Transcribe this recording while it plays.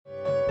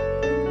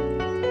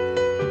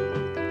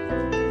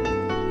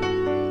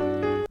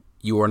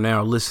You are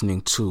now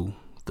listening to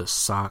the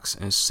Socks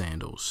and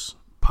Sandals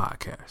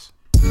podcast.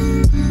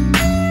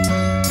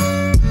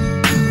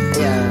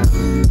 Yeah.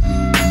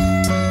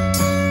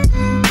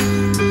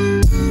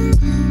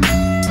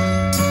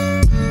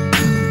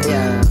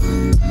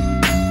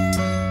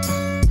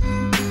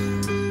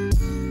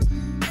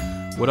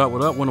 What up,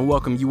 what up? Want to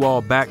welcome you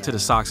all back to the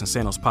Socks and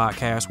Sandals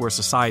podcast, where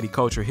society,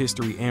 culture,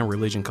 history, and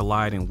religion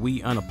collide, and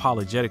we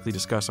unapologetically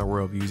discuss our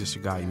worldviews. It's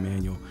your guy,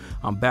 Emmanuel.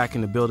 I'm back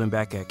in the building,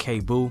 back at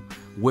K-Boo,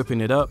 whipping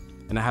it up,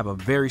 and I have a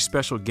very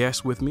special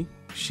guest with me.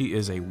 She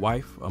is a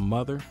wife, a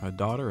mother, a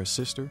daughter, a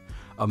sister,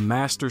 a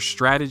master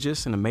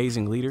strategist, an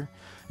amazing leader,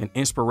 an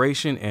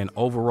inspiration, and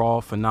overall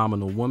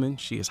phenomenal woman.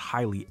 She is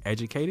highly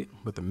educated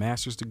with a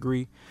master's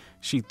degree.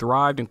 She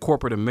thrived in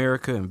corporate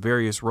America in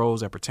various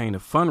roles that pertain to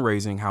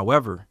fundraising.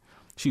 However,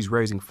 she's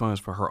raising funds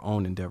for her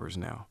own endeavors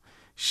now.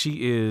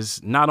 She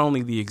is not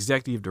only the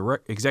executive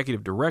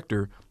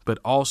director, but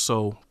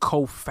also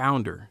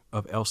co-founder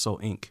of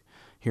Elso Inc.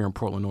 here in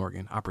Portland,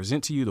 Oregon. I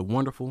present to you the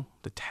wonderful,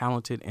 the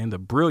talented, and the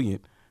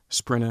brilliant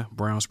Sprinna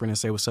Brown. Sprinna,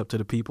 say what's up to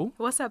the people.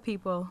 What's up,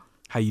 people?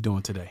 How you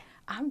doing today?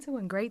 I'm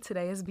doing great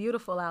today. It's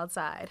beautiful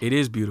outside. It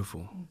is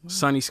beautiful. Mm-hmm.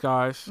 Sunny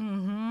skies,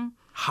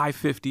 high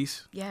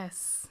 50s.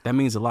 Yes. That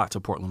means a lot to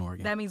Portland,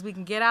 Oregon. That means we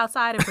can get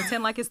outside and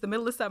pretend like it's the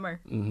middle of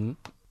summer. Mm-hmm.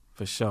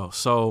 For sure.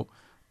 So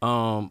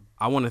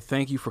I want to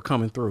thank you for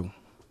coming through.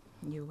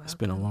 You're welcome. It's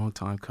been a long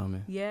time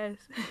coming. Yes.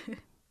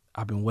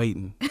 I've been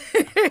waiting.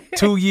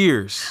 2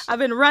 years. I've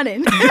been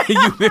running.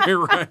 You've been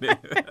running.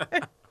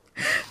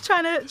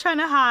 trying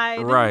to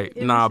hide. Right.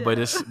 Nah, but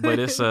it's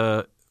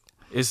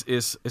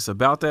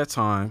about that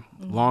time,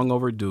 long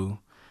overdue,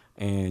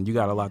 and you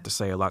got a lot to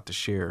say, a lot to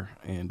share,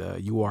 and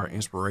you are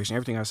inspiration.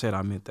 Everything I said,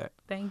 I meant that.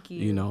 Thank you.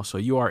 You know, so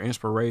you are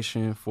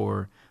inspiration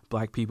for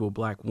Black people,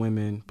 Black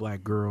women,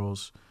 Black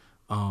girls,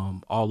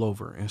 all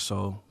over, and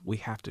so we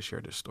have to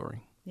share this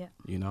story. Yeah.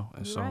 You know,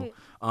 and you're so,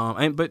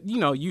 right. but you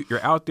know,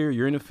 you're out there,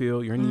 you're in the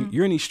field, you're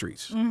in these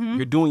streets,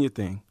 you're doing your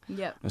thing.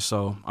 Yep. And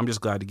so I'm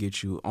just glad to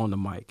get you on the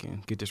mic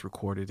and get this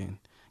recorded and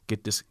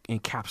get this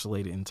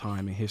encapsulated in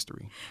time and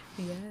history.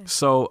 Yes.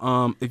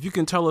 So if you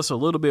can tell us a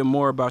little bit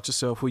more about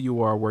yourself, who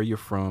you are, where you're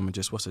from, and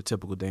just what's a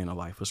typical day in the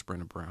life of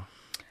Sprinna Brown.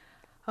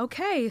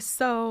 Okay,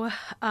 so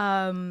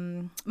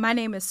my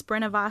name is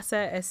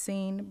Sprinavasa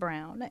Essene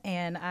Brown,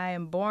 and I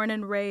am born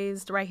and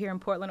raised right here in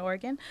Portland,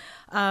 Oregon.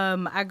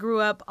 I grew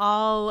up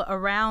all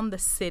around the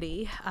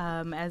city.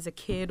 As a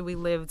kid, we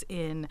lived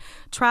in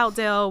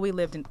Troutdale, we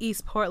lived in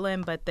East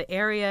Portland, but the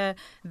area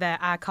that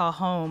I call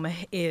home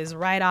is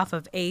right off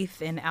of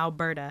 8th in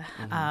Alberta.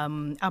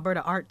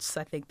 Alberta Arts,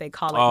 I think they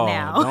call it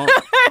now. No.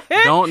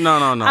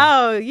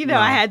 Oh,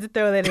 I had to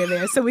throw that in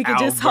there so we could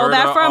just hold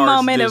that for a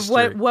moment of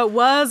what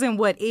was and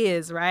what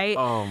is, right?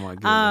 Oh, my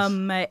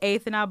goodness.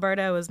 8th in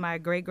Alberta was my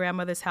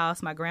great-grandmother's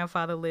house. My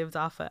grandfather lived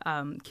off of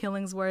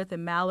Killingsworth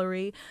and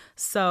Mallory.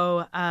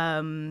 So,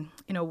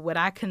 what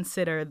I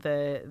consider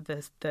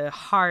the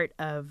heart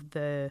of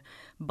the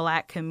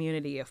Black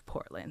community of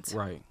Portland.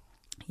 Right.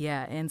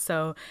 Yeah, and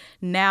so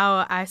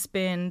now I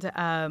spend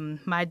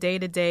my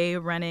day-to-day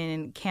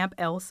running Camp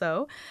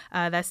Elso.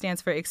 That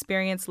stands for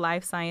Experience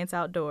Life Science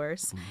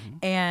Outdoors.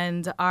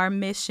 And our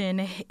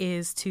mission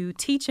is to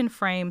teach and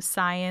frame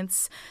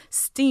science,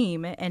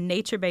 STEAM, and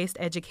nature-based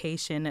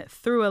education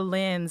through a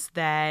lens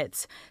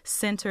that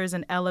centers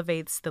and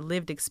elevates the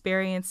lived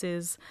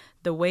experiences,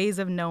 the ways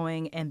of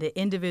knowing, and the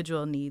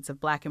individual needs of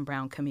Black and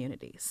Brown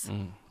communities.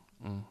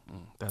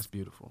 That's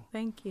beautiful.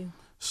 Thank you.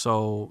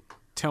 So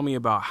tell me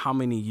about how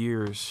many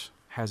years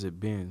has it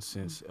been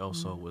since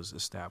Elso was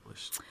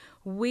established?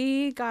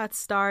 We got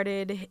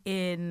started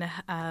in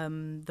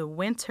the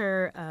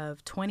winter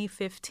of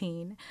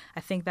 2015. I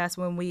think that's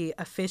when we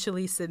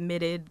officially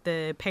submitted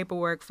the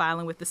paperwork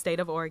filing with the state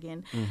of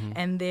Oregon.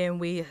 And then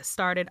we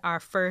started our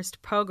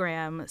first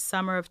program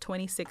summer of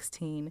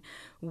 2016.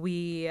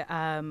 We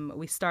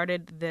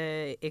started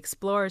the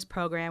Explorers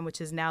program,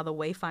 which is now the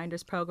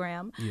Wayfinders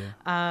program.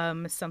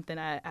 Yeah. Something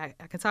I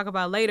can talk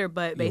about later,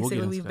 but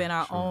basically we've been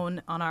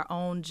on our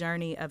own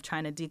journey of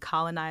trying to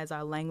decolonize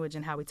our language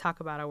and how we talk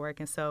about our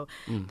work. And so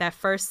that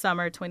first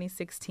summer,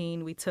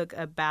 2016, we took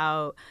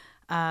about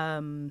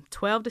 12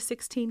 to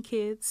 16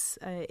 kids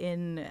I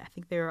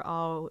think they were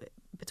all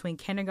between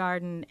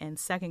kindergarten and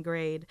second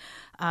grade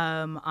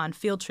on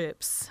field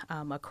trips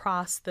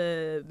across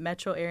the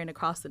metro area and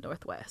across the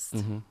Northwest.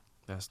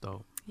 That's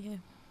dope. Yeah.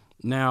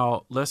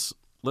 Now let's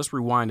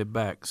rewind it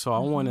back. So I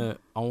want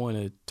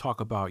to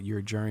talk about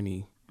your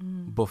journey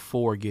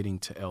before getting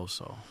to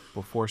Elso,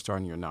 before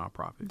starting your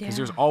nonprofit, because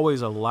there's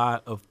always a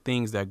lot of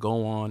things that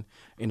go on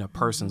in a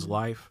person's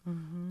life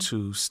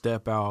to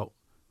step out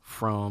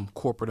from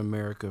corporate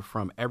America,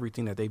 from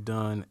everything that they've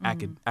done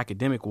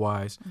academic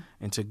wise,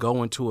 and to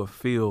go into a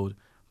field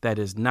that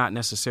is not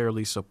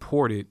necessarily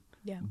supported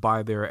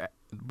by their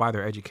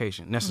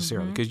education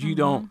necessarily, because you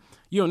don't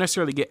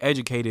necessarily get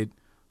educated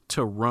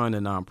to run a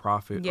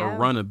nonprofit or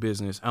run a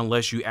business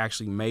unless you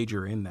actually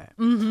major in that.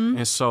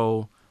 And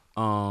so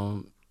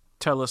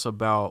tell us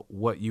about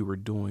what you were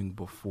doing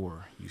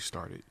before you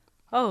started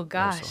Oh,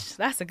 gosh.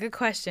 That's a good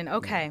question.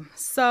 Okay.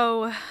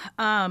 So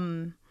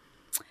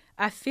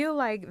I feel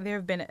like there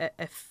have been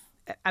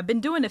I've been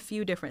doing a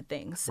few different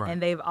things, Right.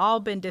 and they've all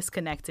been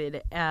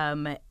disconnected,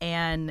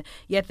 and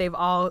yet they've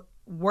all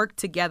worked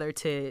together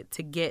to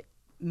get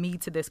me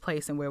to this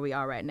place and where we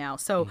are right now.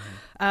 So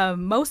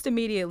most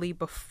immediately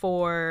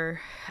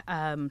before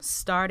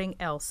starting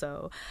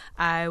ELSO,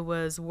 I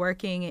was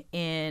working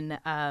in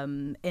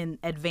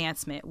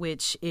advancement,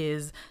 which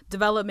is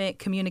development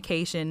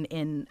communication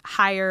in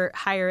higher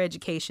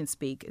education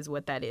speak is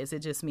what that is. It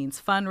just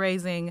means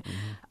fundraising,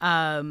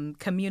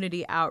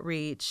 community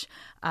outreach,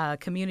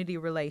 community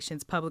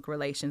relations, public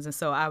relations. And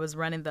so I was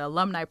running the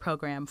alumni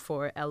program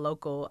for a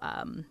local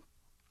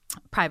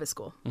private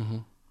school.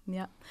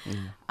 Yeah.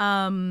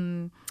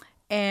 And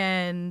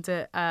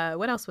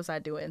what else was I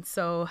doing?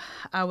 So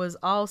I was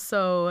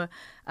also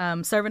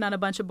serving on a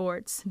bunch of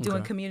boards,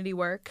 doing community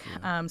work,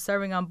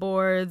 serving on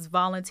boards,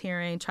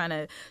 volunteering, trying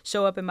to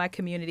show up in my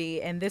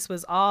community. And this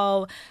was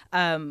all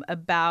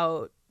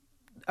about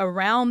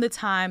around the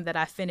time that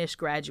I finished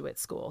graduate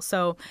school.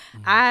 So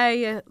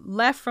I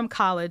left from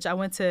college. I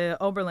went to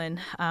Oberlin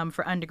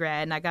for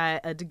undergrad, and I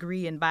got a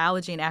degree in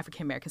biology and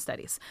African American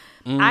studies.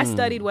 I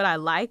studied what I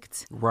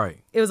liked.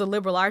 Right. It was a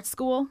liberal arts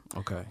school.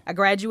 Okay. I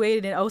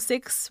graduated in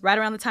 2006, right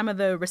around the time of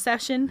the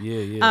recession.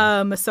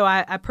 Yeah. So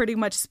I pretty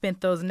much spent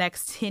those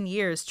next 10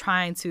 years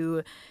trying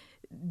to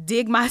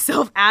dig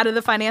myself out of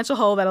the financial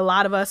hole that a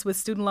lot of us with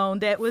student loan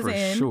debt was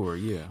in. For sure,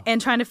 yeah. And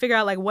trying to figure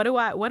out, like, what do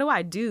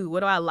I do? What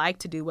do I like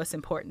to do? What's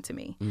important to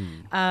me?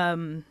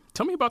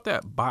 Tell me about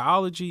that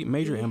biology,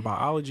 major in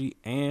biology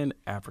and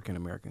African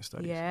American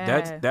studies.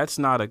 Yeah. That's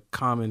not a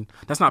common,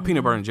 that's not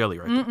peanut butter and jelly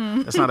right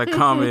there. That's not a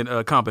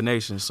common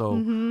combination. So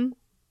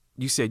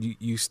you said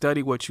you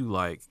study what you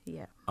like.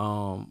 Yeah.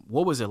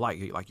 What was it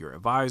like? Like your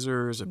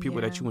advisors or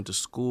people that you went to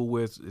school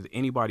with? Did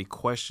anybody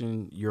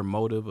question your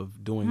motive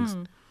of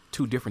doing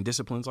two different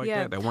disciplines like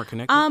that weren't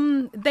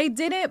connected? They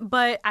didn't,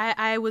 but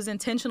I was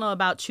intentional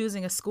about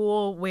choosing a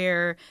school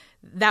where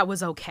that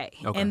was okay.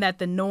 And that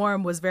the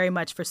norm was very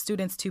much for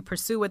students to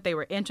pursue what they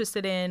were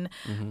interested in.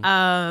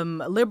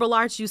 Liberal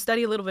arts, you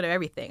study a little bit of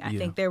everything. I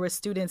think there were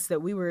students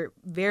that we were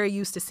very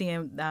used to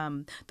seeing,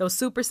 those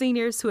super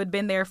seniors who had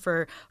been there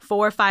for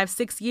 4, 5,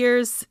 6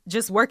 years,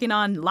 just working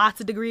on lots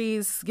of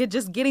degrees,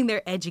 just getting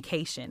their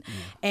education.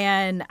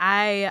 And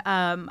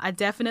I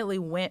definitely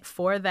went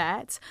for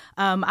that.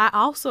 I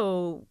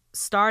also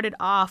started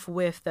off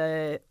with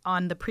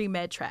on the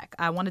pre-med track.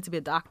 I wanted to be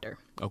a doctor.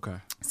 Okay.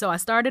 So I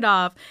started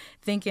off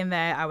thinking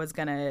that I was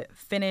going to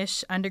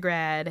finish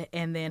undergrad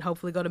and then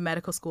hopefully go to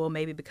medical school,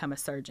 maybe become a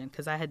surgeon,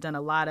 because I had done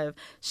a lot of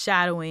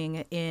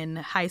shadowing in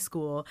high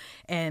school.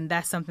 And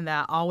that's something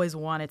that I always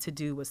wanted to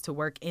do, was to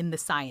work in the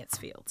science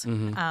field.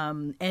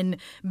 And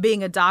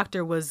being a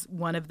doctor was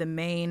one of the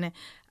main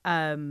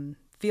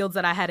fields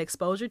that I had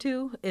exposure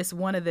to. It's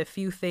one of the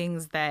few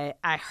things that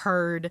I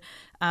heard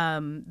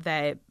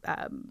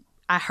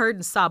I heard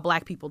and saw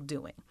Black people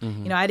doing.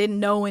 You know, I didn't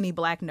know any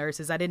Black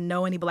nurses. I didn't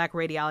know any Black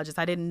radiologists.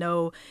 I didn't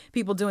know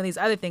people doing these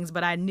other things,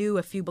 but I knew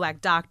a few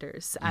Black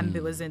doctors. I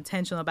was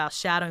intentional about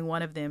shadowing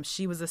one of them.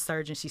 She was a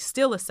surgeon. She's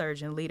still a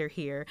surgeon leader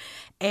here.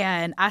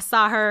 And I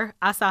saw her.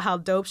 I saw how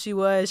dope she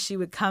was. She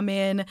would come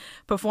in,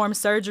 perform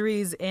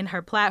surgeries in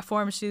her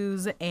platform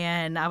shoes.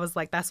 And I was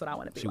like, that's what I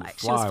want to be like.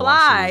 She was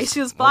fly. She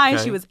was fly, and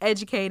she was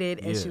educated,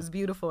 and she was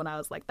beautiful. And I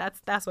was like,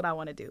 that's what I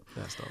want to do.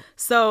 That's dope.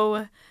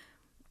 So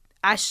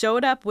I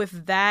showed up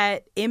with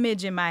that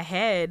image in my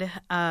head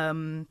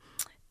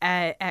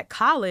at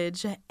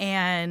college,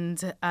 and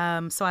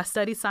so I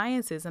studied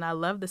sciences, and I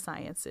love the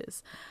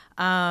sciences.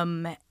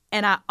 And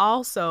I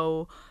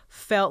also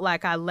felt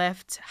like I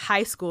left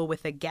high school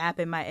with a gap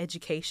in my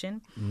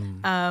education.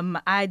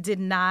 I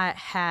did not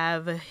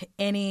have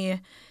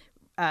any.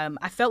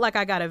 I felt like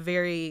I got a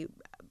very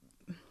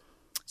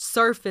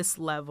surface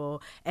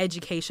level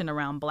education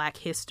around Black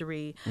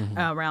history,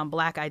 around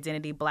Black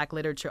identity, Black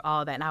literature,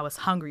 all that. And I was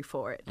hungry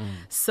for it.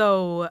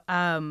 So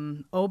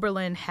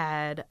Oberlin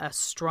had a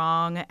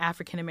strong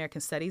African American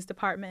studies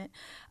department.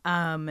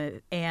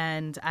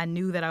 And I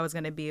knew that I was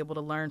going to be able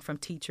to learn from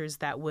teachers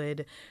that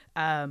would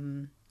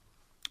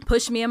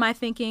push me in my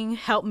thinking,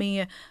 help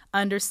me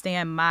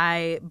understand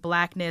my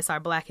Blackness, our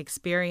Black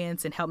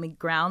experience, and help me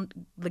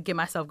get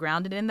myself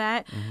grounded in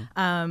that.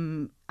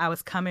 I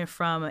was coming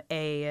from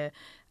a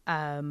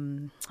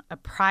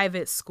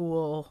private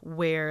school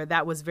where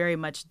that was very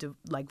much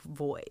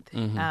void.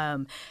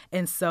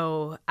 And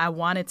so I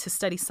wanted to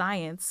study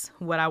science,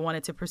 what I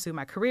wanted to pursue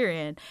my career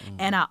in.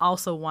 And I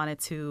also wanted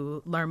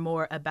to learn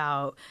more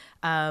about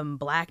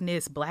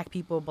Blackness, Black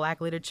people,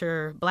 Black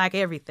literature, Black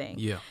everything.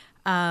 Yeah.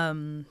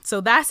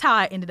 So that's how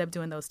I ended up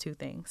doing those two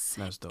things.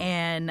 That's dope.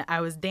 And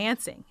I was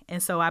dancing.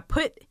 And so I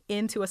put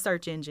into a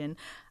search engine,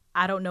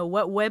 I don't know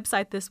what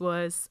website this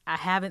was. I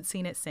haven't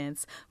seen it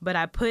since, but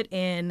I put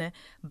in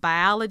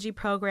biology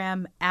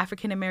program,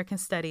 African American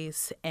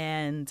studies,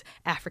 and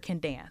African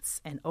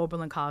dance. And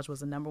Oberlin College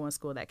was the #1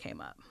 school that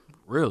came up.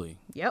 Really?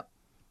 Yep.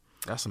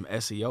 That's some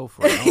SEO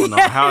for it. I don't know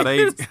how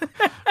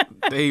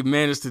they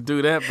managed to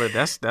do that, but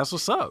that's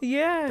what's up.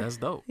 Yeah. That's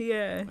dope.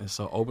 Yeah. And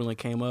so Oberlin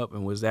came up,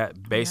 and was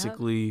that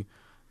basically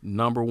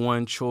number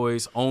one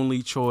choice,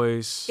 only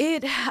choice?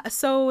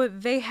 So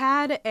they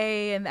had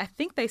and I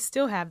think they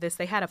still have this,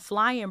 they had a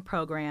fly-in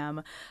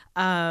program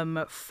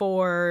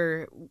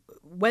for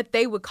what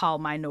they would call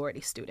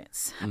minority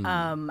students.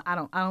 I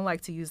don't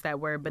like to use that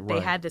word, but they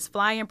had this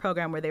fly-in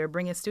program where they were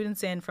bringing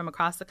students in from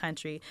across the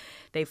country.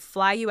 They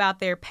fly you out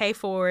there, pay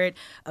for it,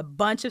 a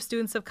bunch of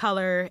students of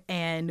color,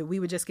 and we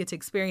would just get to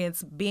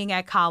experience being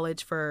at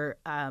college for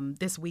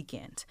this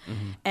weekend.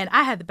 And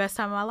I had the best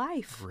time of my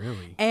life.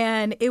 Really?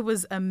 And it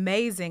was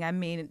amazing. I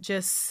mean,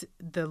 just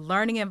the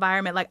learning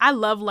environment. Like, I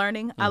love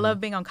learning. I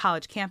love being on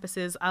college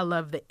campuses. I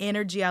love the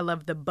energy. I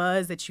love the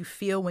buzz that you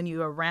feel when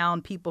you're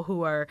around people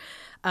who are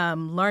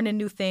learning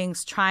new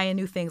things, trying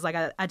new things. Like,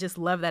 I just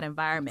love that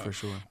environment. For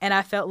sure. And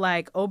I felt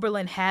like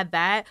Oberlin had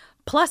that.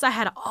 Plus, I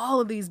had all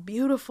of these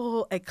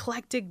beautiful,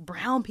 eclectic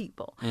brown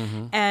people.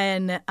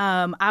 And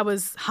I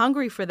was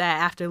hungry for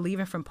that after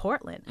leaving from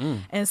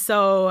Portland. And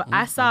so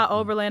I saw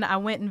Oberlin. I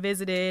went and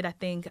visited, I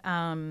think,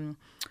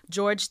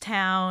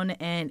 Georgetown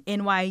and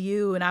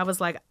NYU. And I was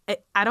like,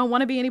 I don't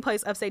want to be any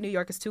place upstate New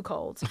York. It's too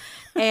cold.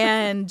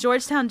 And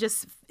Georgetown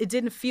it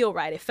didn't feel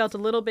right. It felt a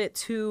little bit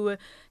too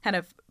kind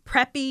of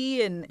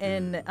preppy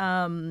and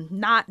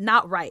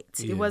not right.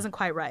 It wasn't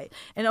quite right.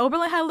 And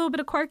Oberlin had a little bit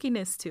of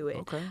quirkiness to it.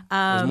 Okay. It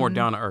was more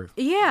down to earth.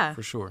 Yeah.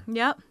 For sure.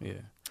 Yep. Yeah.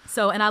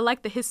 So, and I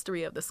like the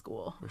history of the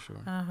school. For sure.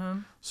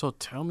 So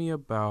tell me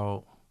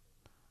about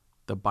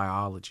the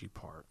biology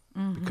part,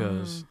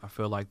 because I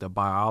feel like the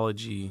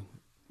biology,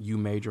 you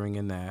majoring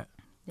in that,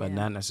 but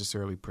not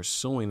necessarily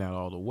pursuing that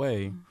all the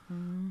way.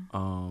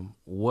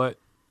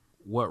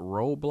 What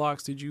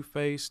roadblocks did you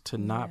face to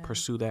not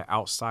pursue that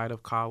outside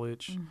of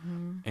college?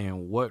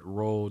 And what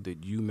role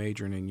did you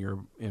majoring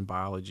in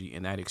biology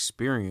and that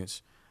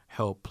experience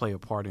help play a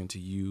part into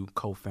you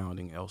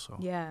co-founding ELSO?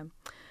 Yeah.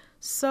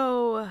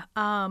 So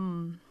I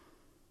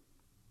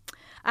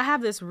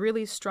have this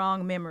really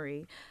strong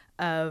memory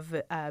of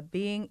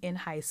being in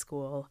high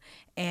school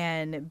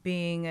and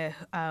being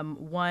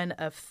one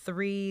of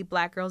 3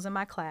 Black girls in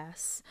my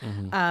class.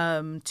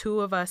 2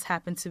 of us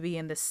happened to be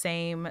in the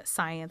same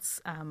science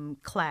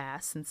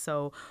class. And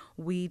so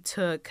we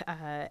took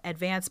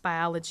advanced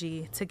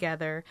biology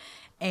together.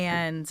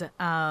 And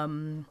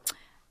I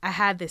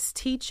had this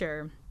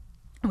teacher.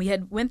 We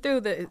had went through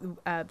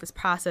this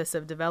process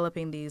of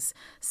developing these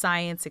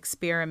science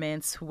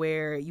experiments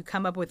where you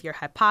come up with your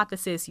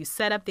hypothesis, you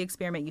set up the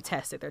experiment, you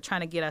test it. They're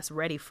trying to get us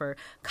ready for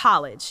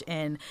college,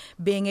 and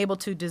being able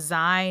to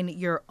design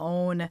your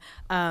own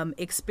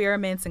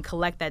experiments and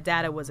collect that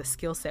data was a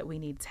skill set we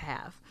needed to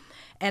have.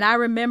 And I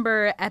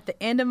remember at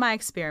the end of my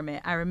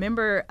experiment,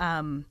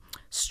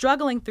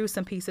 struggling through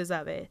some pieces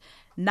of it,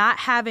 not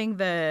having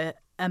the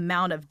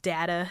amount of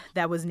data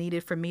that was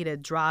needed for me to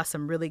draw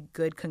some really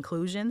good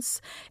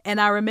conclusions.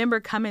 And I remember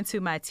coming to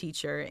my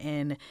teacher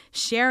and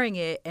sharing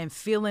it and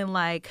feeling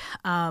like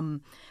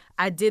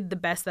I did the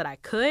best that I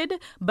could,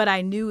 but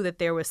I knew that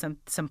there were some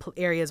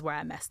areas where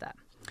I messed up.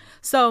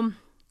 So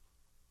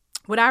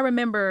what I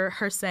remember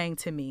her saying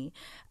to me,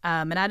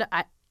 and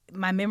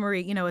my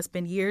memory, it's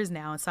been years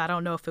now, and so I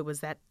don't know if it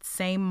was that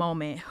same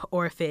moment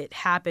or if it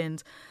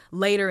happened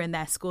later in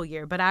that school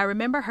year. But I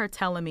remember her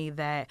telling me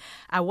that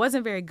I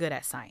wasn't very good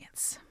at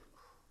science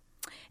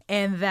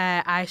and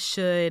that I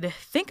should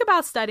think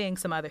about studying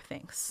some other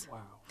things.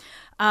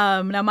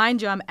 Wow. Now,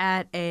 mind you, I'm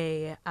at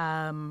a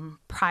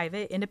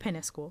private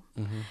independent school,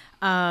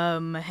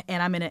 and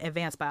I'm in an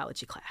advanced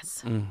biology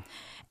class.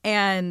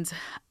 And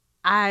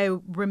I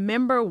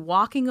remember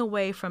walking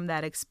away from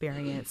that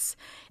experience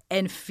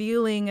and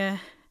feeling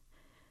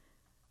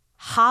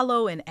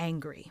hollow and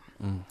angry.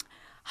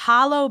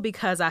 Hollow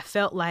because I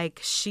felt like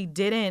she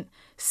didn't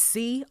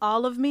see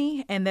all of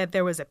me, and that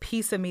there was a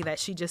piece of me that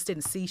she just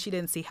didn't see. She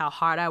didn't see how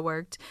hard I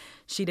worked.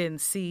 She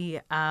didn't see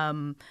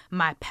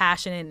my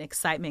passion and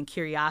excitement and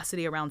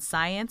curiosity around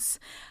science.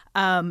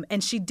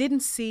 And she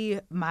didn't see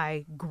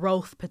my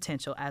growth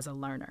potential as a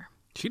learner.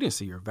 She didn't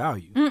see your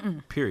value,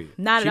 period.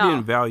 Not at all. She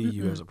didn't value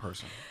you as a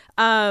person.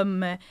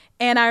 And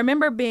I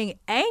remember being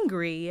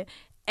angry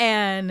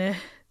and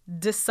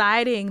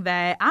deciding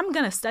that I'm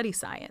going to study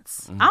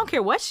science. I don't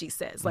care what she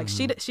says. Like,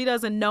 she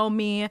doesn't know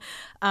me,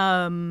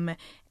 and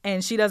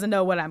she doesn't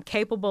know what I'm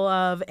capable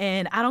of.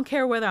 And I don't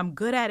care whether I'm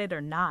good at it or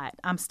not.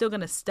 I'm still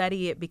going to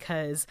study it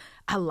because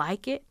I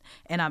like it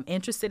and I'm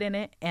interested in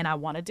it and I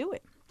want to do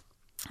it.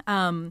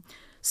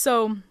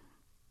 So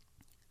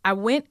I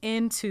went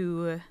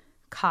into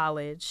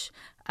college.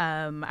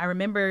 I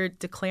remember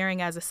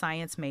declaring as a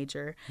science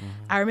major.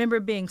 I remember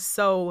being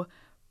so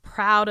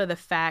proud of the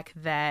fact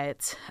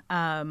that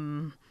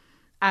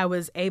I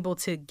was able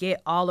to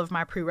get all of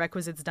my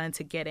prerequisites done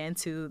to get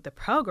into the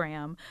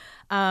program.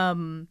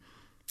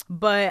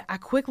 But I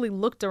quickly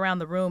looked around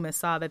the room and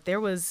saw that there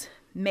was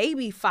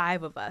maybe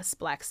 5 of us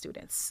Black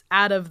students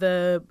out of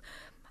the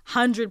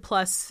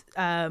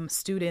 100+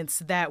 students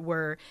that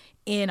were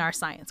in our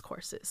science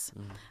courses,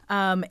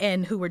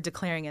 and who were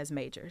declaring as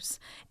majors.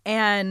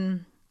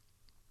 And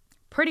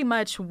pretty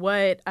much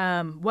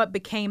what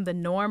became the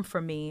norm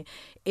for me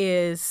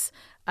is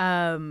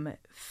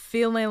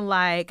feeling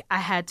like I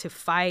had to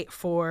fight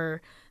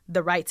for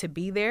the right to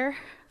be there,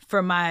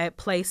 for my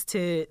place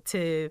to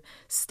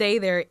stay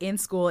there in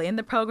school, in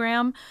the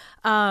program,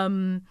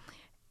 and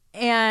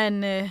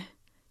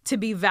to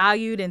be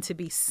valued and to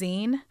be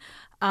seen.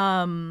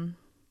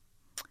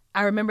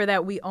 I remember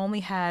that we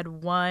only had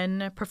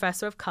one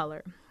professor of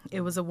color.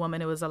 It was a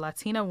woman. It was a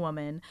Latina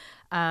woman,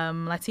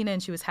 Latina,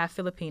 and she was half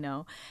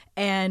Filipino.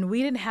 And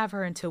we didn't have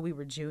her until we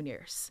were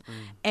juniors.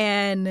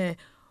 And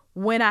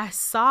when I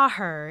saw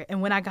her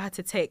and when I got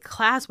to take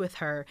class with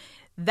her,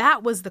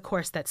 that was the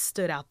course that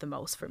stood out the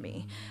most for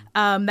me.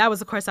 That was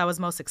the course I was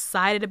most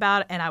excited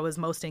about, and I was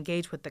most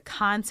engaged with the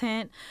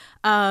content.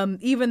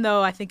 Even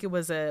though I think it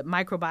was a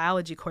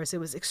microbiology course, it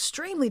was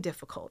extremely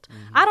difficult.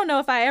 I don't know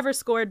if I ever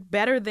scored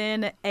better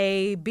than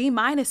a B- in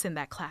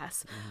that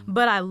class,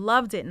 but I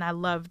loved it, and I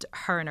loved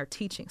her and her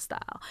teaching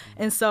style.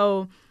 And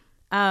so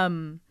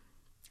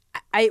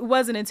it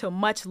wasn't until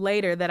much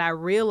later that I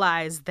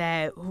realized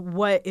that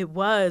what it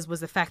was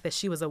the fact that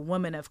she was a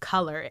woman of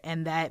color,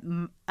 and that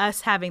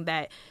us having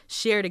that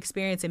shared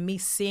experience and me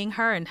seeing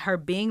her and her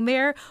being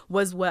there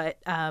was what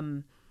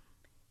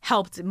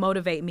helped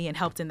motivate me and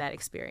helped in that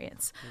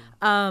experience.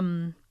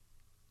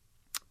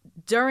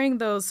 During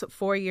those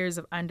 4 years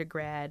of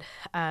undergrad,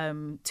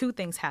 two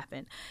things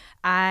happened.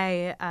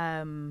 I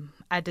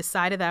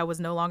decided that I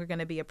was no longer going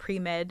to be a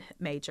pre-med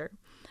major.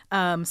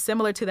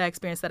 Similar to that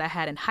experience that I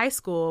had in high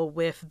school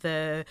with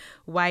the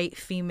white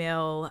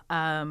female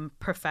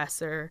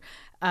professor,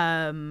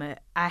 I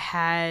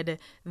had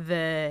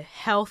the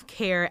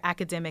healthcare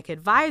academic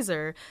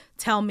advisor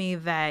tell me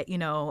that,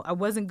 I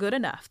wasn't good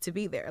enough to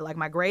be there. Like,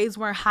 my grades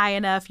weren't high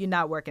enough. You're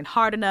not working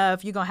hard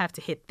enough. You're going to have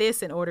to hit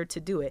this in order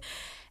to do it.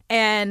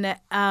 And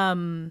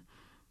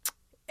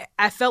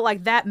I felt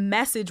like that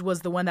message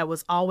was the one that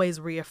was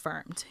always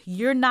reaffirmed.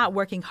 You're not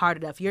working hard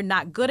enough. You're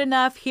not good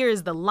enough. Here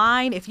is the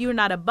line. If you're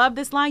not above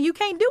this line, you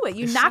can't do it.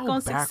 You're not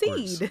going to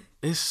succeed.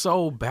 It's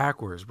so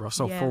backwards, bro.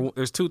 So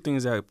there's two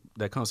things that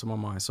comes to my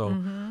mind. So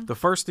the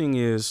first thing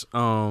is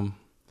when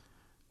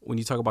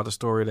you talk about the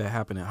story that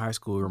happened in high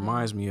school, it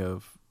reminds me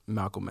of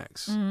Malcolm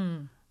X.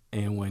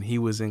 And when he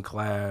was in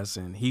class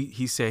and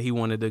he said he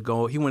wanted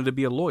to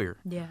be a lawyer.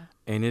 Yeah.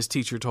 And his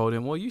teacher told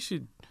him, well, you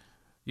should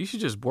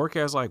just work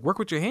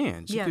with your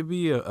hands. You could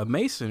be a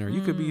mason, or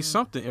you could be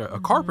something, a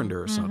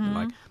carpenter or something.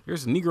 Like,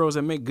 there's Negroes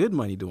that make good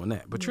money doing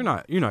that, but you're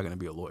not going to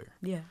be a lawyer.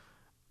 Yeah.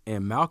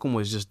 And Malcolm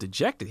was just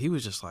dejected. He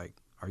was just like,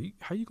 how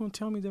are you going to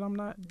tell me that I'm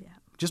not? Yeah.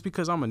 Just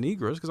because I'm a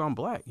Negro, it's because I'm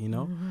black,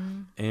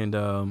 And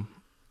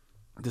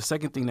the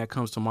second thing that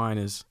comes to mind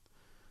is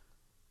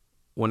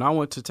when I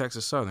went to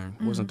Texas Southern,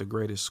 it wasn't the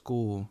greatest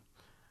school,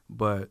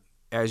 but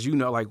as you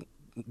know, like,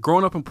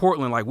 growing up in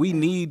Portland, like, we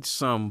need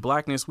some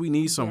blackness, we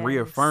need some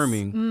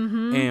reaffirming,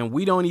 and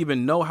we don't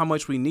even know how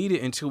much we need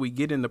it until we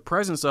get in the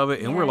presence of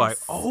it, and we're like,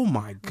 oh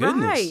my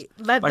goodness, right?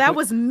 Like that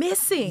was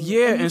missing.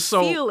 Yeah, and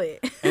so feel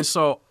it. And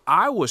so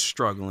I was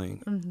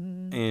struggling,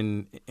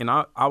 and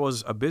I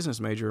was a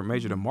business major,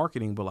 majored in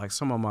marketing, but like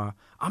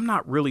I'm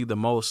not really the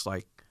most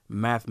like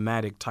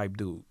mathematic type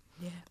dude,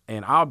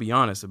 and I'll be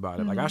honest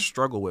about it. Like, I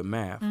struggle with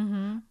math,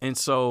 and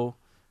so.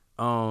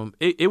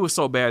 It was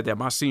so bad that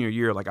my senior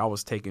year, like, I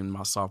was taking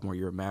my sophomore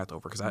year of math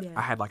over because I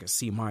had like a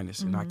C-,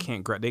 and I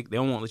can't they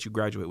won't let you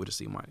graduate with a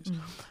C-.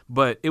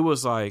 But it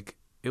was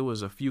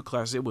a few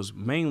classes. It was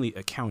mainly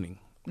accounting.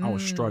 I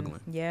was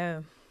struggling.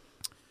 Yeah.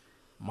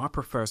 My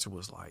professor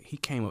was like, he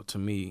came up to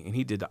me and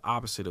he did the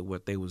opposite of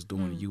what they was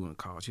doing to you in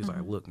college. He was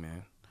like, look,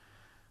 man,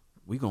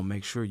 we gonna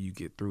make sure you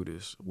get through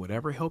this.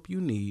 Whatever help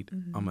you need,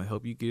 I'm gonna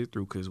help you get it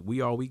through, because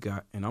we all we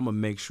got, and I'm gonna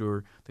make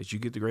sure that you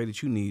get the grade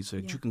that you need so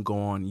that you can go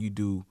on and you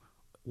do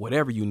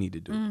whatever you need to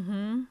do.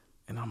 And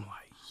I'm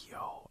like,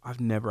 yo, I've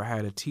never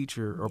had a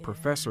teacher or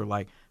professor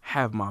like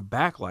have my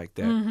back like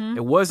that.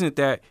 It wasn't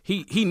that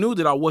he knew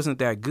that I wasn't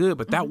that good,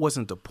 but that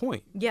wasn't the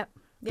point.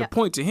 The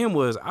point to him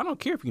was, I don't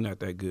care if you're not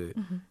that good,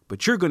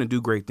 but you're going to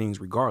do great things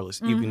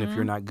regardless, even if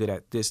you're not good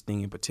at this thing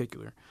in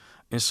particular.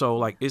 And so,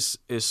 like, it's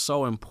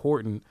so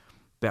important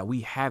that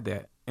we have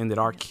that and that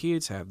our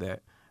kids have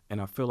that.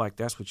 And I feel like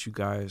that's what you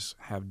guys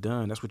have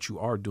done. That's what you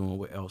are doing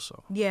with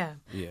Elso. Yeah,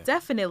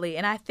 definitely.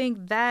 And I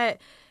think that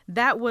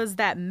was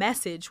that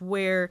message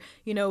where,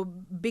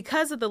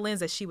 because of the lens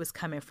that she was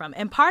coming from.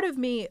 And part of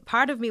me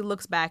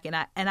looks back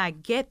and I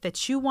get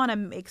that you want to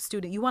make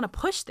you want to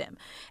push them.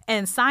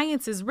 And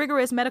science is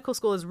rigorous. Medical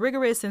school is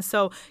rigorous. And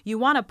so you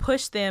want to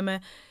push them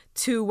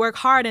to work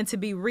hard and to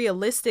be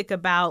realistic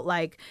about,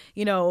 like,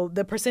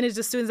 the percentage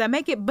of students that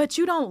make it, but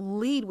you don't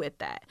lead with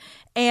that.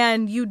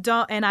 And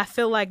I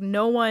feel like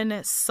no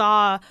one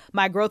saw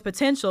my growth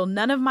potential.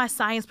 None of my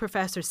science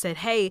professors said,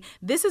 hey,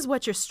 this is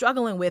what you're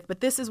struggling with, but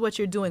this is what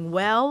you're doing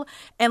well.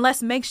 And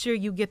let's make sure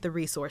you get the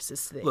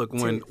resources. Look,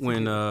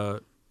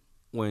 when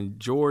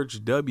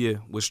George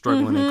W. was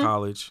struggling in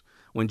college,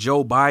 when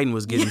Joe Biden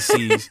was getting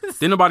C's,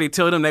 didn't nobody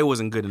tell them they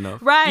wasn't good enough.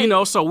 Right. You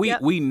know, so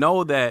we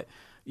know that,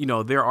 you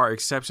know, there are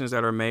exceptions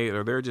that are made,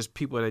 or there are just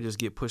people that just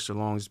get pushed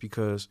along just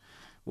because,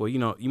 well, you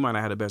know, you might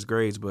not have the best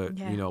grades, but,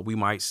 you know, we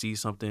might see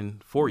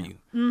something for you.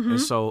 Mm-hmm.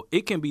 And so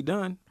it can be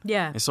done.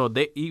 Yeah. And so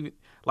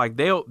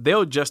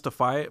they'll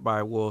justify it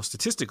by, well,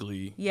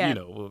 statistically, you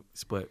know,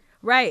 but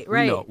right.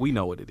 We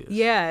know what it is.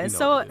 Yeah. And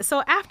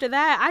so after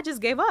that, I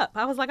just gave up.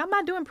 I was like, I'm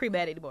not doing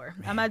pre-med anymore.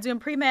 I'm not doing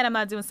pre-med. I'm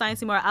not doing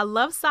science anymore. I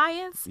love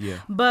science,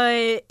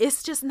 but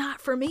it's just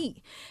not for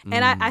me.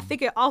 And I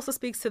think it also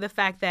speaks to the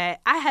fact that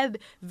I had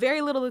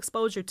very little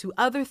exposure to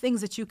other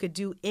things that you could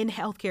do in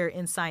healthcare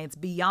in science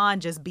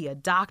beyond just be a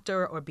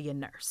doctor or be a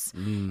nurse.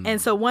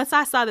 And so once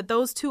I saw that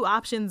those two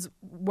options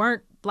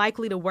weren't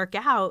likely to work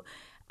out,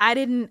 I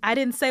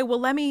didn't say, well,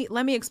 let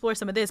me explore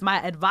some of this.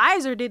 My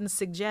advisor didn't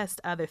suggest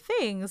other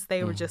things.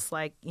 They were just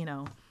like, you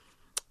know,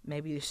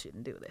 maybe you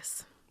shouldn't do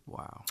this.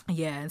 Wow.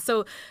 Yeah. And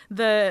so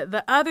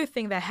the other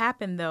thing that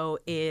happened, though,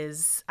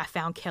 is I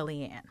found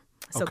Kellyanne.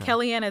 So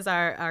Kellyanne is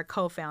our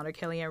co-founder,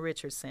 Kellyanne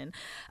Richardson.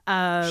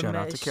 Shout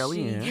out to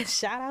Kellyanne.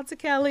 Shout out to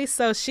Kelly.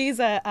 So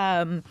she's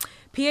a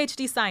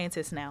PhD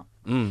scientist now,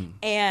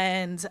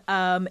 and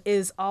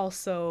is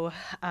also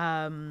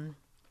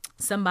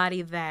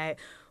somebody that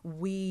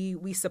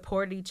we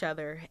supported each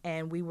other,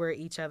 and we were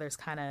each other's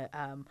kind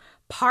of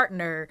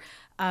partner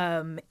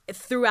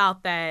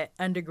throughout that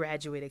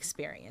undergraduate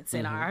experience.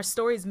 And our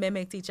stories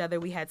mimicked each other.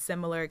 We had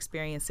similar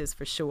experiences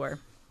for sure.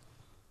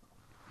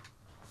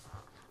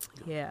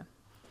 Yeah.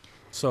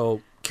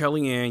 So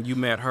Kellyanne, you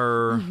met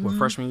her what,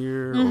 freshman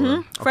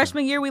year?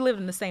 Freshman year, we lived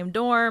in the same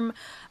dorm,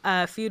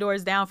 a few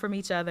doors down from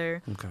each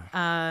other. Okay.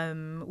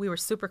 We were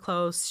super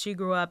close. She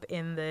grew up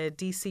in the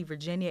D.C.,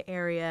 Virginia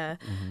area.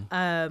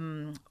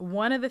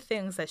 One of the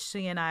things that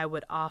she and I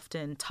would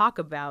often talk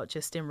about,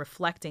 just in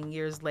reflecting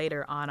years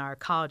later on our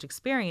college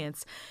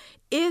experience,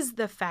 is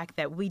the fact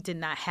that we did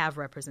not have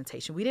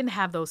representation. We didn't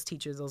have those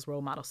teachers, those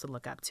role models to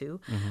look up to.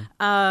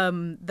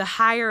 The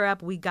higher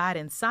up we got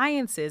in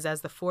sciences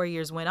as the 4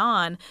 years went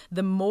on,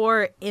 the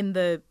more in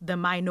the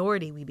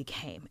minority we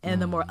became,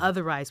 and the more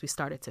otherized we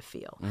started to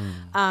feel.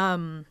 I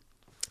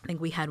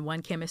think we had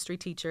one chemistry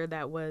teacher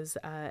that was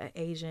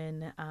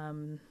Asian,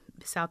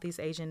 Southeast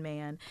Asian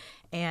man,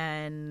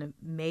 and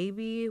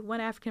maybe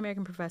one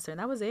African-American professor, and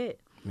that was it.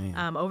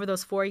 Over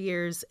those 4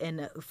 years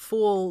in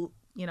full,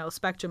 you know,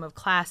 spectrum of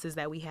classes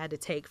that we had to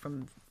take,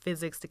 from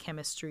physics to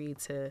chemistry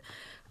to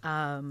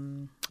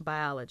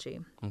biology.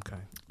 Okay.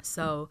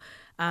 So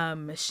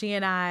she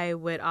and I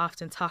would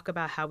often talk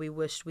about how we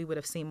wished we would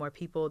have seen more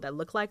people that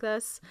look like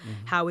us,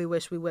 how we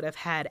wish we would have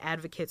had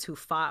advocates who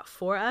fought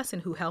for us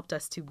and who helped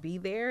us to be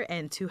there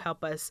and to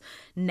help us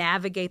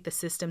navigate the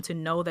system, to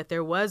know that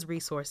there was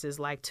resources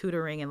like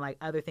tutoring and like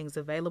other things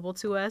available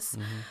to us,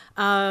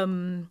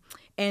 and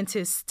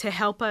to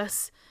help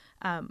us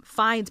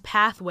find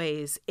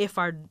pathways if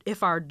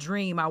our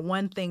dream, our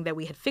one thing that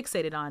we had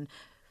fixated on,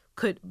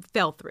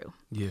 fell through.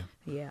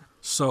 Yeah.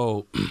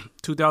 So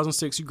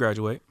 2006 you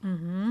graduate.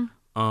 And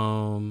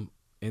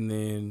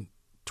then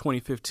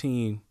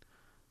 2015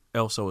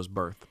 Elso is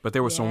birthed. But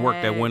there was some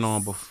work that went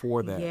on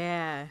before that.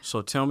 Yeah.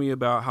 So tell me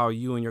about how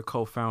you and your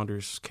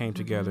co-founders came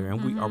together.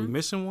 And are we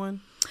missing one?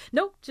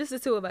 Nope, just the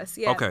two of us.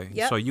 Yeah. Okay.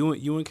 Yep. So you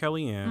and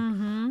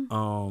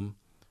Kellyanne.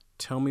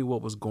 Tell me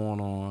what was going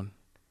on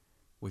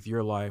with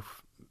your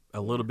life, a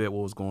little bit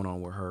what was going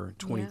on with her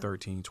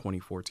 2013,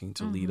 2014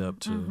 to lead up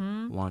to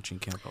launching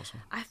Camp Elso.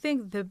 I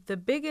think the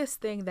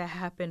biggest thing that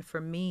happened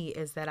for me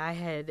is that I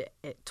had,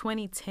 at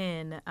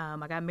 2010,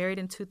 I got married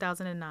in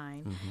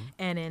 2009,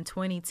 and in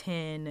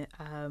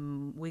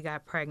 2010, we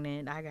got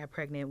pregnant. I got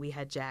pregnant. We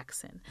had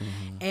Jackson.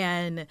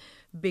 And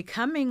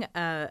becoming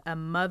a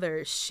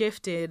mother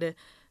shifted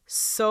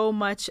so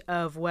much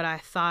of what I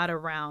thought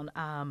around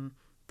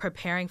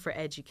preparing for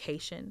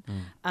education,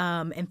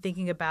 and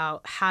thinking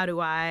about how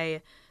do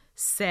I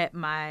set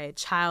my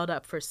child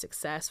up for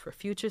success, for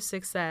future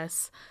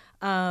success,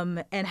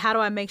 and how do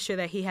I make sure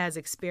that he has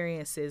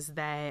experiences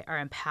that are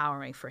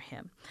empowering for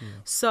him.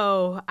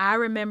 So I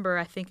remember,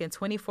 I think in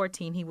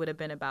 2014, he would have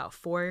been about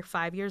 4 or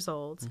 5 years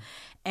old.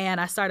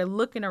 And I started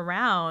looking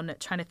around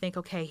trying to think,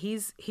 okay,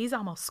 he's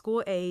almost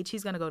school age.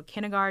 He's going to go to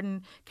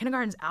kindergarten.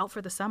 Kindergarten's out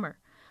for the summer.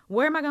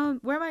 Where am I going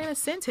to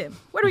send him?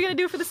 What are we going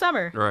to do for the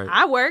summer? Right.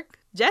 I work.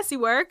 Jesse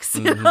works,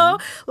 you know,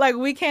 like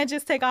we can't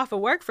just take off of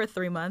work for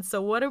 3 months.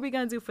 So what are we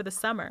going to do for the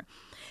summer?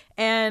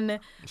 And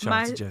shout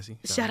out to Jesse.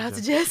 Shout out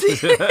to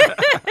Jesse.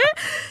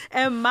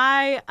 And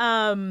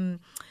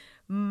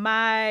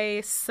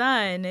my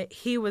son,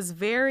 he was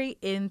very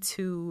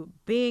into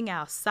being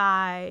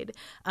outside.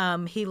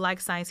 He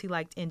liked science. He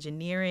liked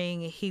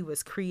engineering. He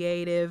was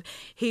creative.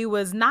 He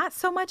was not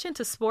so much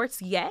into sports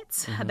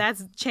yet.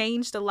 That's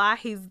changed a lot.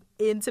 He's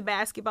into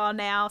basketball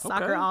now,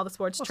 soccer, all the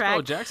sports, Let's track.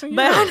 go, Jackson.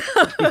 But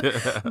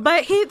Yeah.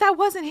 but that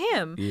wasn't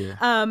him.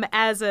 Yeah.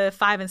 As a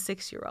 5 and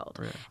 6 year old.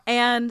 Right.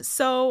 And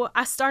so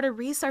I started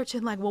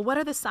researching like, well, what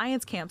are the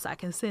science camps I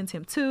can send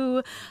him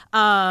to?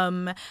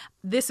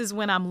 This is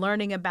when I'm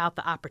learning about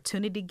the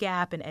opportunity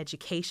gap in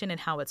education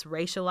and how it's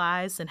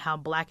racialized and how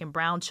Black and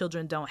brown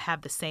children don't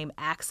have the same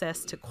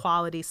access to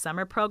quality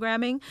summer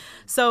programming.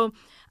 So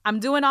I'm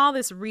doing all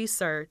this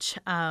research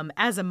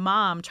as a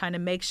mom, trying to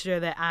make sure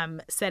that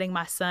I'm setting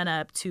my son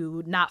up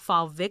to not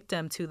fall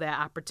victim to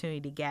that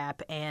opportunity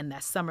gap and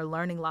that summer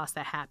learning loss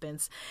that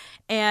happens.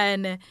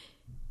 And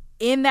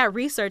in that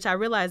research, I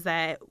realized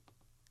that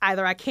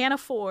either I can't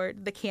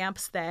afford the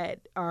camps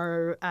that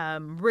are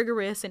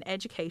rigorous and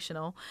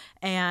educational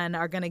and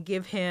are going to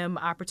give him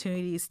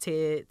opportunities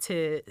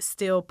to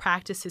still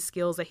practice his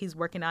skills that he's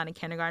working on in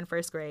kindergarten,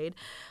 first grade,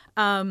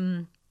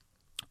 or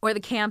the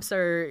camps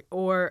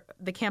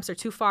are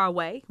too far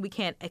away. We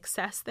can't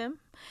access them.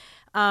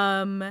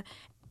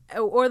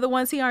 Or the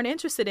ones he aren't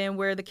interested in,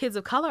 where the kids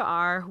of color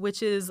are,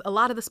 which is a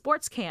lot of the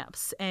sports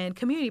camps and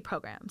community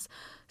programs.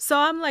 So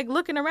I'm like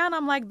looking around,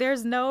 I'm like,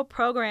 there's no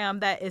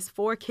program that is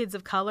for kids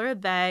of color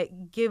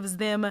that gives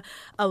them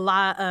a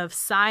lot of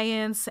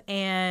science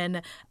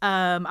and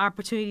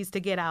opportunities to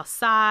get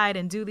outside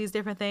and do these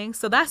different things.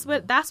 So that's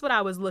what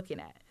I was looking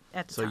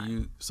at the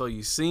time. So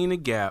you seen a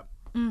gap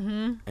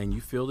and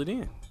you filled it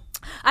in.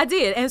 I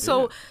did. And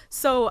so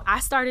I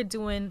started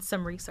doing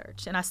some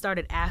research and I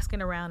started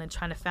asking around and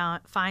trying to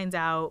find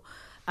out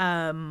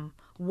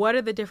what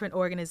are the different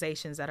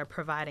organizations that are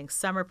providing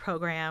summer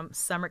programs,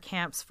 summer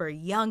camps for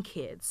young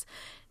kids.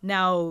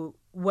 Now,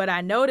 what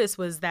I noticed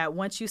was that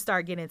once you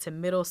start getting to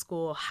middle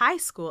school, high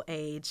school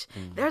age,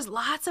 there's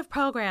lots of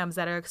programs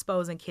that are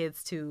exposing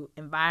kids to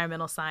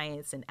environmental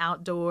science and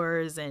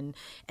outdoors and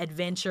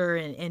adventure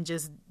and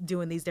just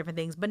doing these different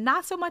things, but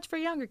not so much for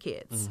younger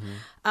kids.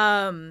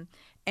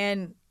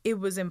 And it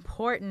was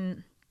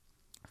important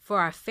for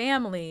our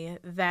family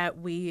that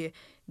we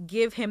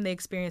give him the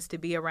experience to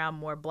be around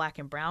more Black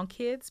and brown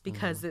kids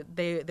because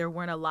there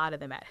weren't a lot of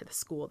them at the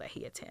school that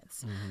he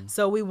attends.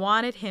 So we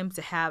wanted him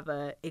to have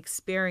an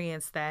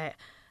experience that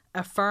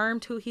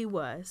affirmed who he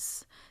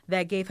was,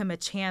 that gave him a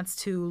chance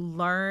to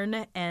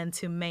learn and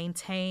to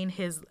maintain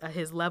his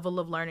level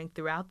of learning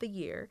throughout the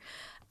year.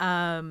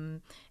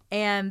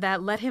 And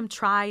that let him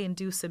try and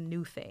do some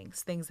new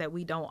things that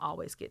we don't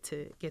always get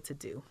to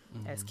do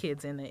as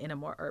kids in a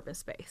more urban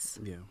space.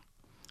 Yeah.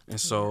 And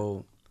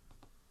so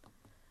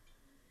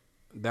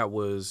that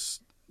was,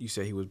 you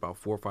said he was about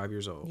 4 or 5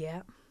 years old.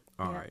 Yeah.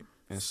 All right.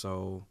 And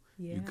so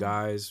you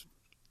guys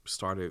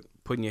started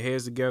putting your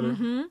heads together,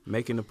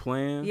 making a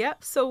plan.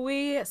 Yep. So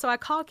I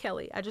called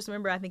Kelly. I just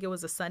remember, I think it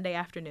was a Sunday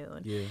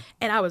afternoon. Yeah.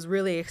 And I was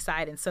really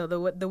excited. So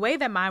the way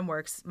that my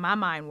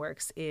mind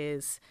works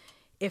is,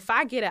 if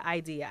I get an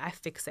idea, I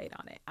fixate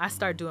on it. I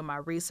start doing my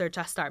research.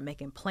 I start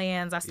making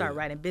plans. I start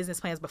writing business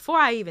plans before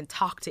I even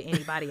talk to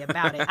anybody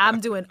about it. I'm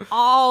doing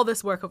all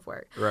this work.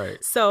 Right.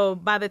 So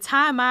by the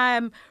time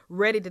I'm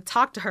ready to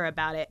talk to her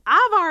about it,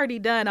 I've already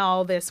done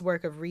all this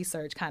work of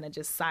research kind of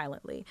just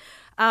silently.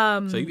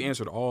 So you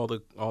answered all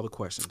the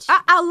questions.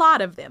 A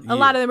lot of them. A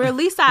lot of them. Or at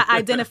least I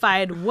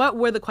identified what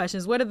were the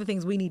questions. What are the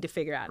things we need to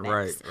figure out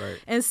next? Right.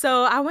 And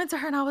so I went to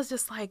her and I was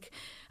just like,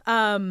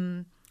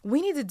 we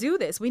need to do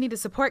this. We need to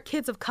support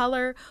kids of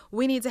color.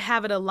 We need to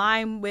have it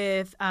align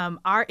with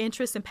our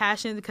interests and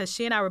passions, because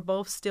she and I were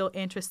both still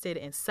interested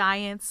in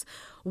science.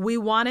 We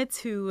wanted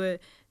to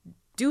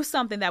do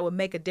something that would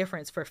make a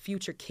difference for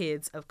future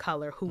kids of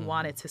color who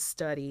wanted to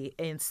study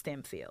in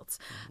STEM fields.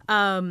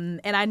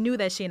 And I knew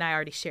that she and I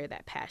already shared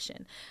that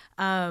passion.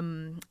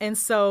 And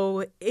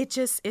so it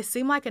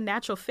seemed like a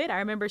natural fit. I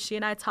remember she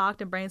and I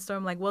talked and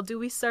brainstormed like, well, do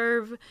we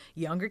serve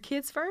younger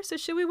kids first or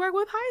should we work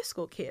with high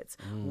school kids?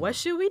 What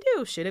should we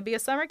do? Should it be a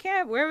summer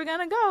camp? Where are we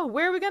going to go?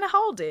 Where are we going to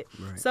hold it?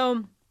 Right.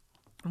 So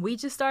we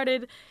just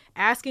started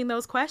asking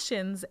those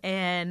questions,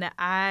 and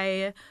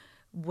I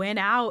went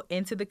out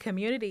into the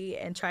community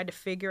and tried to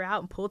figure out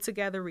and pull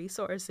together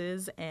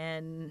resources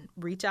and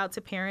reach out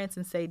to parents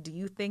and say, do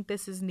you think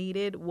this is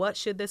needed? What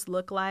should this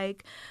look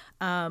like?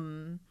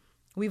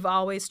 We've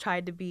always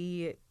tried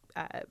to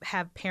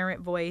have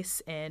parent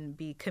voice and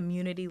be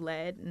community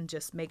led and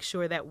just make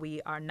sure that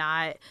we are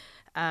not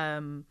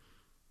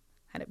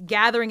kind of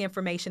gathering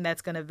information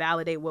that's going to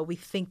validate what we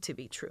think to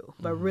be true,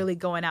 but really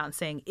going out and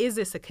saying, is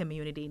this a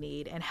community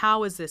need? And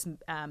how is this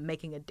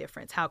making a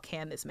difference? How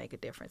can this make a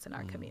difference in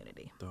our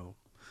community?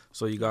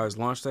 So you guys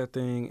launched that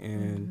thing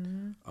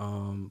and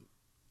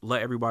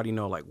let everybody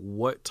know, like,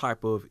 what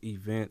type of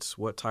events,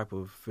 what type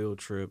of field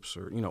trips,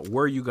 or,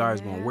 where are you guys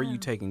going? Where are you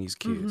taking these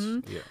kids?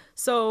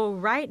 So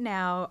right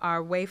now,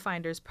 our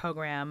Wayfinders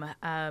program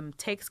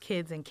takes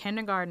kids in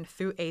kindergarten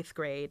through 8th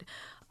grade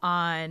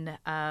on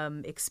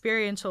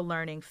experiential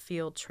learning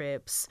field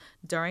trips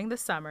during the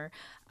summer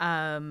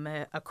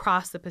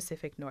across the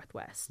Pacific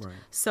Northwest. Right.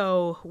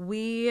 So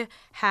we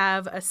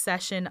have a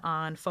session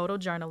on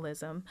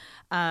photojournalism.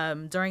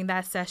 During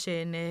that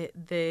session,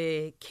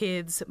 the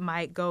kids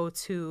might go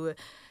to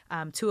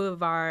two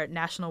of our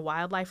national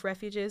wildlife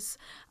refuges.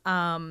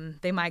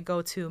 They might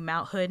go to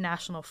Mount Hood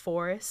National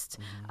Forest.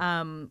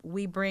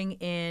 We bring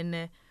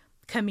in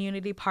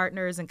community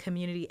partners and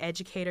community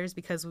educators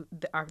because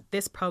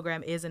this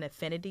program is an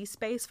affinity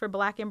space for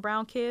Black and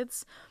brown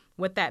kids.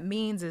 What that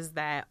means is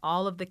that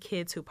all of the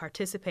kids who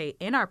participate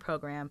in our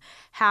program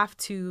have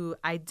to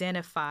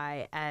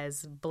identify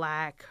as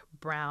Black,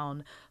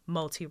 brown,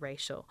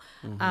 multiracial,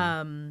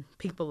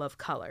 people of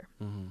color.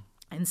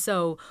 And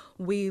so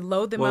we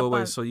load them up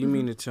on... So you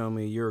mean to tell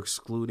me you're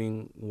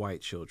excluding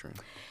white children?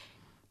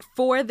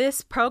 For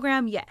this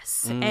program,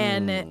 yes.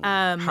 And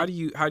how do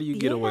you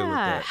get away with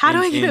that? How do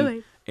I get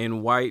away?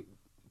 In white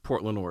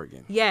Portland,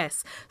 Oregon.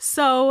 Yes.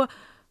 So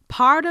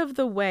part of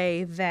the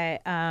way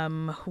that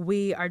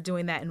we are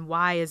doing that and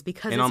why is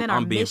because it's in our mission.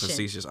 I'm being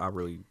facetious. I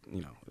really,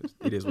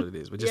 it is what it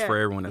is. But just for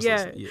everyone that's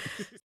listening.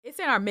 It's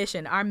in our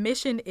mission. Our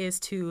mission is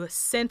to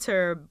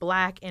center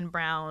Black and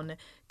brown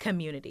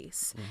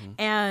communities.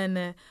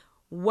 And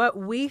what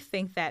we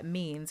think that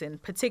means,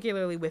 and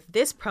particularly with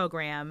this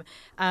program,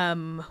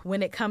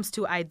 when it comes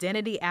to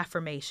identity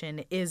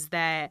affirmation, is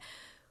that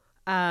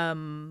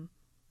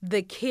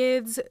the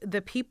kids,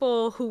 the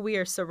people who we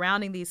are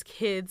surrounding these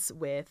kids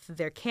with,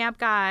 their camp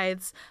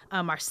guides,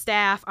 our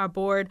staff, our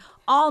board,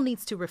 all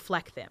needs to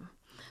reflect them.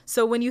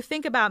 So when you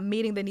think about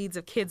meeting the needs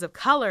of kids of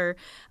color,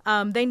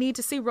 they need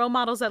to see role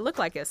models that look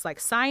like us. Like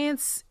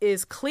science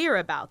is clear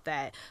about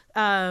that.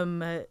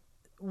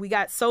 We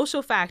got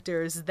social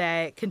factors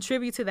that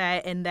contribute to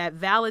that and that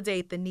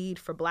validate the need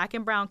for Black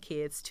and brown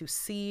kids to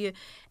see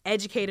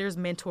educators,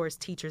 mentors,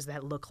 teachers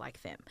that look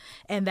like them.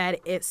 And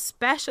that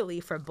especially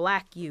for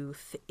Black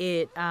youth,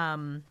 it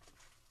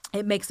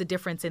makes a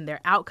difference in their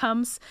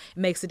outcomes. It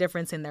makes a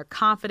difference in their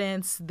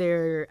confidence,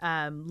 their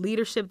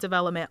leadership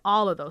development,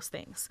 all of those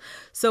things.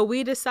 So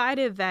we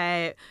decided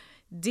that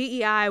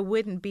DEI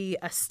wouldn't be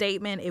a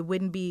statement. It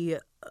wouldn't be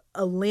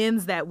a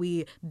lens that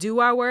we do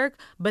our work,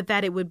 but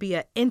that it would be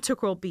an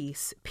integral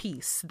piece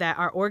that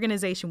our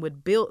organization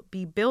would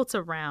be built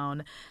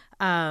around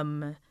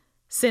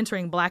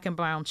centering Black and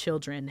brown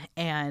children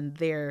and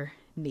their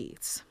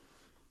needs.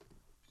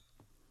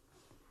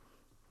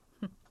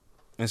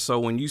 And so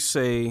when you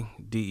say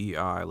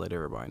DEI, let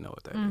everybody know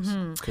what that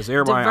is. Because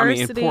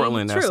everybody, in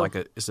Portland, that's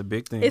it's a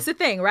big thing. It's a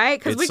thing, right?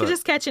 Because we're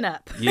just catching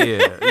up.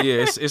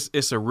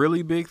 It's a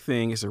really big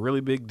thing. It's a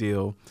really big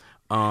deal.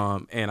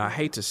 And I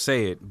hate to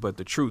say it, but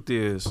the truth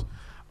is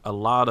a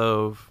lot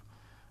of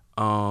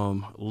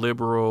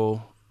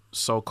liberal,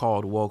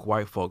 so-called woke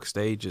white folks,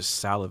 they just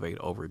salivate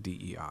over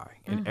DEI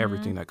and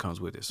everything that comes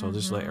with it. So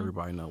just let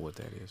everybody know what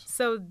that is.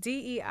 So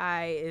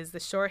DEI is the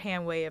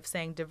shorthand way of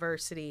saying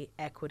diversity,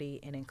 equity,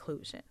 and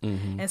inclusion.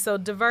 And so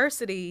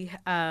diversity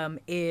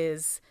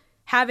is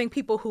having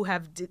people who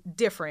have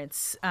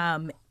difference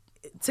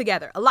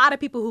together. A lot of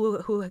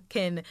people who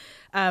can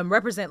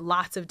represent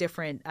lots of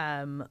different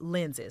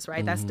lenses,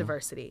 right? That's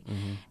diversity.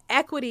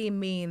 Equity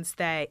means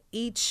that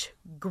each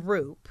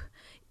group,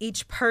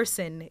 each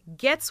person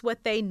gets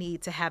what they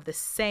need to have the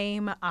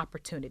same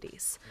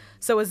opportunities.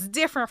 So it's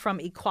different from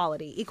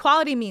equality.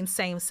 Equality means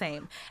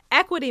same.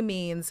 Equity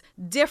means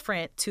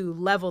different to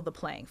level the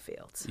playing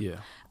field.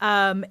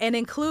 And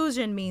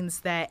inclusion means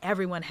that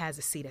everyone has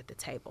a seat at the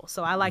table.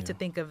 So I like to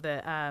think of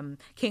the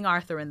King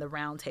Arthur and the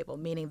Round Table,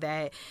 meaning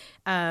that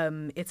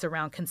it's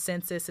around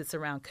consensus, it's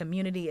around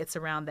community, it's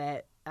around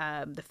that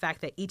the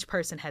fact that each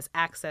person has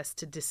access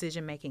to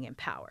decision-making and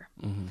power.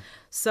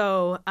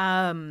 So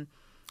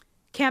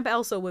Camp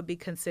Elso would be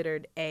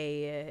considered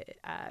a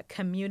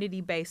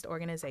community-based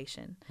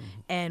organization,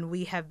 and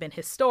we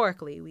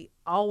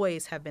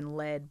always have been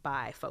led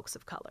by folks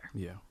of color.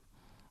 Yeah.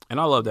 And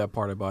I love that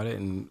part about it.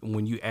 And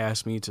when you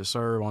asked me to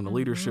serve on the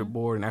leadership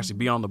board and actually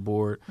be on the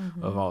board,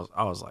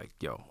 I was like,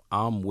 yo,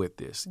 I'm with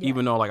this.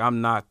 Even though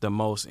I'm not the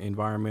most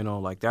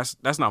environmental, that's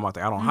not my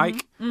thing. I don't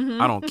hike,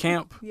 I don't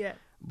camp.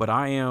 But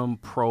I am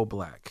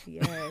pro-Black.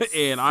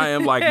 And I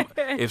am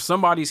if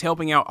somebody's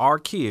helping out our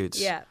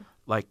kids,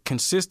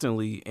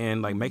 consistently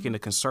and making a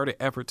concerted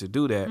effort to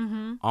do that,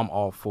 I'm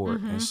all for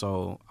it. And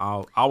so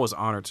I was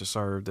honored to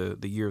serve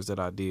the years that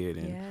I did,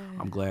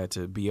 and I'm glad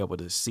to be able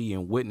to see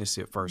and witness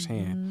it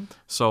firsthand.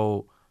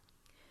 So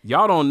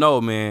y'all don't know,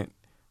 man.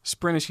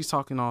 Sprinter, she's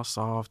talking all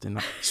soft,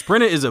 and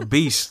Sprinter is a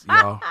beast,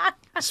 y'all.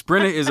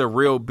 Sprinter is a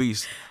real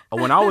beast.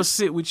 When I would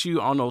sit with you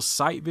on those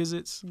site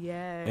visits,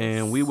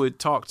 and we would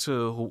talk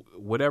to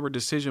whatever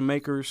decision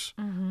makers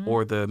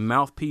or the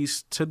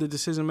mouthpiece to the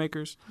decision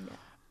makers.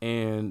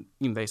 And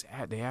they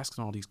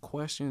asking all these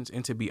questions,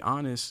 and to be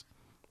honest,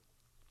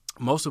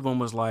 most of them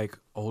was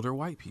older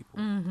white people,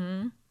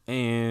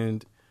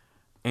 and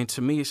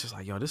to me it's just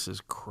yo, this is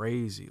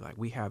crazy.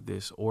 We have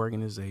this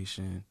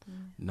organization,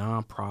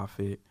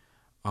 nonprofit.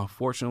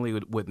 Unfortunately,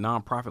 with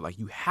nonprofit,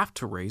 you have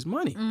to raise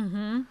money,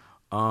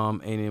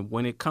 and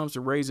when it comes to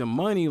raising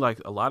money,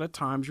 a lot of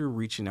times you're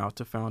reaching out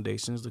to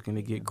foundations looking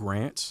to get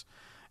grants,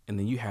 and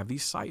then you have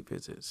these site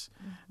visits,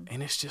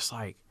 and it's just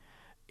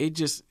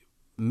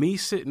me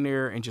sitting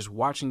there and just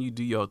watching you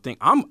do your thing,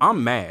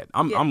 I'm mad.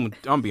 I'm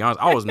be honest.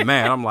 I was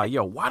mad. I'm like,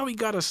 yo, why do we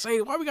gotta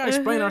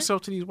explain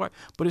ourselves to these white?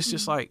 But it's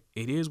just like,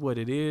 it is what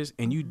it is,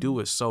 and you do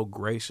it so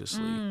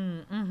graciously,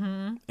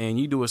 and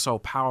you do it so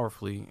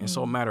powerfully and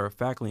so matter of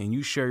factly, and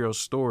you share your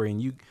story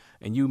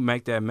and you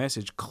make that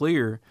message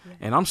clear. Yeah.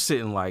 And I'm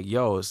sitting like,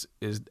 yo,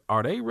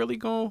 are they really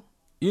going?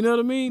 You know what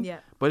I mean? Yeah.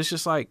 But it's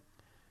just like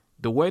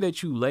the way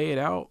that you lay it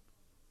out,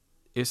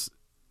 it's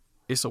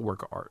a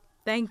work of art.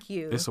 Thank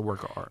you. It's a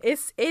work of art.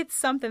 It's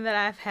something that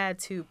I've had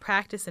to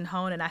practice and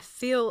hone, and I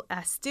still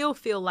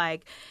feel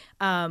like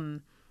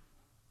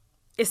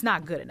it's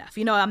not good enough.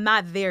 I'm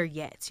not there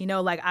yet.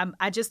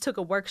 I just took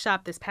a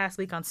workshop this past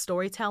week on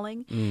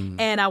storytelling,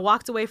 and I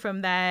walked away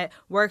from that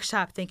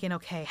workshop thinking,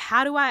 okay,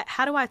 how do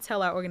I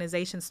tell our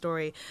organization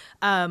story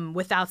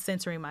without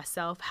centering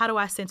myself? How do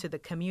I center the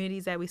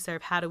communities that we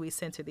serve? How do we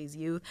center these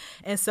youth?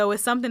 And so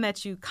it's something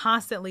that you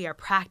constantly are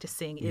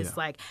practicing is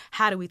like,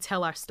 how do we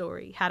tell our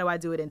story? How do I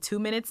do it in 2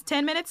 minutes,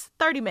 10 minutes,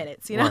 30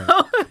 minutes,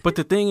 Right. But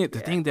the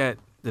thing that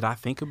I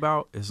think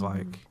about is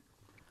like,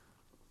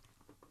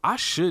 I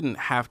shouldn't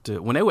have to,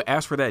 when they would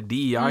ask for that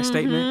DEI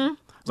statement,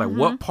 it's like,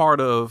 what part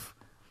of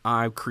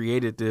I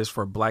created this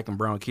for Black and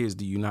brown kids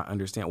do you not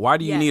understand? Why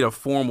do you need a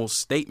formal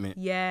statement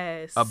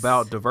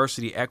about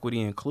diversity, equity,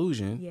 and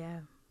inclusion? Yeah.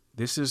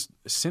 This is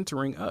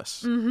centering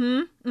us,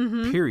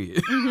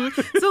 period.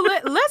 So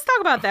let's talk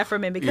about that for a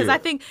minute, because I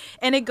think,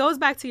 and it goes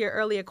back to your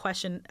earlier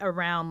question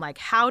around like,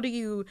 how do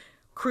you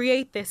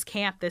create this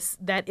campus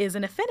that is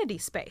an affinity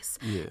space?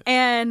 Yeah.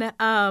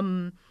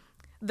 And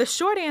the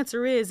short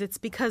answer is it's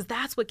because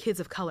that's what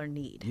kids of color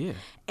need. Yeah.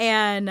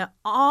 And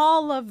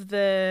all of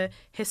the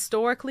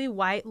historically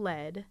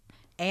white-led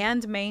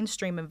and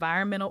mainstream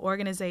environmental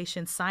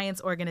organizations,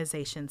 science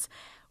organizations,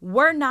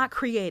 were not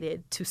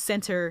created to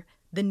center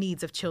the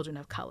needs of children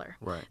of color.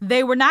 Right.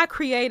 They were not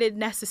created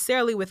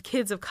necessarily with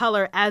kids of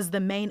color as the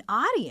main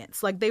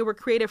audience. Like, they were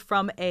created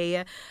from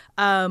a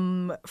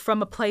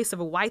place of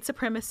a white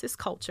supremacist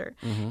culture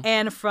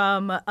and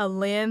from a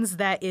lens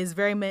that is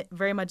very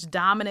much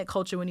dominant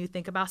culture when you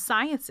think about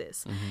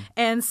sciences.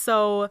 And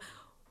so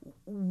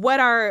what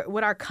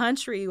our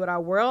country, what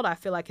our world, I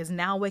feel like, is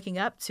now waking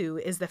up to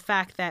is the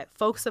fact that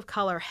folks of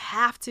color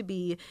have to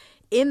be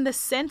in the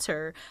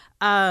center,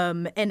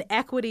 and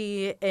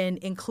equity and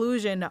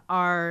inclusion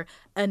are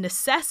a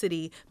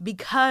necessity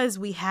because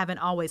we haven't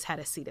always had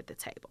a seat at the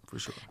table. For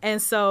sure.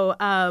 And so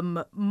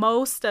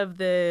most of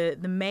the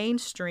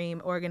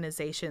mainstream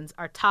organizations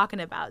are talking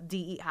about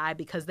DEI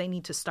because they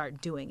need to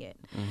start doing it.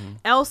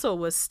 ELSA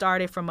was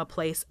started from a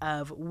place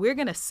of, we're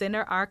going to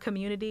center our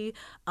community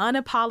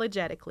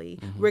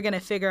unapologetically. We're going to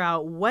figure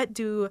out, what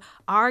do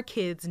our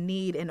kids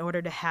need in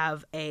order to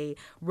have a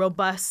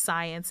robust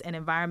science and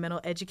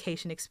environmental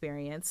education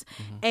experience,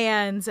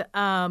 and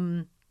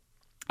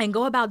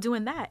go about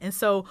doing that. And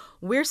so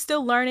we're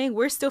still learning,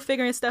 we're still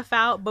figuring stuff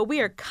out, but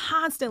we are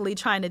constantly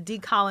trying to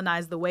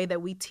decolonize the way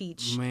that we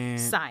teach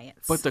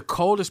science. But the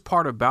coldest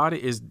part about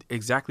it is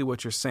exactly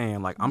what you're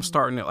saying. Like, I'm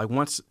starting to, like,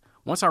 once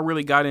I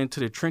really got into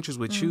the trenches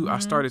with you, I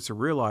started to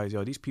realize,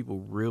 these people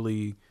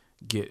really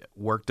get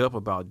worked up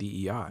about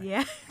DEI.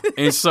 Yeah.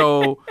 And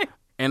so,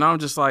 and I'm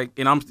just like,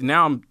 and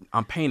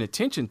I'm paying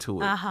attention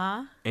to it.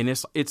 And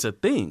it's a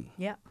thing.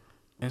 Yeah.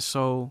 And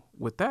so,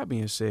 with that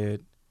being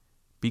said,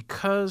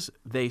 because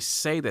they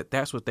say that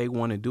that's what they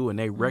want to do and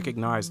they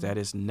recognize that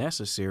it's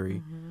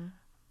necessary,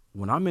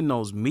 when I'm in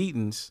those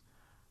meetings,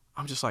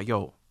 I'm just like,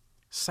 yo,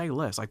 say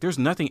less. Like, there's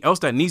nothing else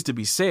that needs to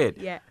be said.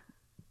 Yeah.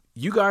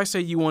 You guys say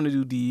you want to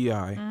do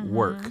DEI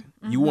work.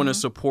 You want to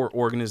support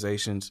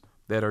organizations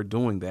that are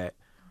doing that.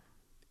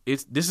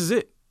 This is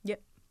it.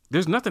 Yep.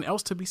 There's nothing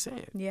else to be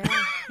said. Yeah.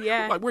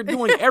 Yeah. Like, we're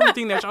doing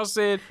everything that y'all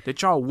said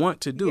that y'all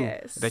want to do,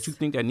 Yes. that you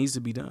think that needs to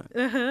be done.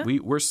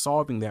 We're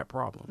solving that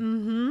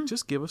problem.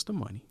 Just give us the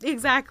money.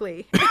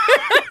 Exactly.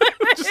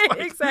 Like,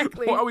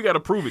 exactly. Why we got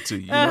to prove it to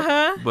you? You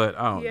know? But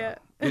I don't know.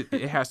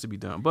 It has to be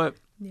done. But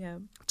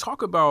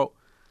talk about,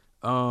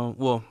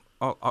 well,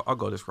 I'll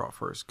go this route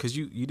first, because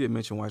you did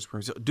mention white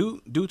supremacy.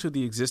 Due to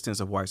the existence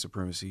of white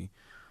supremacy,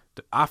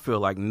 I feel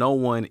like no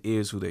one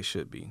is who they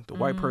should be. The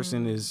white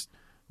person is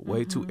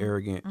way too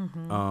arrogant.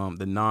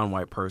 The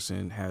non-white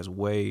person has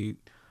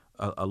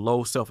a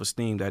low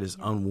self-esteem that is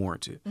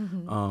unwarranted.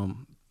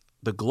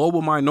 The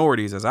global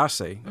minorities, as I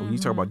say, when you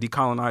talk about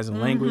decolonizing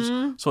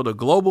language, so the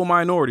global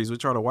minorities,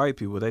 which are the white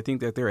people, they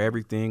think that they're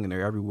everything and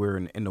they're everywhere,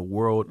 and the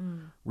world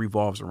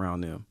revolves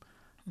around them.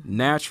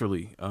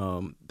 Naturally,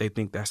 they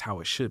think that's how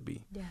it should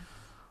be. Yeah.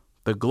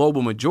 The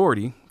global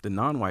majority, the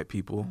non-white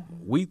people,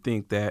 we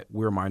think that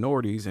we're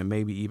minorities and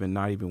maybe even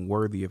not even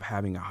worthy of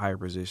having a higher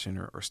position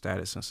or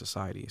status in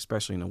society,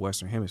 especially in the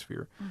Western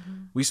Hemisphere.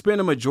 We spend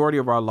a majority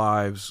of our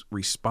lives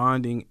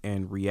responding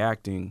and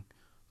reacting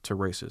to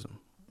racism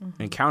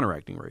and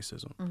counteracting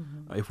racism,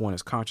 if one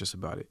is conscious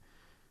about it.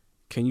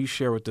 Can you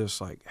share with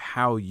us, like,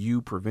 how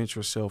you prevent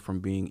yourself from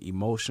being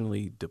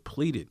emotionally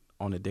depleted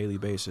on a daily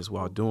basis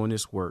while doing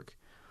this work?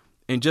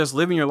 And just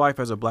living your life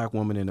as a Black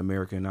woman in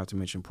America, not to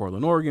mention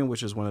Portland, Oregon,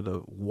 which is one of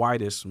the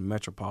widest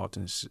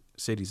metropolitan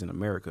cities in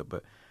America.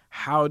 But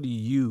How do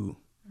you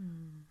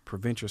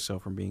prevent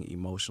yourself from being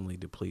emotionally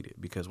depleted?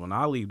 Because when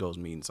I leave those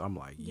meetings, I'm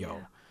like,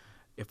 yo,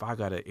 if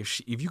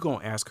you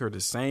gonna ask her the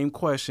same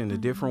question a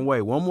different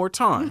way one more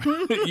time,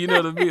 you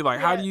know what I mean? Like,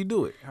 how do you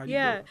do it? How do you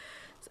do it?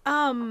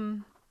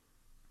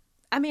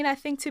 I mean, I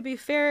think, to be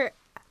fair,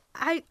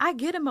 I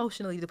get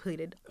emotionally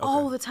depleted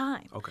all the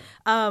time. Okay.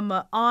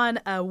 On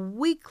a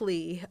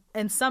weekly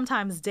and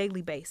sometimes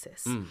daily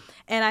basis.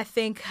 And I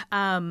think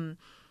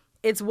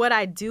it's what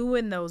I do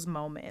in those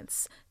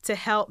moments to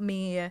help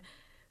me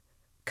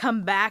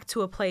come back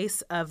to a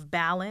place of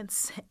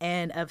balance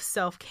and of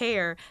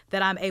self-care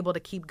that I'm able to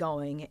keep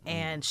going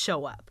and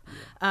show up.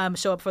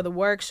 Show up for the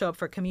work, show up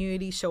for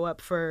community, show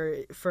up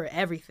for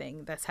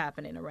everything that's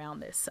happening around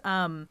this.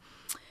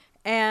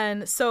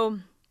 And so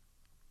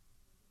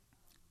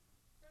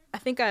I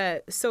think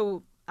I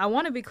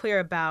want to be clear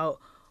about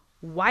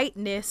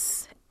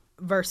whiteness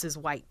versus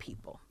white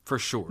people. For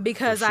sure.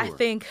 Because I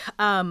think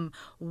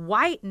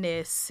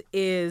whiteness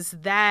is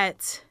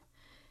that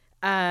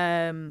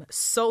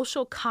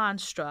social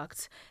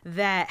construct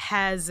that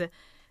has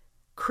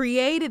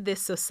created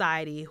this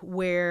society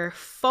where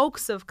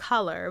folks of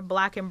color,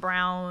 Black and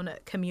brown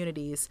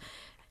communities,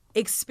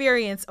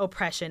 experience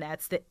oppression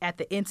at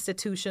the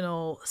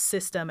institutional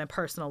system and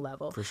personal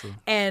level. For sure.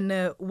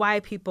 And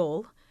white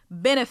people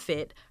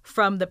benefit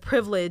from the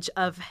privilege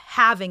of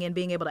having and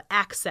being able to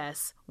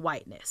access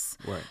whiteness.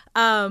 Right.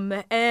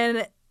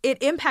 And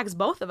it impacts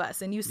both of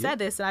us. And you said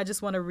this, and I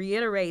just want to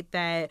reiterate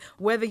that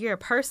whether you're a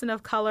person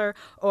of color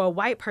or a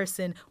white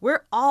person,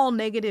 we're all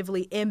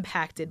negatively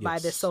impacted by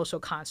this social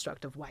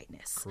construct of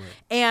whiteness. Correct.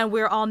 And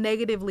we're all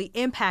negatively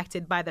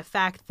impacted by the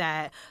fact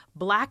that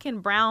Black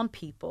and brown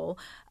people,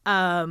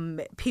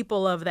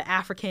 people of the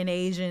African,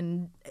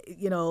 Asian,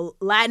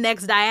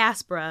 Latinx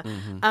diaspora,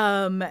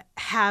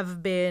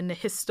 have been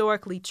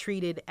historically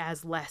treated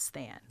as less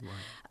than.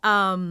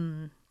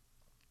 Right.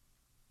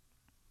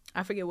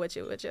 I forget what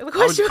your question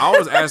was. I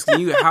was asking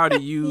you, how do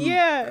you,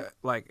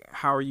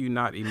 how are you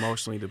not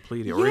emotionally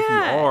depleted? Or if you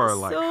are,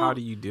 how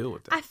do you deal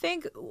with that? I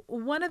think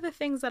one of the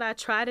things that I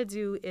try to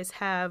do is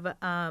have,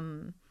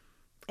 and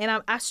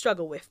I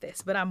struggle with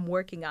this, but I'm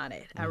working on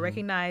it. I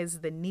recognize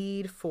the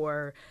need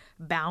for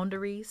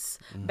boundaries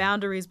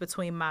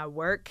between my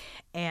work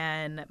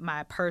and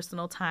my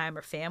personal time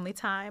or family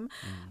time.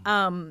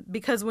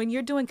 Because when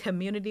you're doing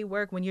community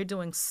work, when you're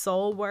doing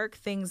soul work,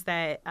 things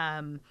that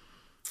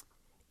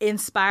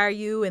inspire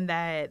you and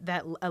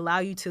that allow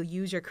you to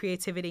use your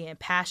creativity and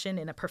passion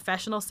in a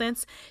professional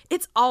sense,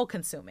 it's all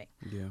consuming.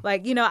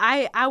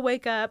 I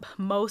wake up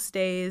most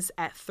days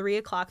at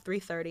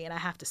 3:30, and I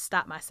have to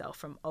stop myself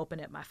from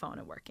opening up my phone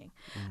and working.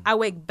 I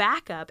wake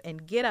back up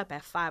and get up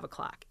at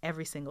 5:00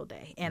 every single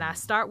day, and I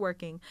start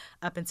working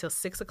up until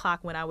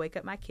 6:00 when I wake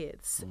up my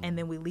kids, and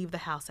then we leave the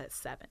house at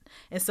 7.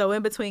 And so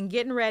in between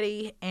getting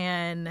ready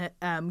and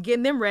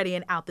getting them ready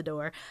and out the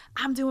door,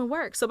 I'm doing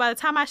work. So by the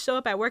time I show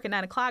up at work at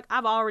 9:00,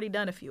 I've already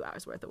done a few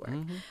hours worth of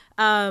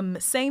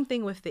work. Same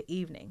thing with the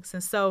evenings.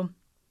 And so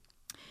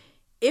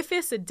if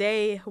it's a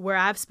day where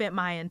I've spent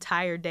my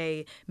entire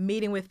day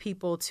meeting with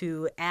people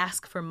to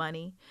ask for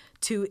money,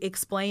 to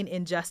explain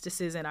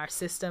injustices in our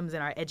systems,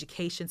 in our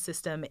education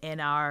system, in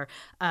our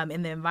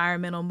in the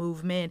environmental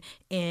movement,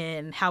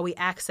 in how we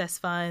access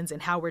funds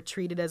and how we're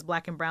treated as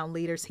Black and brown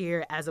leaders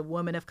here, as a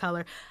woman of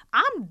color,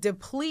 I'm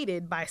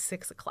depleted by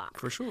 6:00.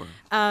 For sure.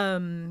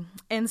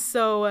 And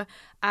so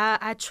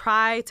I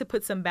try to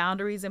put some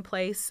boundaries in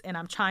place, and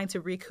I'm trying to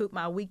recoup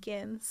my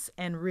weekends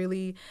and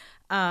really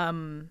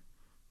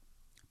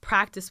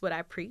practice what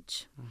I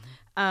preach,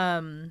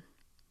 in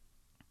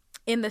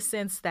the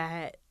sense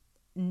that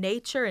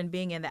nature and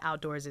being in the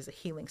outdoors is a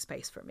healing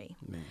space for me.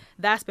 Man.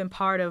 That's been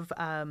part of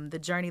the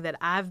journey that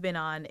I've been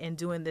on in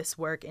doing this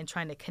work and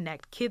trying to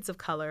connect kids of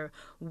color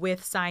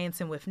with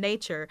science and with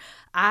nature.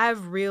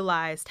 I've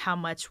realized how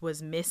much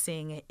was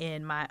missing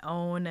in my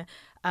own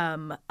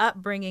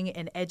upbringing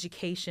and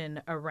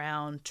education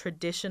around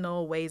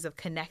traditional ways of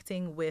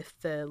connecting with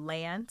the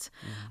land.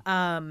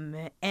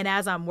 And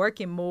as I'm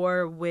working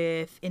more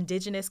with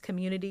indigenous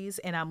communities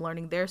and I'm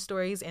learning their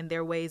stories and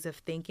their ways of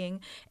thinking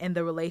and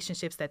the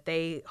relationships that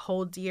they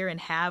hold dear and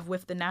have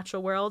with the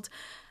natural world,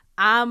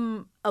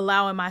 I'm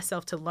allowing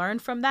myself to learn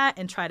from that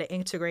and try to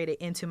integrate it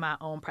into my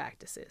own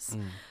practices.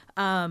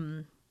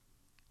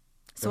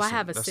 So I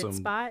have a sit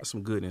spot. That's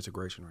some good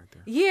integration right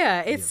there.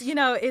 Yeah, it's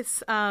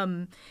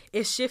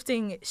it's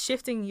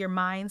shifting your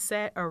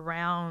mindset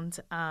around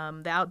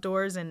the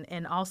outdoors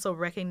and also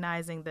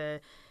recognizing the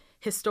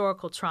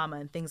historical trauma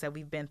and things that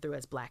we've been through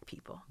as Black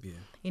people. Yeah.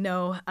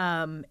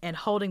 And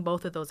holding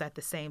both of those at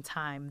the same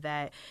time,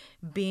 that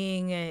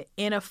being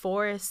in a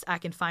forest, I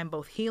can find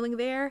both healing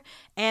there,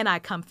 and I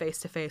come face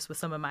to face with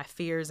some of my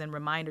fears and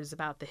reminders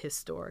about the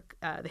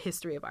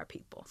history of our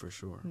people. For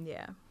sure.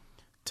 Yeah.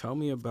 Tell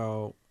me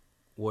about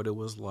what it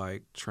was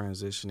like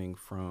transitioning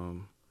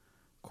from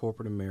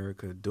corporate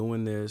America,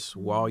 doing this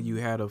while you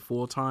had a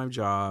full-time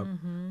job,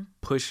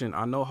 pushing.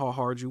 I know how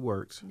hard you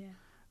worked. Yeah.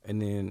 And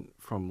then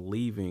from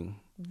leaving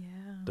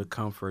the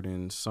comfort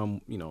and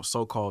some,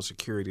 so-called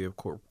security of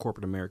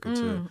corporate America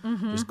to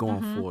just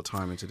going full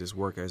time into this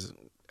work as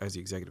the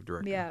executive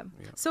director. Yeah.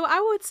 So I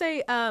would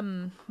say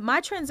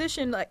my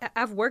transition, like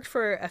I've worked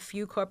for a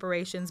few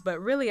corporations, but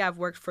really I've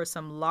worked for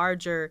some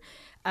larger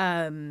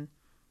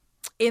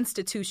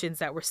institutions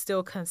that were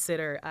still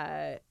considered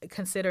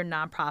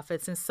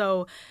nonprofits. And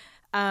so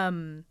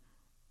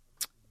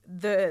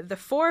the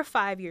 4 or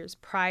 5 years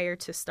prior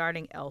to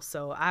starting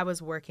ELSO, I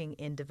was working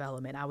in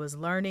development. I was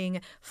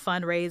learning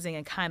fundraising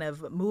and kind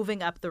of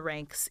moving up the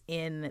ranks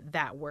in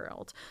that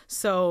world.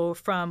 So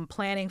from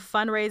planning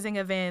fundraising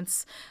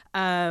events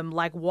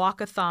like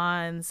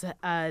walkathons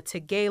to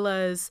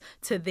galas,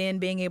 to then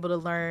being able to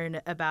learn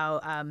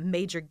about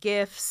major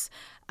gifts,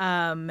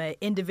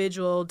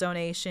 individual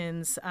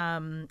donations,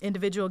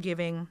 individual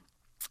giving,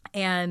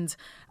 and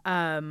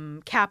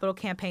capital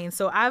campaigns.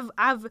 So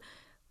I've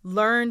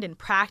learned and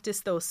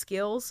practiced those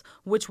skills,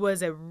 which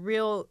was a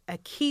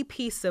key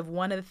piece of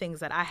one of the things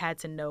that I had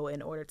to know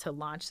in order to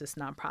launch this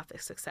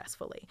nonprofit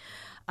successfully.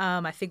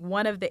 I think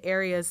one of the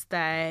areas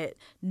that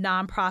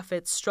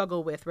nonprofits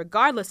struggle with,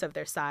 regardless of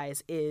their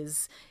size,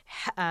 is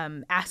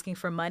asking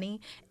for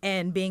money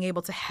and being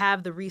able to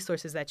have the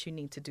resources that you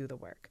need to do the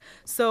work.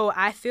 So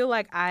I feel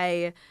like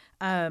I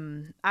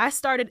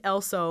started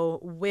ELSO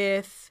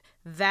with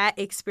that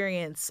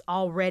experience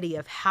already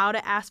of how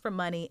to ask for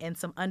money and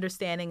some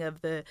understanding of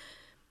the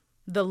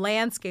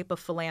landscape of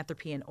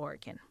philanthropy in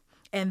Oregon.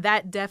 And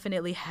that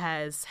definitely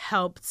has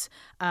helped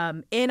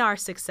in our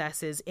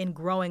successes in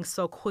growing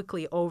so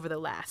quickly over the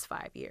last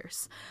 5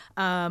 years.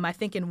 I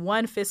think in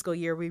one fiscal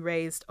year, we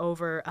raised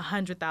over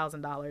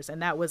 $100,000,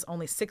 and that was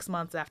only 6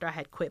 months after I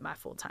had quit my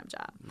full-time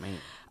job.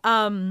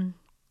 Man.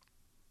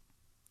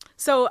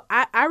 So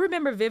I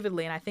remember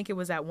vividly, and I think it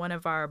was at one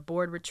of our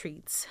board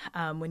retreats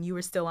when you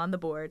were still on the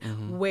board,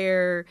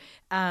 or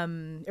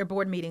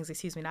board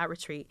meetings, not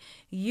retreat.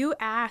 You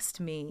asked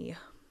me,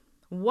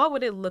 what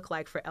would it look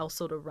like for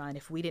ELSO to run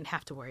if we didn't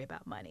have to worry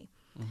about money?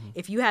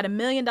 If you had $1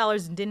 million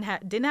and didn't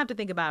have to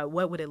think about it,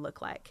 what would it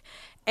look like?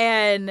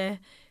 And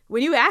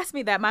when you asked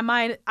me that, my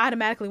mind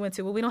automatically went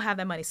to, well, we don't have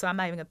that money, so I'm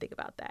not even going to think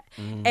about that.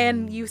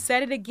 And you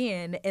said it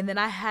again, and then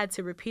I had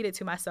to repeat it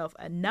to myself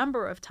a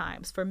number of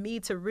times for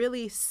me to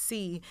really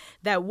see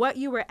that what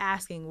you were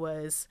asking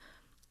was,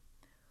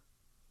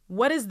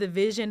 what is the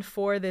vision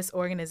for this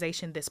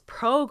organization, this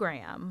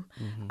program,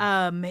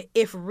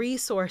 if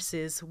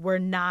resources were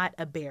not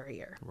a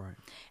barrier? Right.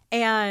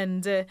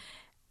 And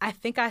I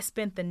think I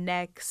spent the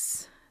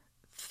next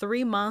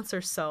 3 months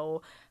or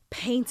so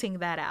painting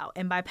that out.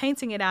 And by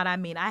painting it out, I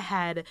mean I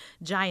had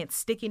giant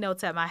sticky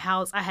notes at my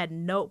house. I had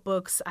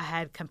notebooks. I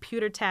had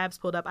computer tabs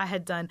pulled up. I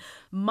had done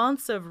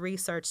months of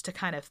research to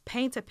kind of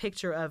paint a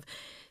picture of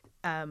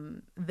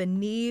the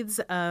needs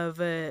of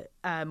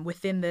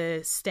within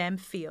the STEM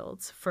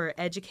fields for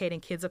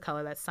educating kids of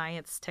color, that's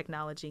science,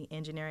 technology,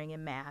 engineering,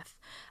 and math,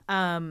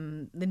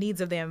 the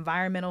needs of the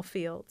environmental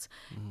fields,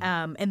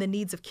 and the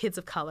needs of kids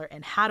of color,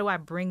 and how do I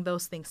bring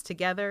those things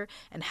together,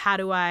 and how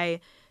do I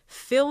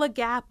fill a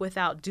gap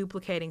without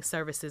duplicating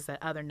services that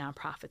other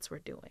nonprofits were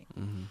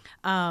doing.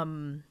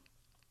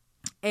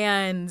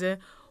 And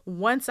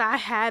once I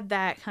had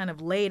that kind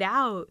of laid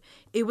out,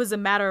 it was a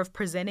matter of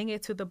presenting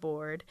it to the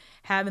board,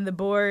 having the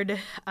board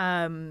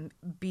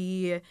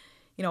be,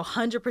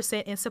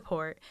 100% in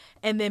support,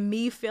 and then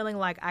me feeling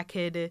like I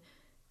could,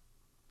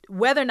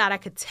 whether or not I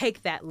could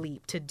take that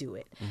leap to do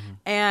it.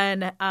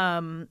 And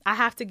I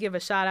have to give a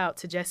shout out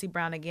to Jesse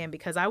Brown again,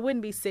 because I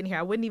wouldn't be sitting here,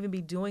 I wouldn't even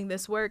be doing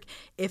this work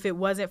if it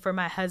wasn't for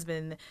my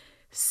husband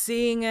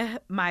seeing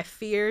my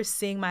fears,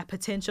 seeing my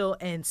potential,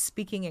 and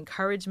speaking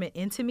encouragement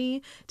into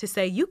me to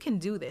say, you can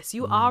do this.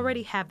 You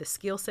already have the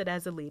skill set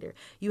as a leader.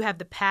 You have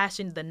the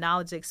passion, the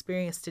knowledge, the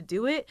experience to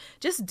do it.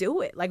 Just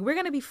do it. Like, we're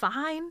going to be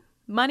fine.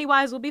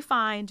 Money-wise, we'll be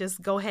fine.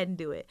 Just go ahead and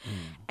do it.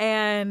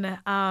 And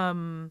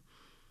I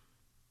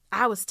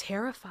was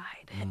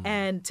terrified.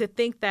 And to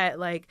think that,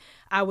 like,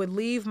 I would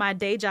leave my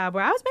day job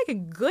where I was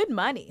making good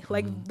money,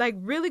 like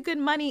really good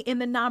money in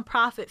the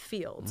nonprofit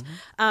field,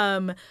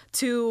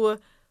 to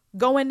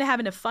go into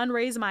having to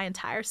fundraise my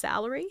entire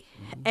salary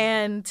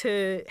and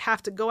to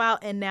have to go out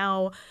and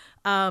now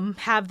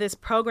have this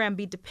program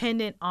be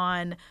dependent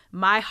on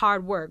my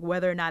hard work,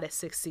 whether or not it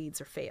succeeds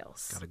or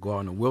fails. Got to go out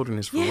in the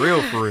wilderness for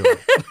real.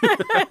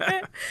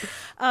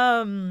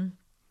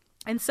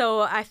 And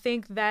so I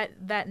think that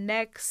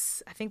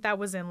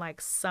was in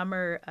like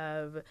summer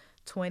of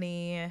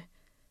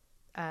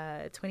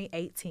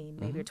 2018,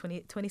 maybe, or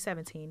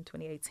 2017,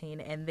 2018.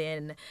 And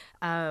then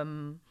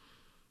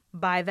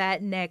by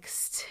that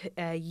next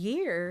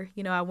year,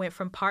 I went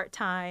from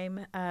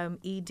part-time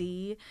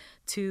ED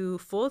to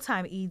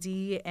full-time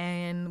ED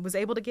and was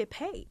able to get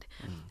paid.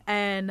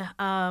 And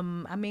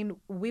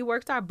we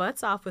worked our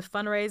butts off with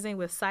fundraising,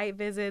 with site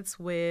visits,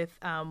 with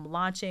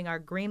launching our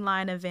Green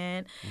Line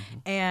event.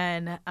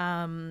 And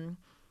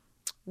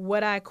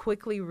what I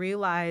quickly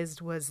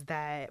realized was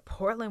that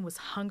Portland was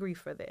hungry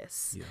for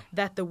this,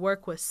 that the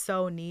work was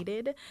so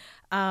needed.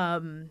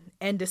 And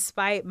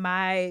despite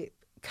my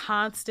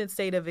constant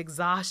state of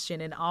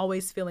exhaustion and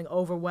always feeling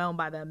overwhelmed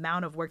by the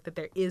amount of work that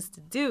there is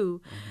to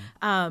do,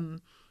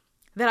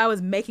 that I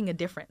was making a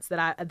difference, that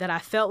I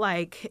felt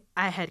like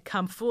I had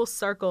come full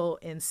circle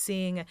in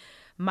seeing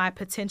my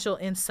potential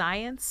in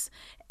science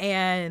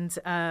and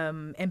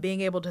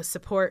being able to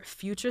support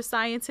future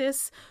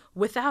scientists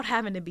without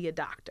having to be a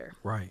doctor.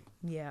 Right.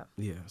 Yeah.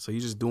 Yeah. So you're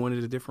just doing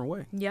it a different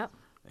way. Yep.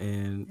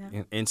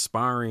 And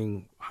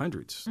inspiring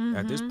hundreds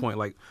at this point.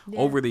 Like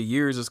over the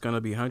years, it's going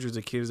to be hundreds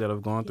of kids that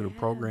have gone through the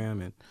program.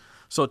 And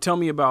so tell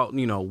me about,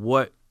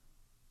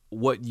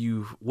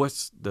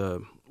 what's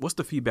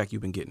the feedback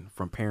you've been getting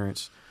from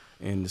parents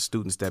and the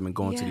students that have been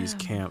going to these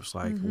camps?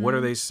 Like, what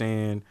are they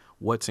saying?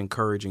 What's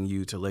encouraging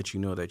you to let you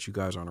know that you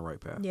guys are on the right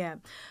path? Yeah.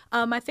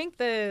 I think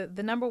the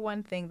number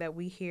one thing that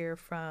we hear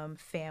from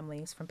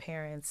families, from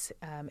parents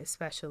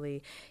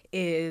especially,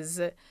 is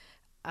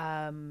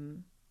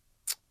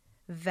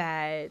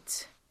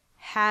that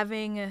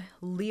having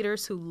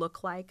leaders who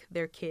look like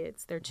their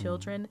kids, their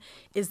children,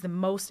 is the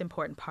most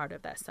important part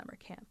of that summer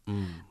camp.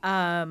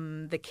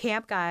 The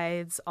camp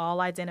guides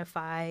all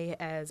identify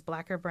as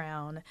Black or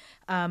brown,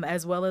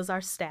 as well as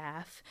our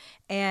staff.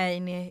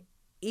 And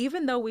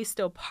even though we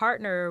still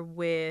partner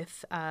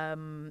with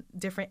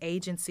different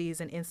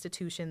agencies and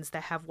institutions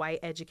that have white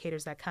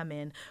educators that come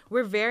in,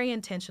 we're very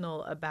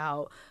intentional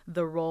about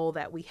the role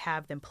that we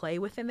have them play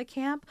within the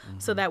camp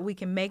so that we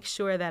can make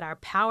sure that our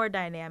power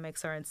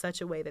dynamics are in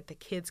such a way that the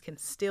kids can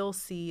still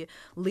see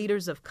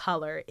leaders of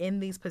color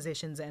in these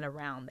positions and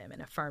around them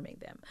and affirming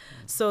them.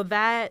 So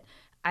that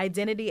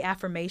identity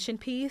affirmation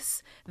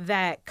piece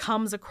that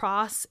comes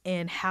across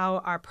in how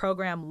our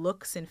program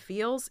looks and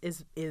feels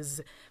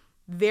is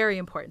very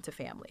important to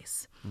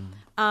families.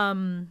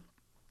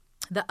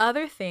 The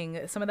other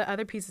thing, some of the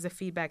other pieces of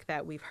feedback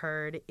that we've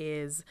heard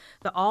is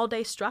the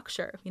all-day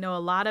structure. A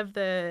lot of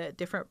the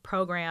different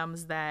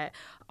programs that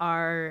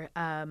are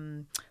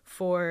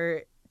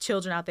for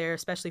children out there,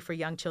 especially for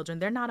young children,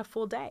 they're not a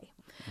full day.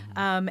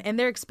 And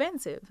they're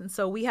expensive. And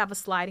so we have a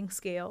sliding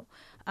scale.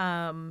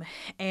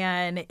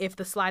 And if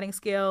the sliding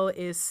scale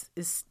is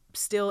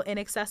still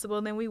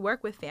inaccessible, then we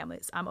work with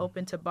families. I'm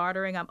open to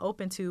bartering. I'm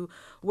open to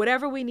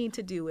whatever we need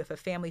to do if a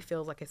family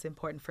feels like it's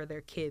important for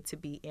their kid to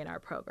be in our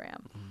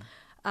program.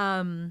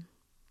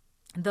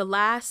 The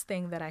last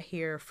thing that I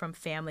hear from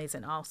families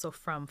and also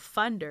from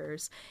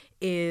funders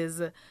is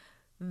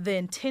the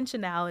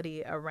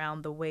intentionality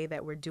around the way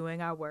that we're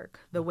doing our work,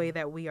 the way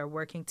that we are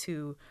working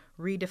to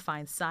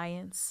redefine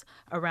science,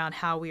 around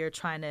how we are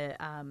trying to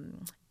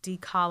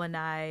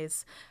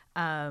decolonize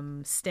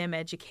STEM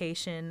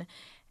education,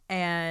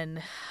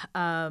 and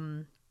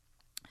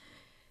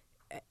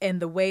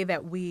the way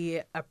that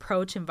we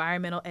approach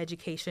environmental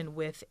education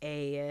with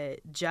a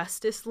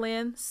justice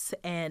lens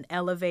and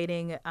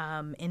elevating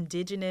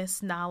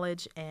indigenous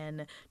knowledge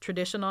and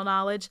traditional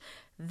knowledge.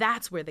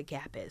 That's where the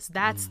gap is.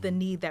 That's the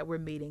need that we're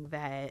meeting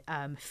that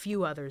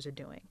few others are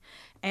doing.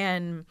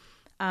 And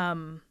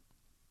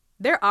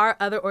there are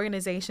other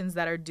organizations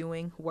that are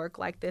doing work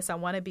like this. I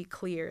want to be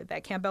clear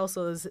that Camp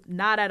Elso is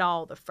not at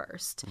all the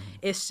first.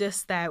 It's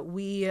just that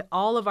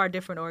all of our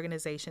different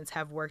organizations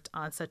have worked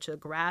on such a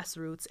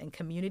grassroots and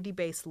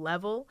community-based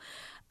level,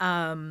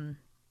 and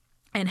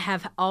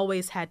have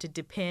always had to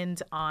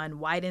depend on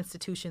white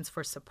institutions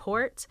for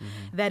support,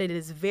 that it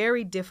is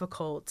very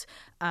difficult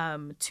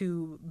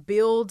to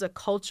build a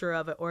culture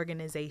of an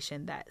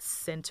organization that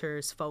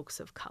centers folks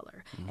of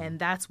color. And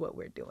that's what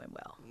we're doing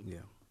well.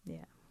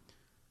 Yeah.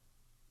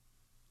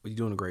 You're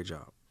doing a great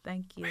job.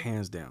 Thank you.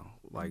 Hands down.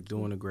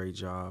 Doing a great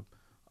job.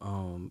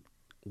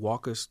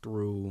 Walk us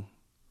through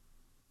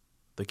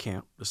the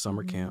camp, the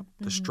summer camp,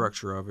 the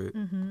structure of it.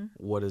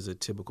 What does a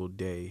typical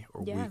day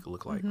or week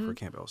look like for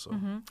Camp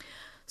Elso?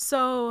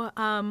 So,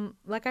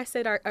 like I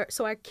said,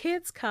 our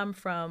kids come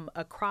from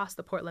across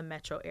the Portland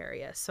metro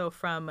area. So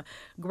from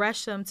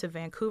Gresham to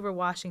Vancouver,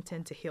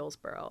 Washington to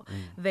Hillsborough.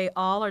 They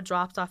all are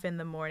dropped off in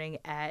the morning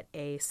at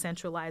a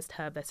centralized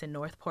hub that's in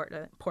North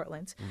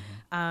Portland.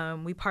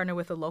 We partner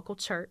with a local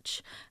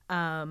church,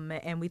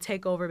 and we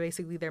take over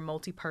basically their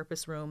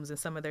multi-purpose rooms and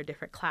some of their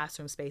different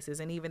classroom spaces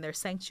and even their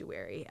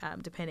sanctuary,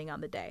 depending on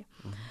the day.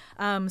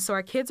 So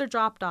our kids are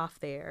dropped off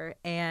there,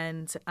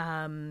 and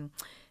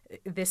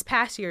this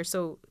past year,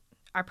 so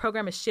our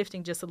program is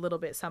shifting just a little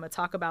bit. So I'm going to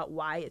talk about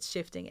why it's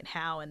shifting and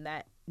how, and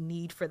that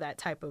need for that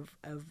type of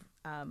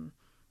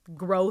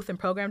growth and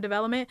program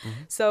development.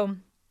 So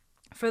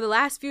for the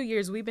last few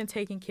years, we've been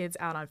taking kids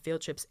out on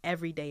field trips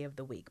every day of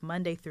the week,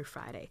 Monday through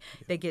Friday.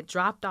 They get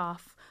dropped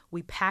off.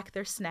 We pack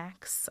their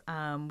snacks.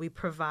 We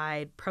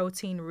provide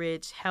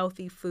protein-rich,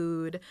 healthy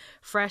food,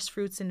 fresh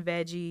fruits and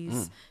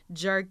veggies,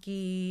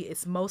 jerky.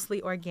 It's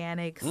mostly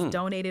organic,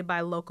 donated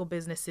by local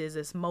businesses.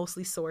 It's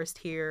mostly sourced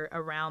here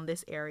around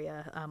this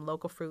area,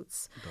 local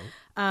fruits.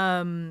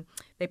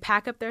 They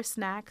pack up their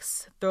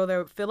snacks,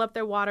 fill up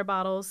their water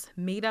bottles,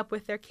 meet up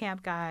with their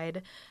camp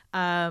guide,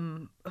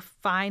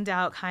 find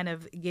out,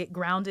 get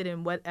grounded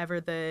in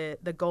whatever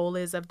the goal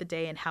is of the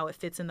day and how it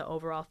fits in the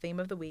overall theme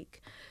of the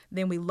week.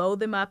 Then we load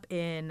them up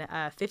in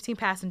 15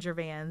 passenger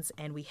vans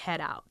and we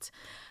head out.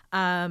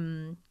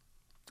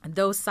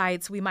 those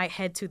sites, we might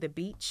head to the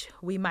beach.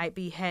 We might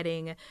be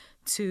heading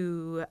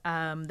to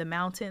the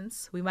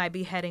mountains. We might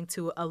be heading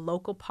to a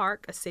local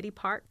park, a city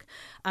park.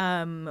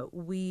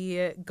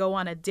 We go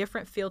on a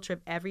different field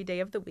trip every day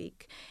of the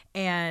week.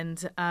 And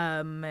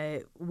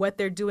what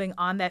they're doing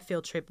on that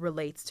field trip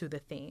relates to the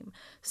theme.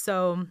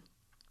 So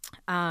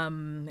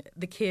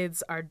the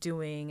kids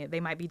they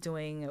might be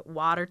doing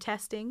water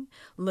testing,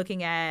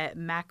 looking at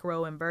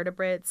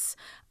macroinvertebrates,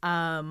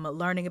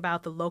 learning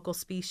about the local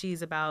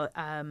species, about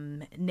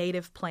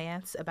native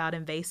plants, about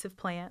invasive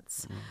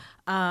plants.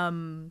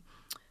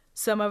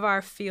 Some of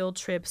our field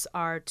trips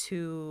are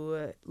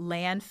to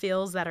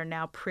landfills that are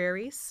now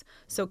prairies,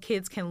 so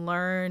kids can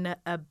learn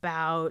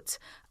about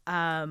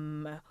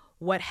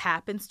what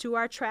happens to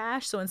our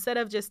trash. So instead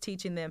of just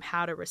teaching them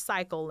how to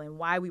recycle and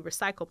why we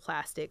recycle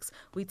plastics,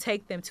 we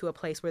take them to a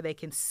place where they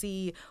can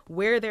see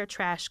where their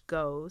trash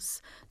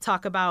goes,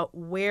 talk about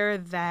where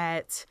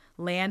that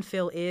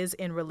landfill is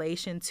in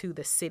relation to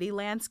the city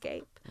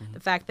landscape.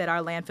 The fact that our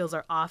landfills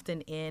are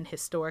often in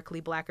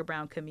historically Black or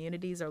brown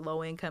communities or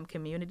low-income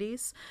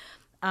communities.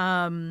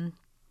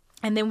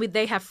 And then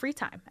they have free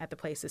time at the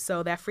places.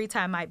 So that free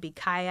time might be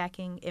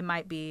kayaking. It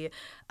might be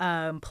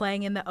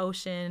playing in the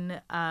ocean.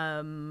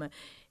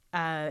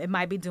 It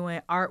might be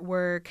doing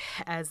artwork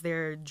as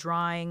they're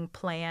drawing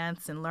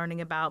plants and learning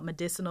about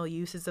medicinal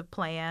uses of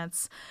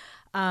plants.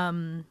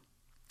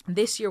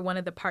 This year, one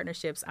of the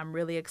partnerships I'm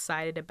really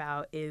excited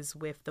about is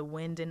with the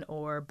Wind and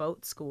Oar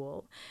Boat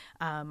School.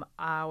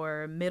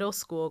 Our middle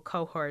school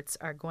cohorts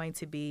are going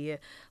to be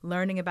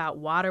learning about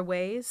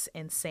waterways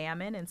and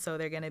salmon, and so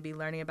they're going to be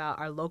learning about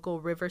our local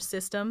river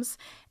systems.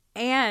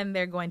 And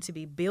they're going to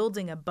be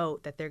building a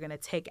boat that they're going to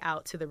take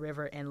out to the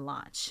river and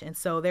launch. And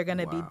so they're going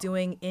to be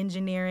doing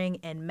engineering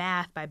and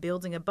math by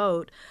building a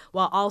boat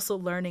while also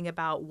learning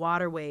about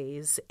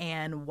waterways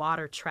and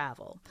water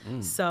travel.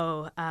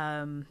 So,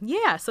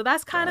 so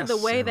that's kind of the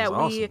way that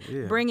we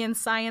bring in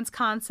science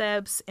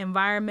concepts,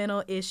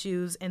 environmental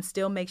issues, and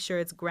still make sure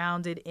it's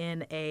grounded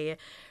in a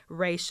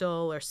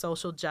racial or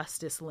social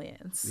justice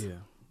lens.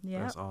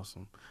 Yeah, that's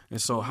awesome.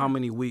 And so how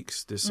many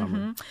weeks this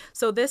summer?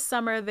 So this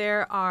summer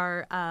there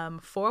are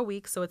 4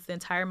 weeks, so it's the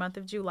entire month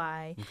of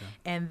July.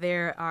 And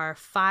there are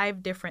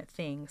 5 different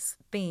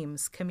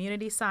themes: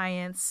 community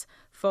science,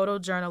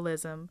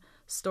 photojournalism,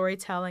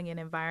 storytelling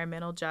and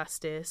environmental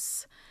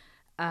justice,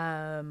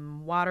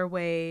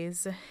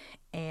 waterways,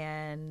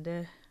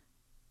 and...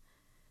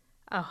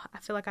 Oh, I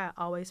feel like I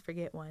always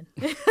forget one.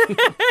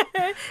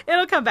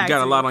 It'll come back. You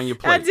got a lot on your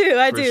plate.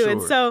 I do. Sure.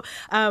 And so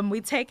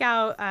we take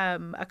out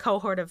a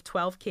cohort of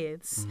 12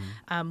 kids,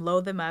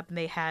 load them up, and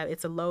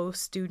it's a low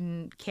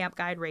student camp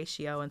guide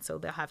ratio. And so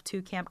they'll have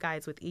 2 camp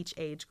guides with each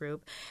age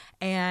group.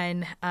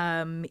 And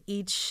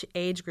each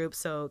age group,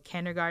 so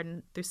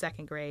kindergarten through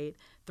 2nd grade,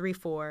 3,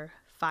 4,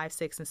 5,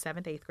 6, and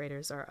 7th, 8th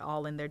graders are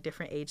all in their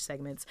different age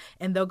segments,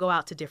 and they'll go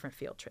out to different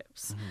field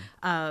trips.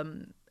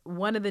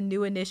 One of the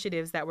new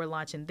initiatives that we're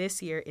launching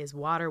this year is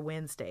Water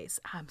Wednesdays.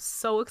 I'm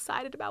so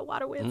excited about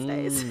Water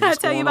Wednesdays. Can I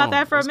tell you about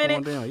that for a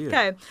minute?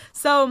 Okay.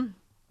 So, do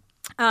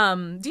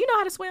you know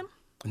how to swim?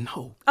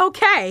 No.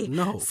 Okay.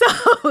 No.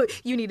 So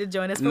you need to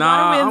join us for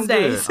Water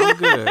Wednesdays. I'm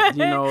good.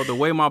 You know, the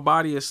way my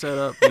body is set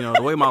up,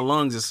 the way my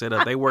lungs is set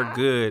up, they work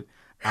good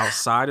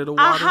outside of the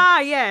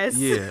water. Yes.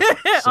 Yeah.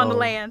 On the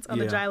land, on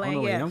the dry land.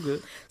 On the land. I'm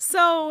good.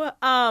 So,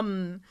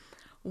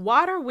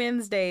 Water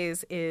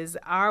Wednesdays is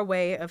our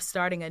way of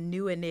starting a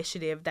new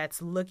initiative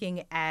that's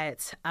looking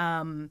at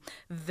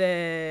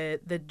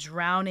the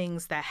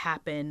drownings that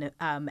happen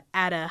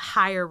at a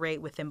higher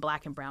rate within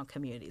Black and brown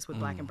communities with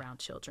Black and brown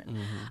children.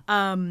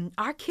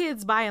 Our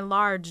kids, by and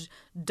large,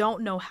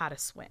 don't know how to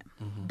swim.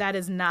 That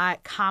is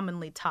not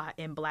commonly taught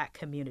in Black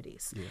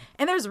communities.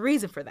 And there's a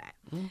reason for that.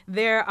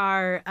 There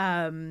are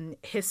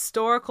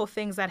historical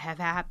things that have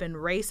happened,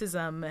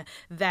 racism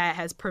that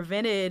has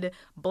prevented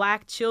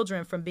Black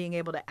children from being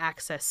able to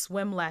access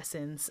swim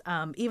lessons,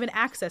 even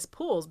access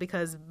pools,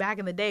 because back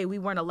in the day we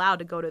weren't allowed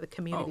to go to the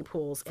community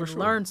pools and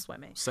learn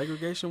swimming.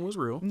 Segregation was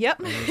real.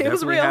 Yep, it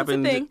was real.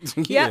 Happened. It's a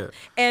thing. Yep,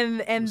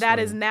 and that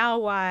is now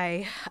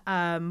why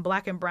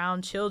Black and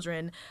brown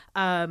children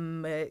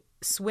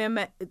swim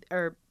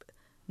or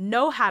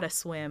know how to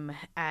swim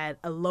at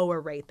a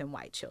lower rate than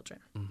white children.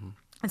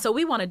 And so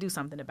we want to do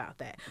something about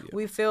that.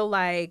 We feel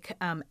like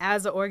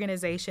as an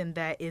organization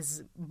that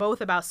is both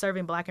about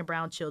serving Black and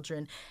brown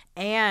children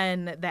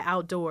and the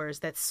outdoors,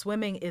 that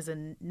swimming is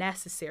a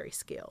necessary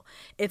skill.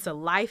 It's a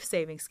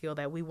life-saving skill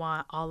that we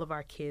want all of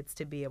our kids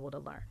to be able to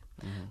learn.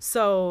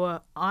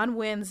 So on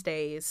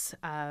Wednesdays,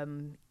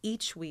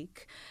 each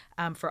week,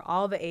 for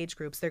all the age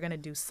groups, they're going to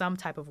do some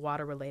type of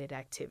water-related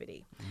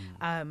activity.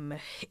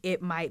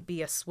 It might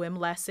be a swim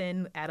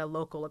lesson at a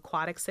local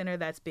aquatic center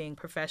that's being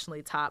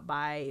professionally taught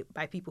by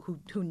people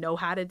who know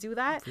how to do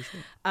that. For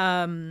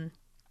sure.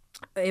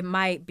 It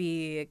might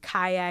be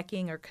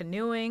kayaking or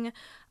canoeing.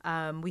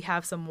 We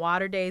have some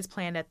water days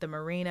planned at the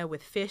marina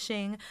with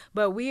fishing,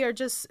 but we are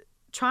just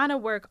trying to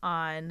work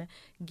on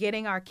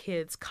getting our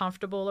kids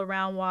comfortable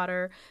around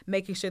water,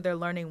 making sure they're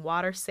learning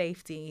water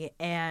safety,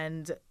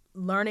 and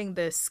learning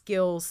the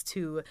skills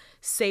to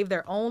save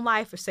their own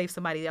life or save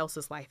somebody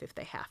else's life if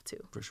they have to.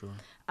 For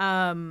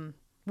sure.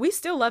 We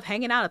still love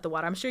hanging out at the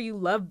water. I'm sure you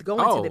loved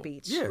going to the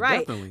beach, yeah,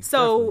 right? Definitely,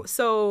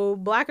 so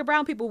Black or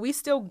brown people, we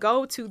still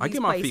go to these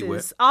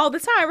places all the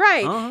time,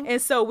 right?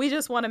 And so we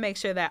just want to make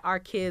sure that our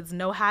kids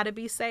know how to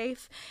be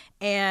safe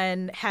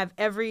and have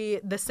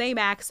the same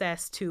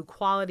access to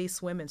quality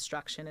swim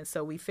instruction. And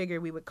so we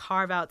figured we would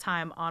carve out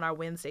time on our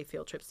Wednesday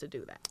field trips to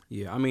do that.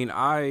 Yeah, I mean,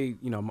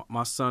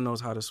 my son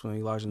knows how to swim.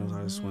 Elijah knows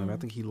how to swim. I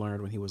think he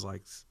learned when he was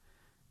like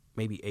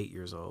maybe 8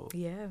 years old.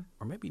 Yeah.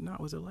 Or maybe not.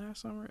 Was it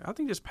last summer? I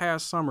think just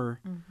past summer.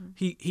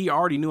 He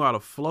already knew how to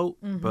float,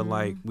 but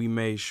like we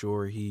made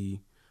sure he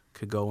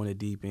could go in the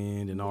deep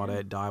end and all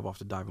that, dive off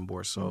the diving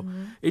board. So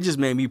it just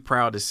made me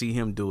proud to see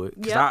him do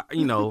it. Because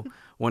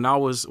when I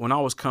was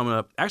coming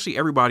up, actually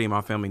everybody in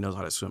my family knows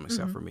how to swim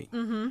except for me.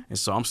 And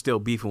so I'm still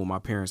beefing with my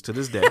parents to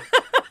this day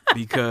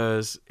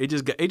because it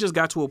just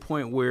got to a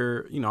point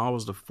where, I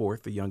was the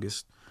fourth, the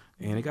youngest,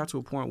 and it got to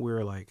a point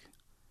where like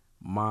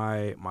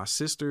my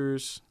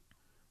sisters,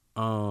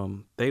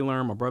 they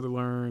learned, my brother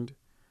learned,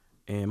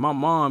 and my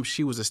mom,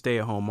 she was a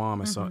stay-at-home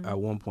mom at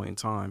one point in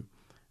time,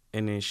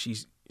 and then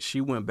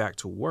she went back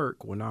to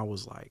work when I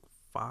was like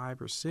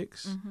 5 or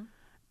 6,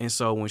 and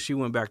so when she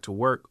went back to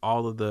work,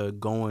 all of the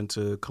going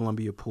to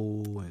Columbia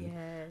Pool and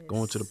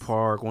going to the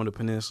park, going to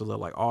Peninsula,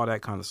 like all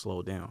that kind of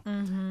slowed down,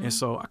 and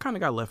so I kind of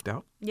got left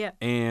out. Yeah,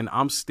 and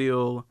I'm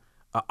still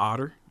an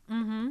otter.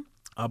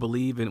 I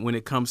believe in when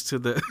it comes to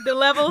the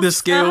levels, the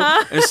skill.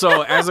 And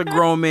so as a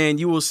grown man,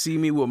 you will see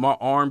me with my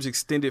arms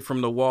extended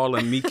from the wall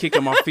and me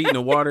kicking my feet in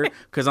the water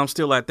because I'm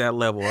still at that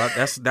level.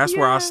 That's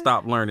where I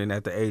stopped learning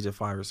at the age of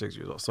 5 or 6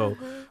 years old. So,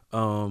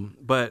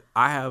 but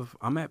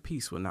I'm at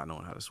peace with not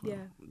knowing how to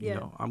swim.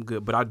 I'm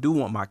good. But I do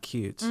want my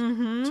kids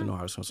to know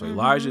how to swim. So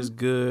Elijah's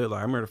good. Like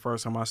I remember the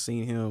first time I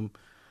seen him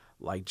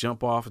like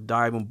jump off a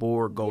diving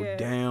board, go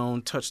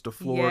down, touch the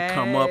floor,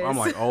 come up. I'm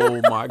like, oh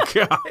my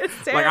God.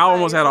 Like I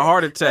almost had a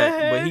heart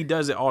attack, but he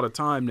does it all the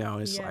time now.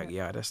 It's like,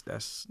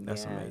 that's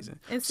amazing.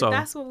 And so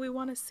that's what we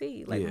want to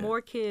see. Like more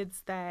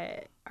kids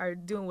that are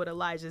doing what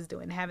Elijah's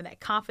doing, having that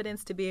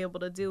confidence to be able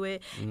to do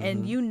it.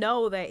 And you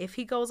know that if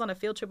he goes on a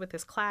field trip with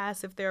his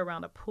class, if they're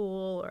around a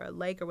pool or a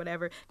lake or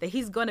whatever, that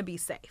he's going to be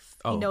safe.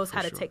 He knows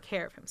how to take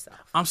care of himself.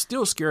 I'm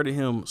still scared of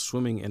him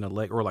swimming in a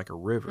lake or like a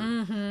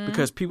river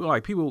because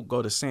people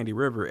go to Sandy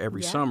River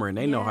every summer and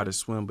they know how to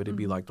swim, but it'd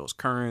be like those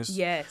currents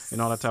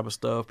and all that type of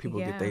stuff. People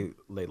get their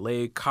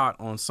leg caught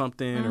on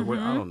something or what,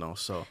 I don't know.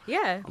 So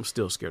I'm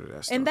still scared of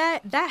that stuff. And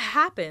that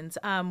happens,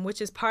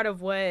 which is part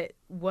of what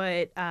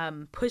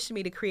pushed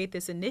me to create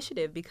this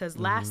initiative, because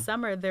last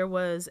summer there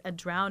was a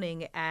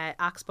drowning at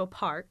Oxbow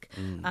Park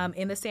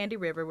in the Sandy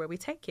River where we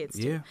take kids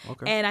to.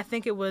 And I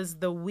think it was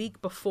the week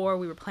before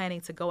we were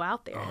planning to go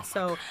out there.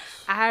 So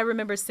I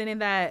remember sending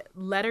that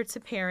letter to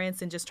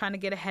parents and just trying to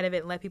get ahead of it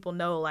and let people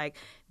know, like,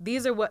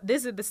 these are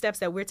the steps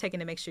that we're taking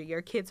to make sure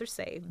your kids are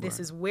safe. This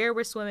is where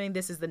we're swimming.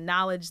 This is the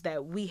knowledge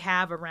that we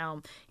have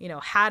around,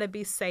 how to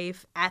be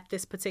safe at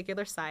this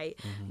particular site.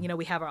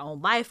 We have our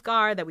own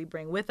lifeguard that we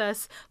bring with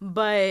us,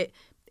 but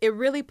it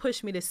really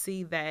pushed me to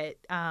see that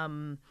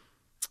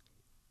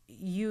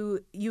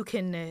you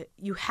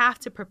have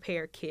to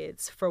prepare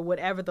kids for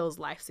whatever those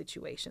life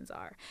situations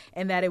are,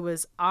 and that it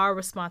was our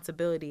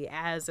responsibility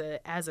as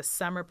a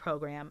summer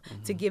program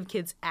to give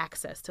kids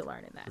access to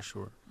learning that. For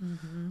sure.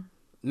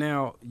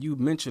 Now, you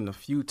mentioned a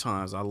few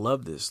times, I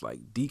love this, like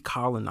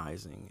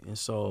decolonizing. And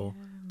so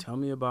tell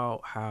me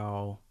about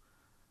how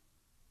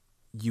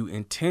you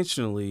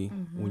intentionally,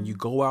 when you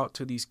go out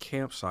to these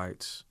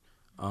campsites,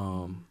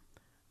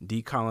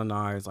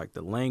 decolonize like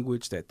the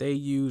language that they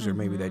use or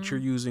maybe that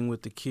you're using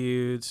with the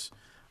kids.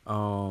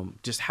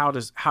 Just how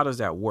does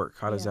that work?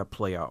 How does that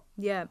play out?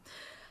 Yeah.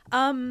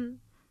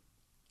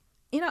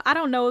 I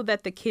don't know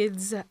that the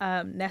kids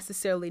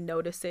necessarily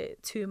notice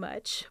it too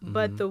much,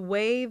 but the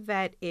way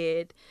that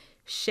it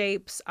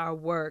shapes our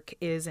work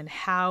is in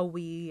how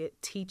we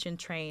teach and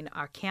train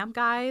our camp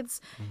guides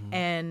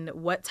and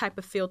what type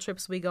of field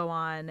trips we go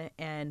on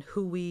and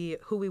who we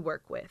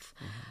work with.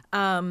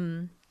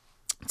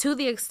 To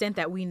the extent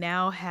that we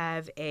now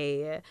have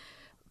a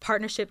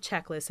partnership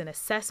checklist, an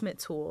assessment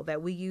tool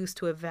that we use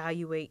to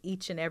evaluate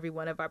each and every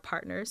one of our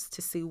partners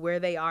to see where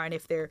they are and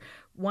if they're,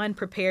 one,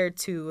 prepared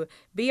to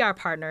be our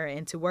partner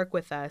and to work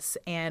with us,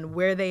 and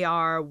where they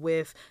are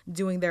with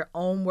doing their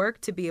own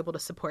work to be able to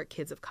support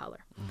kids of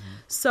color.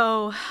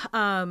 So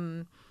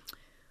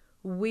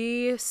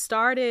we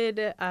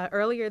started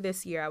earlier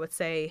this year, I would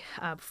say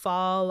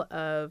fall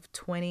of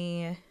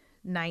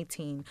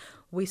 2019,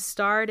 we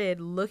started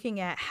looking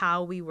at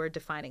how we were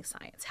defining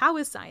science. How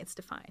is science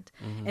defined?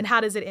 And how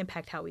does it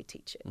impact how we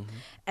teach it?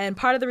 And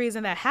part of the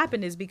reason that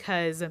happened is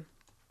because,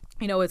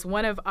 it's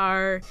one of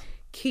our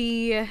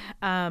key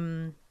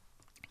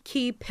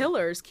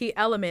pillars, key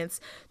elements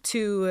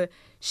to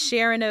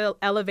share and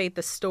elevate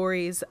the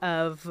stories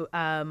of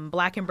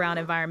Black and brown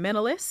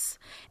environmentalists,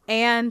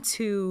 and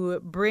to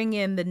bring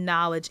in the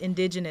knowledge,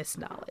 indigenous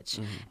knowledge.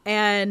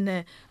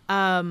 And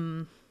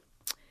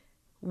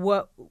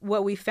what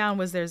we found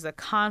was there's a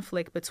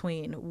conflict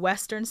between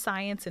Western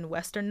science and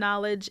Western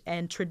knowledge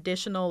and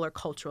traditional or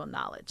cultural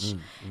knowledge.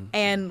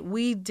 And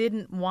we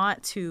didn't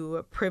want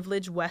to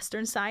privilege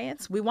Western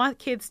science. We want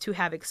kids to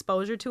have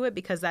exposure to it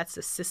because that's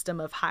the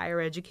system of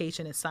higher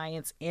education and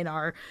science in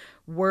our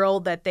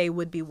world that they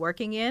would be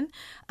working in.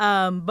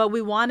 But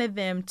we wanted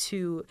them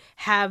to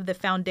have the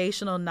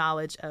foundational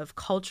knowledge of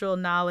cultural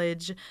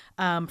knowledge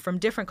from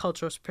different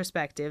cultural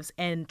perspectives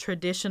and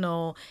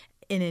traditional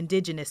and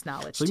indigenous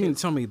knowledge. So you mean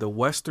to tell me the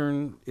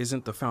Western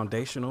isn't the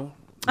foundational?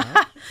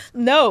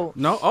 No.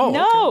 No? Oh,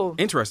 no.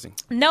 Okay. Interesting.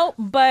 No,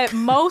 but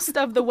most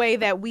of the way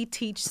that we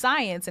teach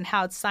science and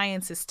how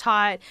science is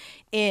taught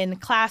in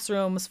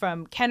classrooms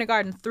from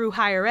kindergarten through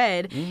higher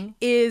ed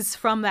is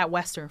from that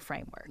Western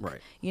framework. Right.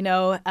 You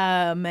know,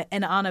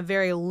 and on a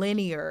very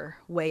linear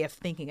way of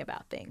thinking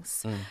about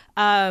things.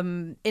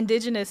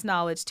 Indigenous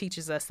knowledge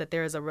teaches us that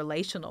there is a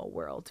relational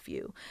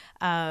worldview.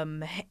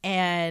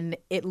 And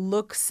it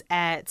looks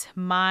at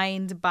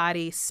mind,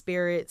 body,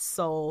 spirit,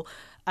 soul,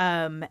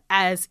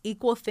 as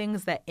equal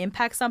things that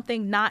impact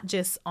something, not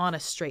just on a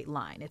straight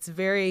line. It's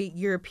very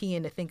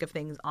European to think of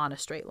things on a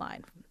straight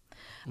line.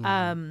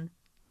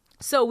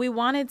 So we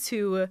wanted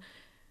to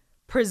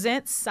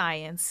present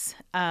science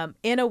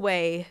in a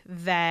way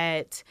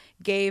that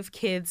gave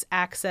kids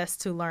access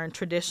to learn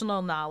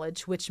traditional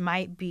knowledge, which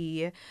might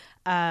be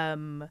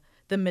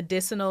the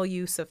medicinal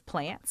use of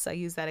plants. I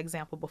used that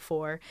example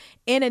before.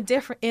 In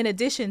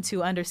addition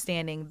to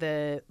understanding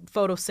the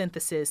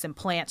photosynthesis and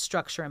plant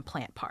structure and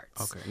plant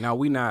parts. Okay. Now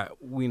we not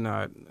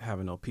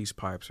having no peace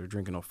pipes or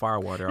drinking no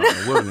firewater out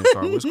in the wilderness.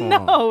 Or what's going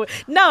on?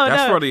 No,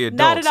 that's for the adults.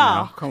 Not at all.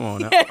 Now. Come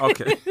on. Now.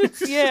 Okay.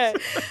 Yeah.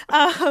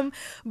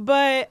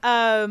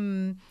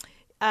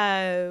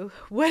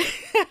 What?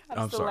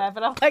 I'm still sorry.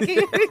 laughing. I'm like,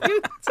 you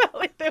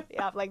totally threw me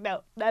off. Like,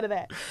 no, none of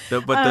that.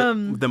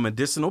 The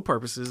medicinal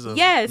purposes of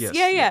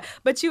yeah.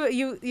 But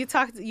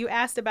you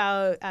asked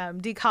about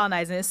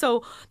decolonizing,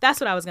 so that's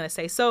what I was going to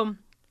say. So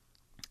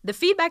the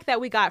feedback that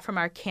we got from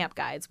our camp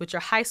guides, which are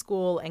high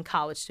school and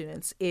college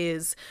students,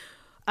 is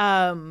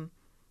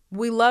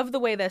we love the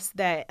way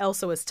that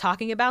Elsa is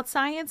talking about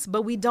science,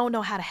 but we don't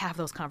know how to have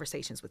those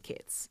conversations with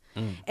kids.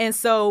 And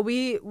so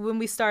when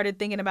we started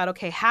thinking about,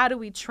 okay, how do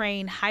we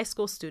train high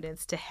school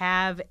students to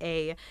have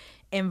a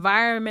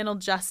environmental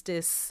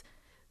justice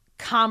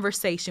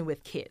conversation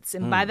with kids?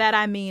 And by that,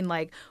 I mean,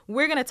 like,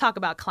 we're going to talk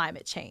about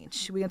climate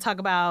change. We're going to talk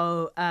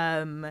about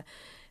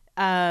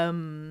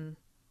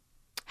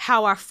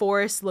how our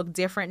forests look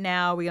different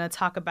now. We're going to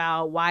talk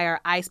about why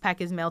our ice pack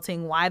is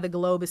melting, why the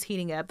globe is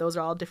heating up. Those are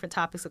all different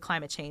topics of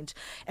climate change.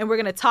 And we're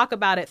going to talk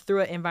about it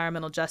through an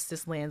environmental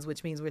justice lens,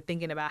 which means we're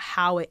thinking about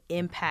how it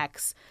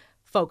impacts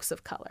folks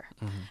of color.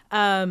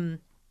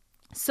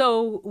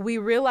 So we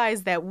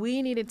realized that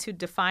we needed to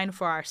define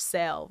for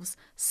ourselves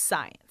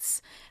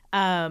science.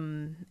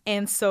 And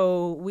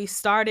so we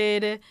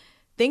started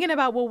thinking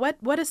about, well,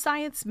 what does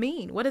science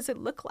mean? What does it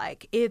look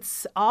like?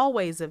 It's all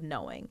ways of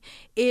knowing.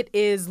 It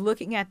is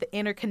looking at the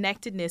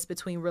interconnectedness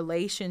between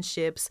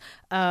relationships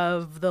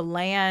of the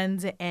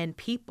land and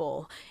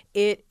people.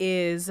 It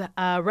is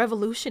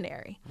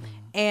revolutionary.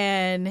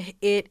 And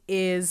it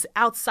is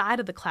outside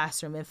of the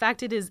classroom. In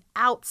fact, it is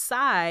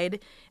outside,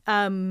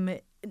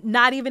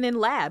 not even in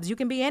labs. You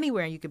can be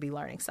anywhere and you could be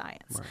learning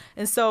science. Right.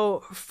 And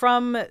so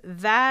from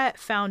that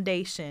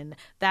foundation,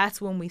 that's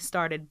when we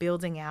started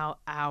building out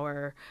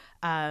our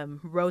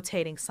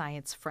rotating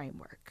science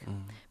framework.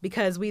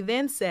 Because we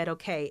then said,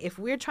 okay, if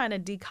we're trying to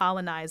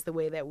decolonize the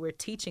way that we're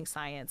teaching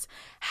science,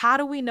 how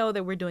do we know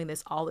that we're doing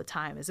this all the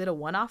time? Is it a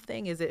one-off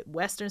thing? Is it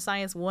Western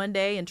science one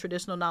day and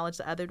traditional knowledge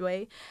the other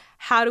way?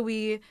 How do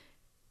we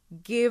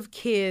give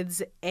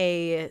kids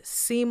a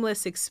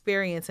seamless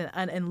experience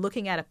and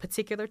looking at a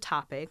particular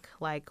topic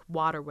like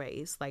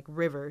waterways, like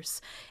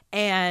rivers,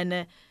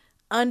 and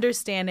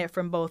understand it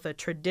from both a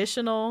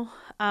traditional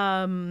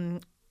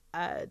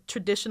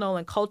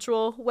and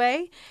cultural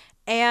way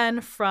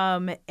and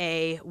from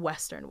a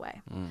Western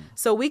way.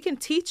 So we can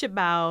teach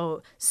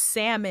about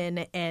salmon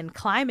and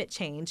climate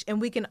change, and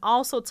we can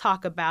also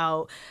talk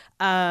about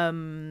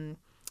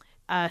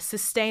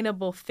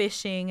sustainable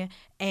fishing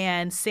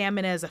and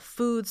salmon as a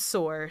food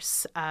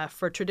source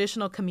for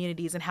traditional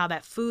communities and how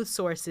that food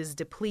source is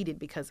depleted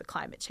because of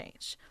climate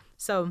change.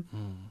 So,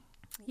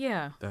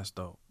 yeah. That's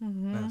dope.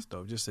 That's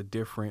dope. Just a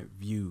different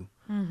view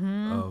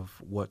of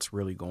what's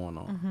really going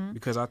on.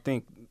 Because I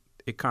think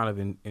it kind of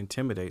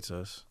intimidates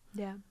us.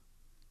 Yeah.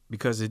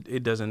 Because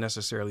it doesn't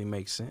necessarily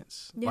make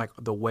sense, like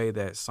the way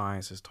that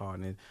science is taught.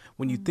 And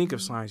when you think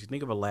of science, you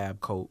think of a lab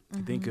coat,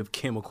 you think of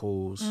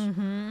chemicals,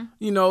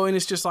 you know, and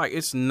it's just like,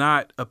 it's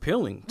not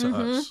appealing to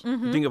us.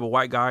 You think of a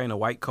white guy in a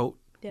white coat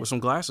with some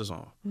glasses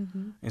on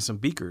and some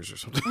beakers or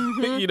something,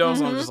 you know,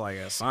 so I'm just like,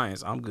 yeah,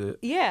 science, I'm good.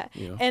 Yeah.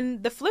 You know?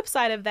 And the flip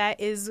side of that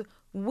is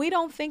we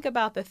don't think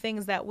about the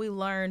things that we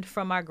learned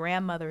from our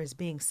grandmother as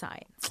being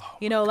science.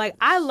 Like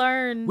I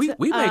learned. We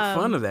make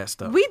fun of that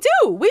stuff. We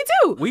do.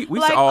 We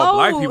like, say all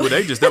black people,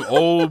 they just them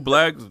old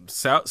black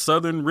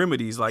Southern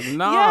remedies. Like,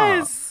 nah.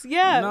 Yes,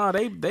 yeah. Nah,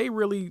 they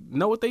really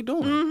know what they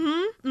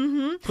doing.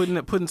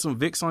 Putting some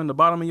Vicks on the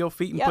bottom of your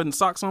feet and putting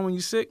socks on when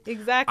you're sick.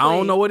 Exactly. I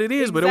don't know what it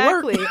is, but it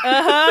works.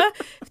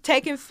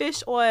 Taking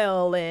fish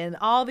oil and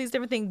all these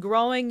different things,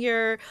 growing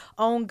your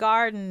own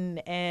garden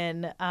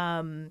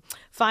and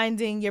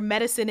finding your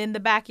medicine in the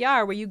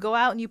backyard where you go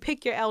out and you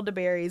pick your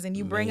elderberries and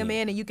you bring them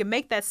in and you can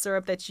make that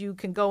syrup that you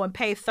can go and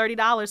pay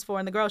 $30 for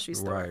in the grocery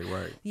store.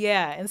 Right.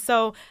 Yeah. And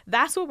so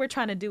that's what we're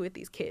trying to do with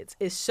these kids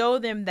is show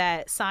them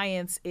that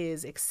science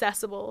is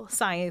accessible.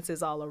 Science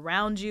is all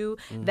around you,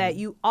 that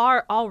you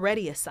are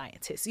already a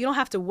scientist. You don't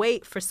have to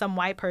wait for some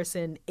white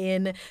person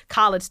in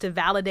college to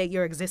validate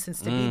your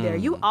existence to be there.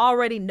 You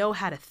already know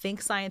how to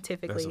think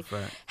scientifically,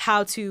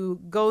 how to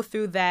go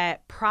through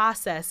that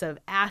process of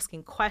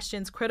asking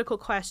questions, critical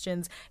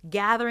questions,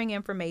 gathering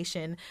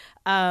information,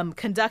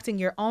 conducting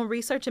your own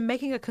research and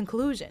making a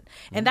conclusion.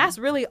 And that's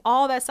really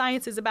all that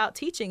science is about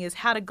teaching is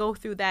how to go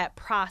through that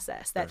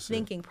process, that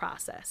thinking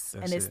process.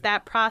 And it's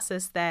that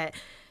process that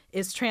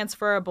is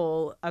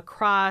transferable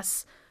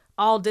across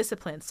all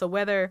disciplines. So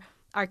whether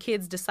our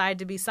kids decide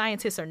to be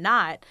scientists or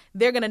not,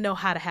 they're going to know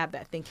how to have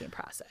that thinking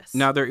process.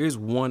 Now, there is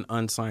one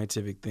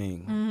unscientific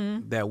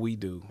thing that we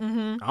do.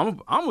 I'm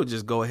going to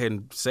just go ahead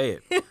and say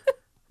it.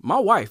 My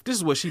wife, this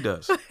is what she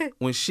does.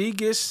 When she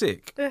gets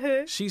sick,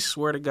 she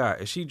swear to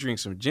God, if she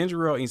drinks some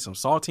ginger ale, eats some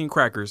saltine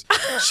crackers,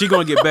 she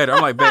going to get better.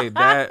 I'm like, babe,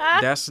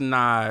 that's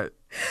not...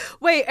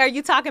 Wait, are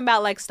you talking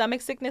about like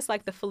stomach sickness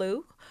like the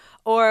flu?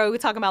 Or are we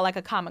talking about like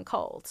a common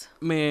cold?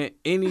 Man,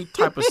 any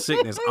type of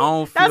sickness, I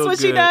don't feel That's what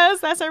good. she does?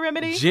 That's her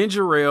remedy?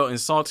 Ginger ale and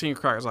saltine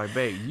crackers. Like,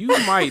 babe, you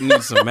might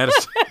need some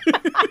medicine.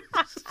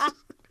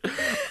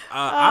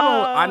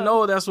 I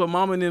know that's what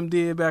mom and them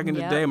did back in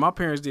the day. My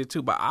parents did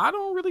too, but I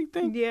don't really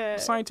think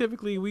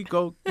scientifically we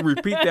go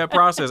repeat that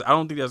process. I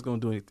don't think that's going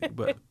to do anything,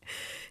 but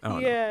I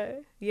don't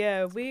know.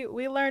 Yeah.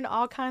 We learn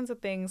all kinds of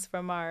things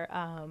from our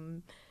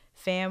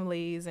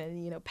families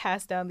and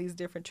pass down these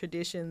different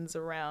traditions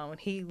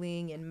around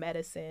healing and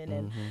medicine,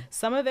 and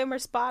some of them are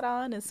spot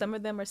on and some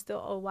of them are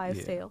still old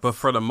wives' tales. But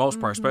for the most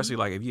part, especially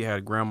like if you had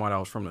a grandma that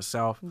was from the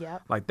South,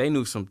 like they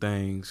knew some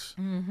things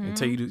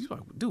until you're like,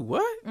 dude,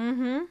 what?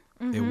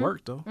 It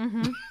worked though.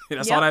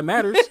 That's all that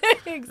matters.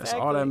 Exactly. That's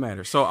all that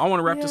matters. So I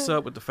want to wrap this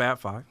up with the Fab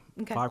Five.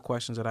 5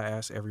 questions that I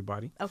ask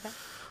everybody. Okay.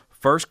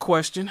 First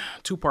question,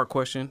 2-part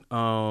question.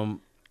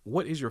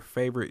 What is your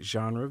favorite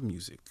genre of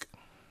music?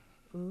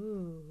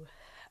 Ooh.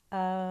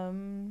 I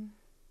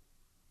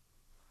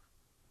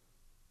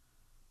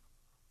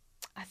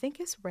think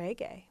it's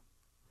reggae.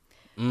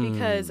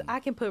 Because I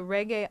can put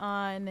reggae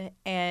on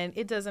and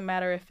it doesn't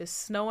matter if it's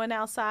snowing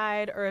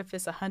outside or if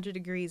it's 100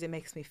 degrees, it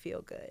makes me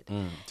feel good.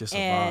 Just a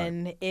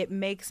and vibe. It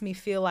makes me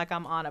feel like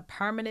I'm on a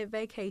permanent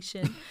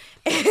vacation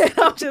and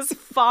I'm just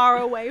far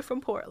away from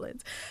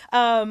Portland.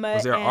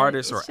 Was there an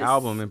artist or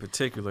album in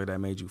particular that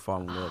made you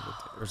fall in love with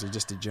it? Or is it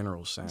just a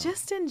general sound?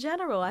 Just in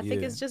general. I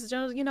think it's just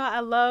general.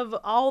 I love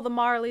all the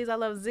Marleys. I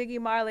love Ziggy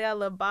Marley. I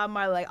love Bob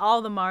Marley, like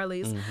all the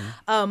Marleys.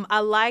 I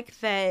like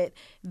that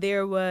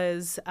there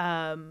was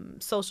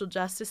social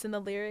justice in the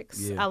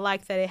lyrics. I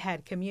like that it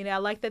had community. I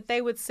like that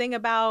they would sing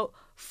about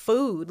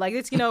food. Like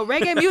it's,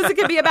 reggae music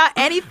can be about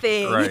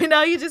anything. Right.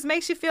 It just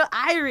makes you feel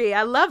irie.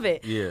 I love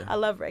it. Yeah. I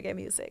love reggae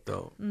music.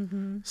 Dope.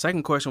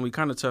 Second question, we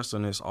kind of touched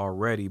on this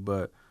already,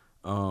 but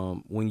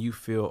when you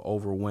feel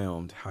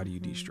overwhelmed, how do you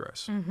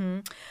de-stress?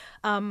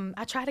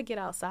 I try to get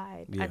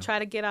outside. I try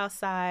to get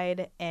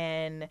outside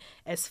and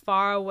as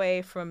far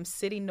away from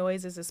city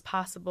noises as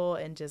possible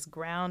and just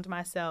ground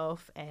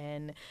myself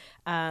and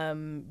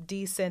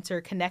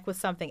decenter, connect with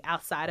something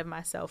outside of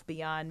myself,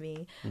 beyond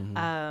me.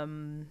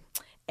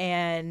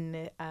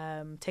 And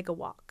take a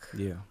walk.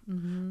 Yeah.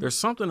 There's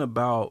something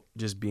about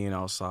just being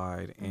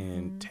outside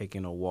and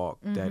taking a walk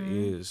that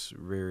is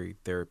very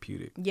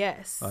therapeutic.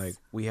 Yes. Like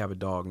we have a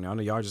dog now. I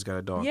know y'all just got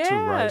a dog too,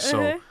 right?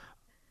 So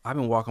I've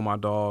been walking my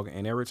dog,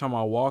 and every time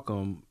I walk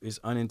him, it's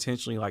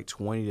unintentionally like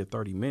 20 to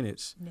 30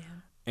 minutes. Yeah.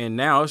 And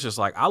now it's just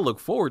like I look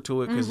forward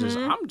to it because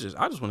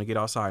I just want to get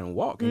outside and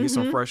walk and get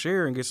some fresh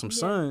air and get some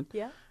sun.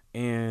 Yeah.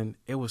 And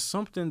it was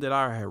something that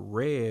I had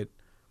read.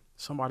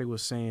 Somebody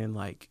was saying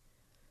like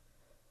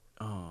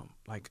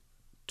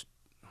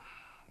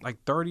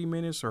 30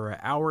 minutes or an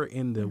hour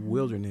in the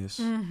wilderness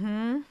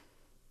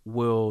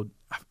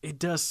it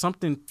does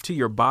something to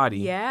your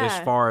body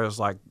as far as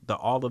like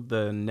all of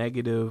the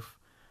negative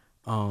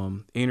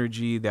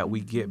energy that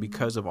we get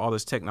because of all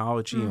this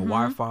technology and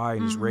Wi-Fi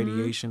and this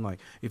radiation. Like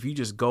if you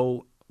just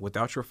go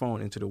without your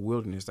phone into the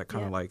wilderness, that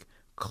kind of like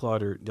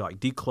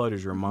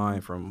declutters your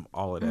mind from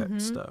all of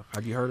that stuff.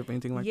 Have you heard of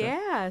anything like that?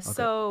 Yeah. Okay.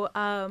 So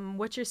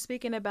what you're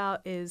speaking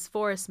about is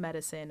forest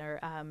medicine, or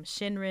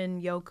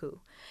Shinrin Yoku.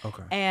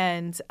 Okay.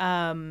 And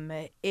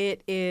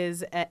it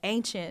is an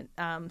ancient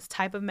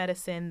type of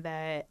medicine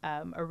that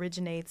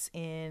originates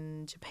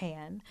in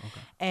Japan.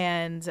 Okay.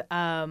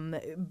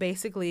 And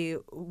basically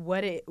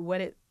what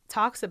it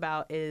talks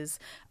about is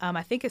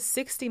I think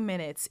 60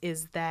 minutes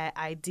is that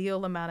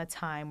ideal amount of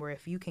time where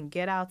if you can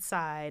get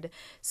outside,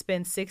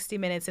 spend 60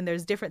 minutes, and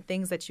there's different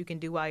things that you can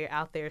do while you're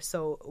out there.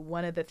 So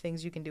one of the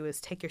things you can do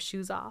is take your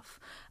shoes off.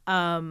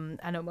 I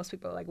know most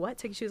people are like, what?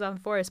 Take your shoes off in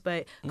the forest?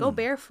 But go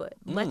barefoot.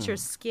 Let your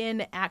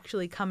skin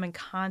actually come in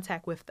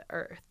contact with the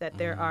earth, that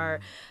there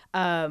are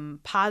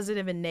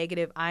positive and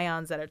negative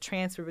ions that are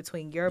transferred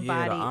between your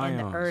body and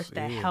the earth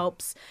that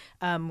helps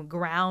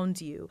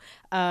ground you.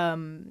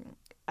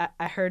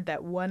 I heard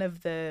that one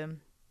of the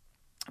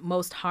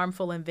most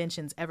harmful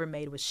inventions ever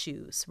made was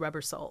shoes,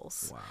 rubber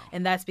soles. Wow.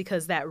 And that's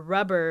because that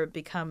rubber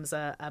becomes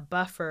a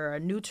buffer, a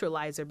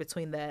neutralizer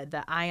between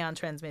the ion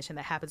transmission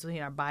that happens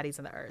between our bodies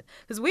and the earth.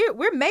 Because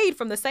we're made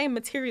from the same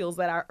materials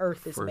that our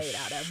earth is made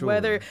out of,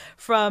 whether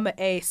from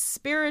a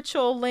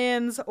spiritual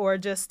lens or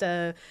just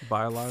a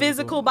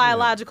physical,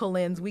 biological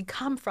lens, we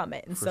come from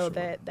it. And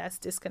that's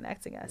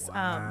disconnecting us.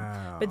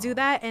 Wow. But do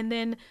that, and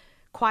then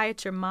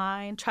quiet your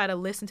mind, try to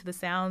listen to the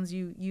sounds.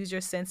 You use your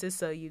senses,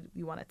 so you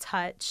want to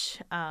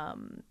touch,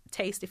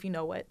 taste if you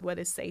know what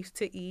is safe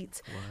to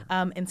eat,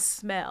 and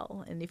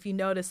smell. And if you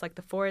notice, like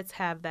the forests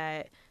have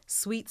that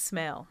sweet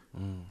smell.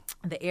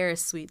 The air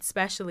is sweet,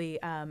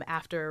 especially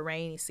after a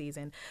rainy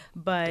season.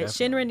 But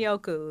Shinrin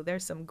Yoku,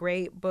 there's some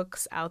great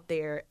books out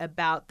there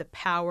about the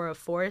power of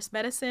forest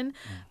medicine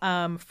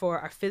for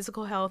our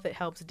physical health. It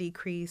helps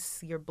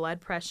decrease your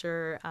blood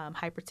pressure,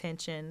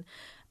 hypertension,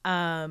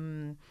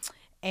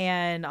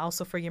 and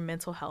also for your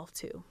mental health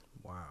too.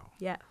 Wow.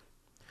 Yeah.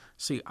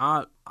 See,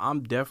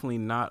 I'm definitely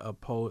not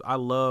opposed. I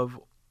love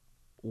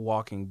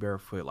walking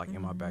barefoot, like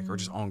in my back or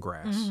just on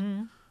grass.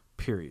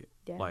 Period.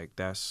 Yeah. Like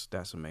that's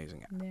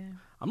amazing. Yeah.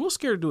 I'm a little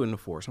scared to do it in the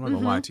forest. I'm not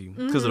gonna lie to you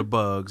because of the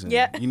bugs, and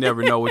you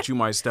never know what you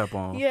might step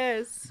on.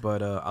 Yes.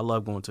 But I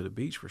love going to the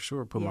beach for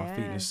sure. Put my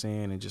feet in the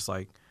sand and just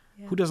like,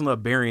 who doesn't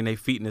love burying their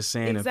feet in the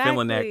sand and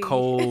feeling that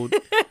cold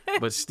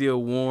but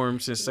still warm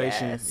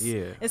sensation? Yes.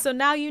 Yeah. And so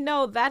now you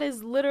know that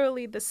is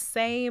literally the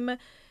same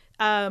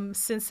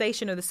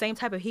sensation or the same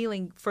type of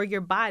healing for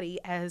your body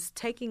as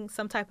taking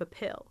some type of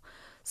pill.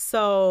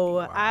 So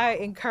I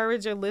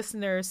encourage your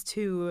listeners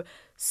to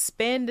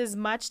spend as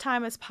much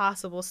time as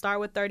possible. Start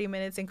with 30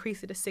 minutes,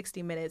 increase it to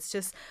 60 minutes.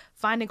 Just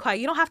finding quiet.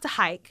 You don't have to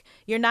hike.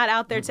 You're not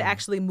out there to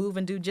actually move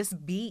and do.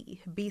 Just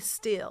be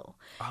still.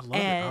 I love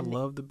it. I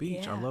love the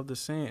beach. I love the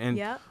sand.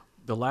 And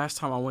the last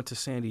time I went to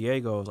San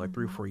Diego was like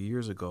 3 or 4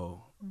 years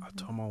ago. I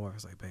told my wife, I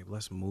was like, babe,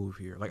 let's move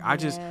here. Like I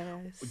just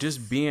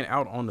being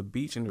out on the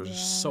beach, and there's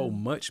just so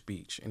much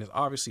beach, and it's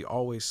obviously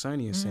always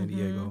sunny in San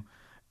Diego.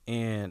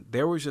 And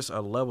there was just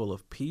a level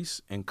of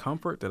peace and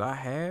comfort that I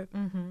had.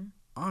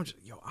 I'm just,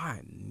 I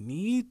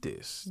need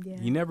this. Yeah.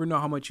 You never know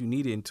how much you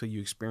need it until you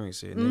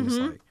experience it. And then it's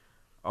like,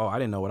 oh, I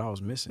didn't know what I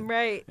was missing.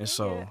 Right. And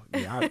so,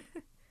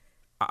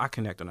 I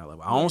connect on that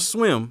level. I don't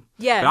swim.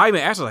 Yeah. But I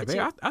even asked her, like,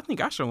 babe, I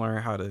think I should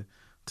learn how to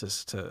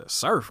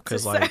surf.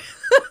 Because, like,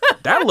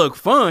 that looked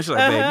fun. She's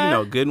like,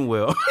 babe, good and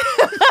well.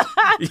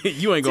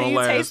 You ain't going to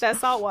last. You taste that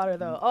salt water,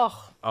 though.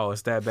 Oh,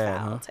 it's that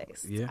bad, foul huh?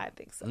 Taste. Yeah. I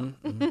think so.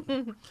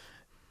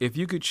 If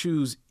you could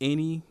choose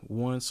any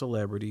one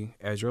celebrity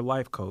as your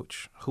life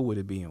coach, who would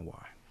it be and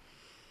why?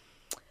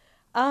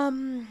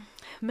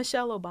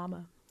 Michelle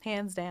Obama,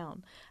 hands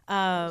down.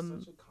 That's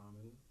such a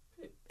common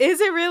pick. Is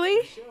it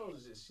really?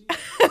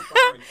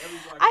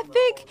 I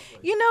think,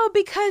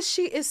 because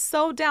she is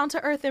so down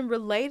to earth and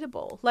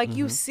relatable. Like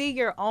you see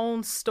your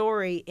own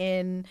story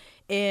in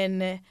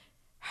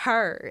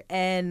her,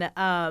 and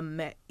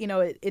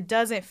it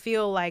doesn't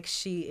feel like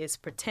she is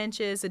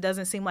pretentious. It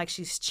doesn't seem like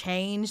she's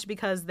changed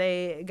because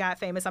they got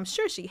famous. I'm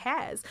sure she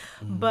has,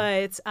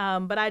 but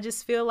I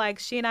just feel like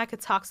she and I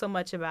could talk so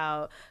much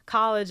about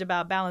college,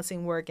 about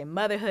balancing work and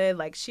motherhood.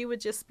 Like she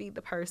would just be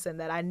the person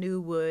that I know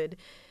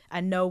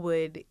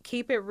would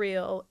keep it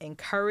real,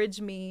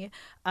 encourage me,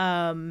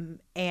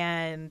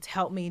 and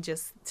help me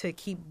just to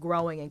keep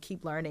growing and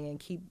keep learning and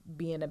keep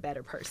being a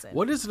better person.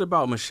 What is it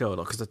about Michelle,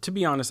 though? Because to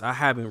be honest, I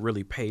haven't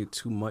really paid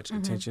too much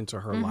attention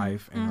to her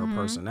life and her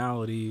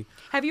personality.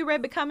 Have you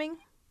read Becoming?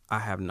 I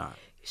have not.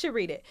 You should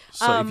read it.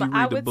 So if you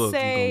read the book,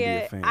 you're going to be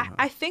a fan.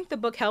 I think the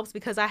book helps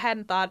because I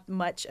hadn't thought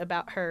much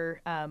about her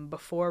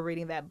before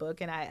reading that book.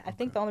 And I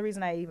think the only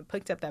reason I even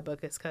picked up that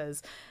book is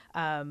because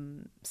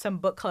some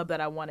book club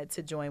that I wanted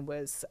to join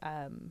was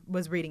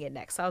reading it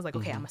next. So I was like,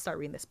 okay, I'm going to start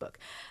reading this book.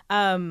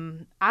 I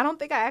don't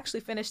think I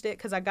actually finished it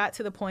because I got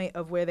to the point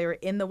of where they were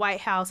in the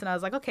White House. And I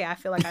was like, okay, I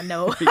feel like I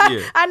know,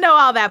 I know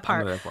all that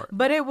part.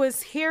 But it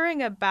was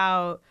hearing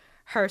about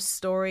her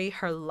story,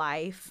 her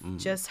life,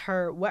 just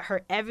what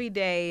her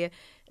everyday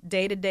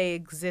day-to-day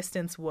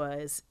existence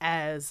was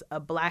as a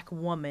Black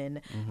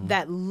woman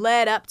that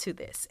led up to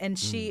this. And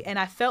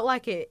I felt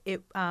like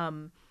it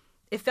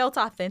it felt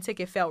authentic.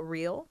 It felt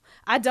real.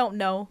 I don't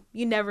know.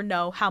 You never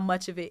know how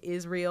much of it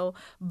is real.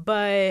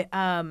 But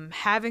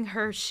having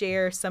her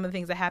share some of the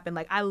things that happened,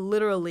 like I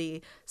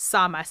literally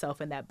saw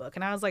myself in that book.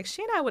 And I was like,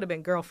 she and I would have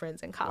been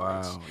girlfriends in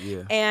college. Wow,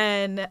 yeah.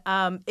 And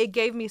it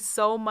gave me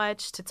so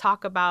much to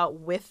talk about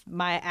with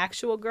my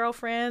actual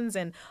girlfriends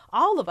and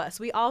all of us.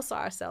 We all saw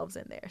ourselves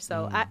in there.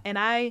 So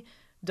I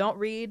don't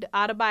read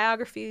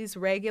autobiographies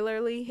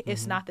regularly. Mm-hmm.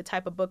 It's not the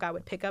type of book I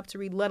would pick up to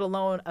read, let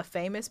alone a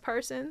famous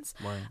person's.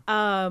 Right.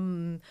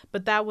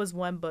 But that was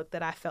one book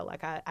that I felt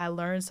like I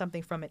learned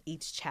something from it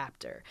each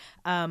chapter.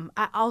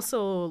 I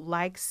also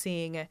like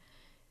seeing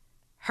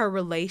her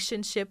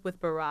relationship with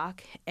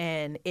Barack,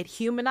 and it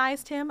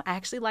humanized him. I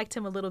actually liked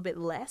him a little bit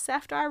less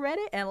after I read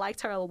it and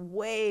liked her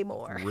way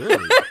more.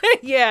 Really?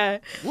 Yeah.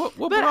 What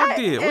Barack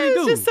did? What did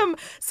he do? Just some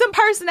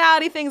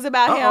personality things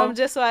about him.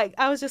 Just like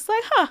I was just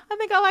like, I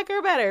think I like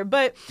her better.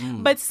 But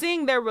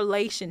seeing their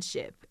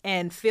relationship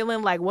and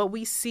feeling like what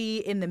we see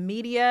in the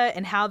media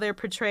and how they're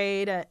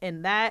portrayed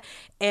in that,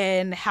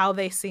 and how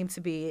they seem to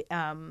be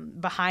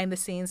behind the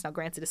scenes. Now,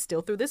 granted, it's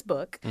still through this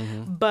book,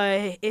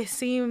 but it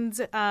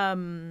seemed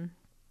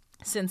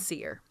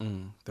sincere.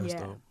 That's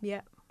dope.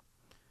 Yeah.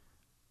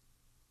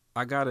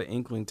 I got an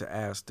inkling to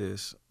ask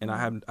this, and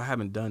I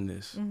haven't done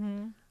this,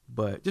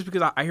 but just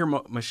because I hear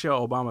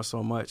Michelle Obama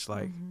so much,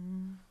 like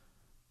I'm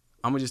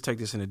gonna just take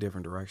this in a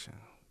different direction,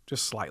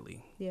 just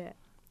slightly. Yeah.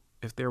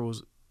 If there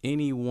was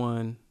any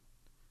one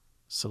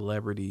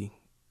celebrity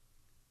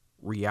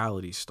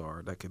reality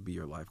star that could be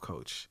your life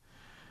coach,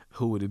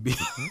 who would it be?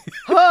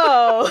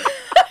 Oh.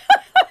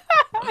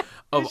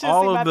 Of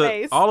all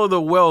of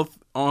the wealth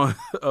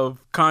of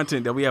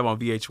content that we have on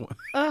VH1.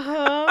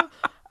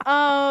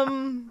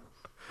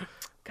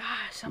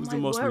 Gosh, I'm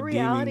like, what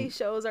reality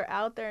shows are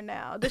out there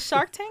now? Does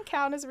Shark Tank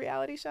count as a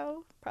reality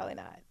show? Probably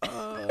not.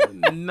 Nah,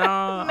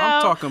 no.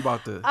 I'm talking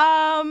about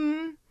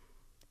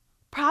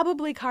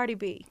probably Cardi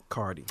B.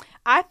 Cardi.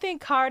 I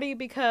think Cardi,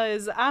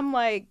 because I'm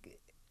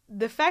like,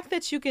 the fact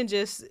that you can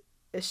just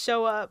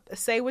show up,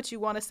 say what you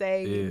want to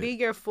say, be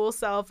your full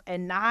self,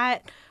 and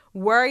not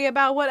worry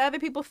about what other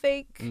people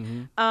think.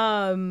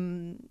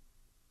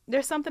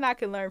 There's something I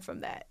can learn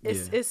from that.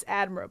 It's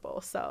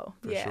admirable. So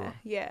For sure.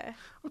 Yeah.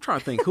 I'm trying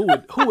to think who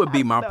would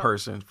be my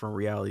person from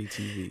reality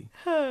TV.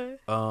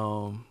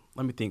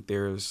 Let me think.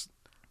 There's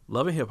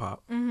Love and Hip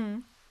Hop.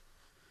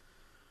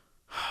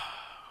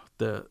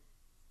 The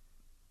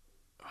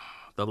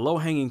low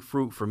hanging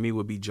fruit for me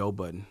would be Joe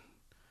Budden,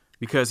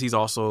 because he's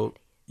also,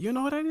 you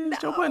know what that is? No.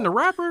 Joe Budden, the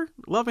rapper,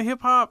 Love and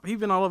Hip Hop. He's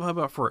been all over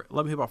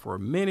Love and Hip Hop for a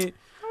minute.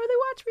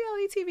 Watch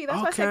reality TV.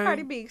 That's why I say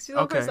Cardi B. She's the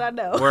only person I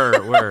know.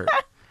 Word.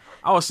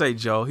 I would say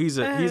Joe. He's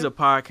a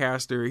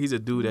podcaster. He's a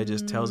dude that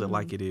just tells it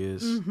like it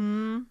is.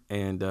 And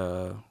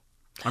I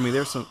mean,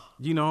 there's some,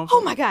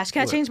 Oh my gosh,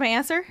 can I change my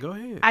answer? Go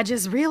ahead. I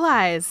just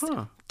realized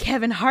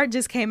Kevin Hart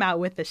just came out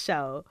with the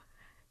show.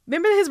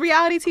 Remember his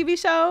reality TV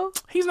show?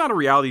 He's not a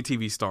reality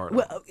TV star, though.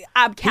 Well,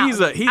 I'm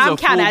counting. I'm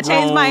counting. I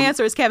changed my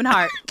answer. It's Kevin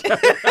Hart.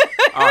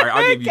 All right,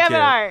 I'll give you Kevin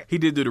Hart. He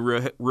did do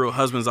the Real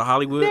Husbands of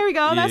Hollywood. There we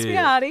go. That's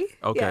reality.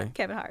 Okay. Yeah,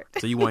 Kevin Hart.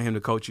 So you want him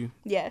to coach you?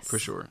 Yes. For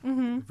sure.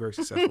 Very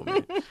successful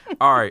man.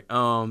 All right.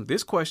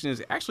 This question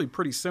is actually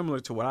pretty similar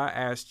to what I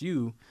asked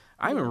you.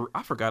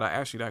 I forgot I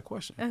asked you that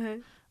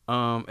question.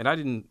 And I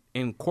didn't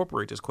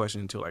incorporate this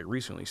question until like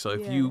recently. So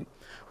if you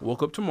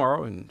woke up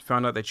tomorrow and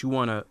found out that you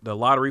won the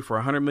lottery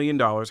for $100 million,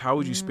 how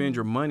would you spend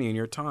your money and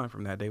your time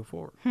from that day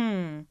forward?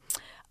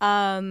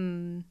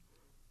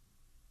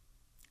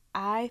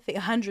 I think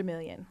 $100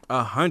 million.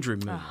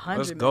 $100 million.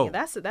 Let's go.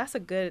 That's a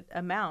good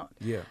amount.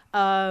 Yeah.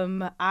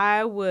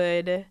 I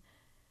would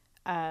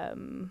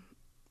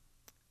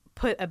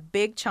put a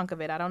big chunk of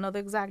it, I don't know the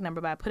exact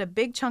number, but I put a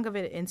big chunk of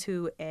it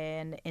into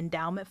an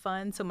endowment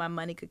fund so my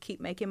money could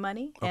keep making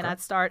money. Okay. And I'd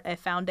start a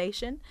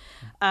foundation.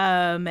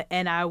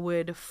 And I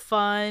would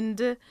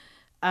fund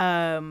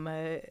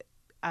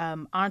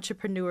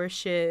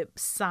entrepreneurship,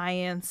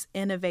 science,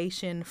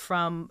 innovation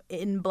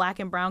in Black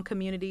and Brown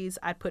communities.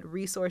 I'd put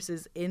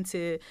resources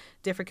into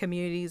different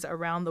communities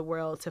around the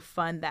world to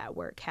fund that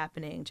work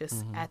happening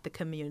just at the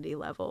community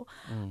level.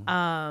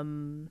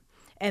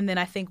 And then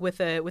I think with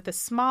a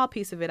small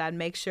piece of it, I'd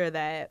make sure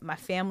that my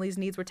family's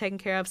needs were taken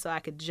care of, so I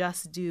could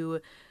just do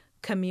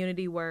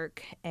community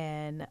work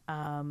and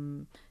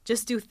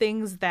just do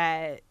things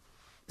that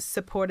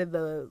supported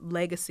the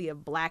legacy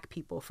of Black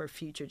people for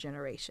future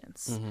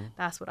generations.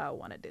 That's what I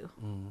want to do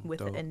with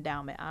the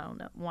endowment. I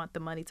don't want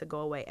the money to go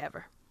away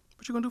ever.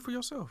 What you gonna do for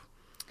yourself?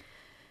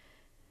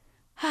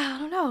 I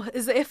don't know.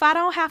 If I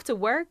don't have to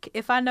work,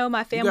 if I know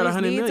my family's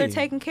needs are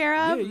taken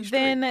care of,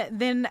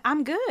 then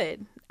I'm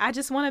good. I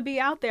just want to be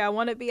out there. I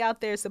want to be out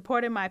there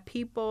supporting my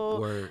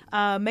people,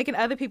 making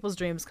other people's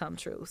dreams come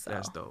true. So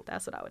that's dope.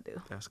 That's what I would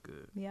do. That's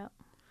good. Yeah.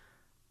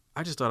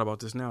 I just thought about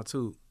this now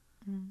too.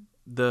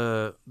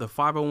 The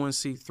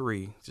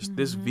 501c3, just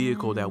this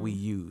vehicle that we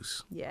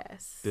use.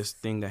 Yes. This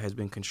thing that has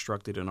been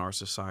constructed in our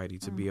society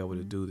to be able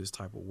to do this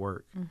type of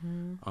work.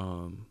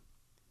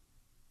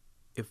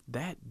 If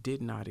that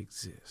did not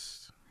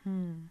exist,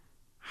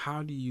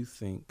 how do you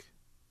think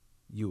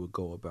you would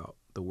go about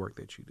the work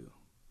that you do?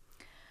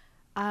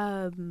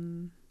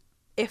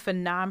 If a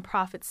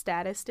nonprofit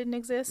status didn't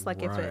exist,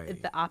 like Right.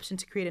 if the option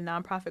to create a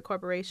nonprofit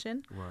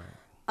corporation,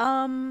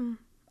 Right.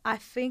 I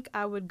think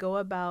I would go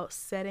about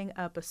setting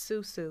up a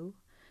susu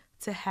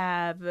to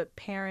have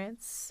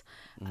parents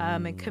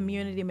and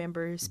community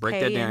members Break pay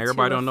that down. into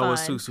Everybody a don't know what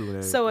fund. susu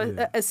is. So,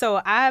 Yeah.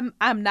 so I'm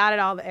not at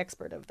all the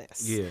expert of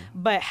this. Yeah.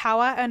 But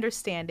how I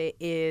understand it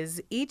is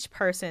each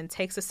person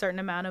takes a certain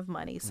amount of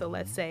money. So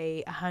let's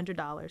say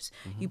 $100.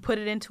 You put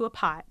it into a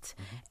pot,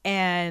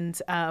 and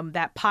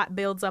that pot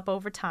builds up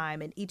over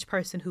time. And each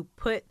person who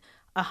put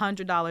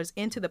 $100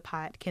 into the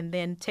pot can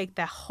then take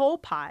that whole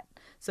pot.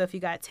 So if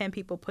you got 10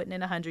 people putting in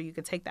 100, you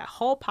can take that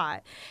whole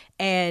pot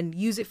and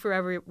use it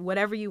for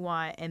whatever you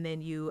want, and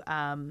then you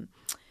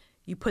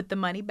put the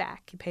money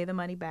back, you pay the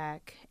money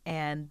back,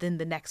 and then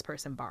the next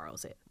person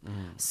borrows it.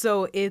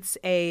 So it's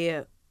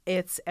a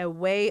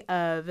way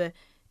of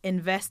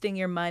investing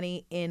your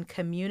money in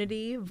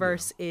community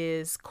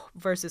versus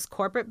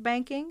corporate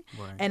banking,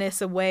 Right. and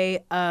it's a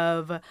way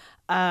of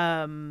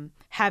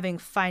having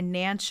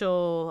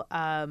financial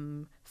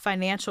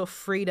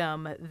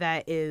freedom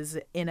that is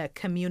in a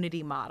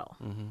community model.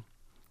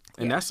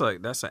 And that's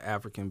an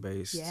African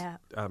based. Yeah.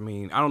 I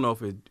mean, I don't know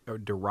if it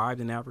derived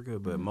in Africa,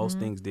 but most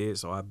things did.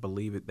 So I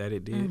believe it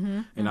did.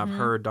 And I've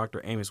heard Dr.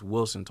 Amos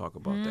Wilson talk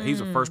about that. He's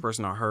the first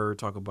person I heard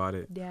talk about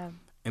it. Yeah.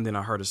 And then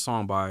I heard a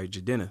song by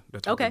Jadena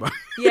that talked Okay. about it.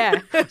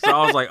 Yeah. So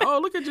I was like, oh,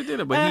 look at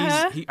Jadena. But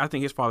I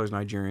think his father's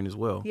Nigerian as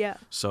well. Yeah.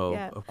 So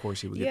Yeah. of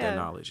course he would get Yeah. that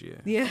knowledge. Yeah.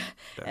 Yeah.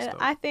 That's And dope.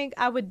 I think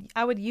I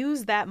would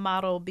use that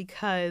model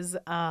because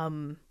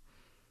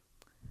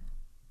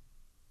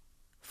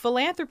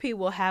philanthropy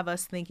will have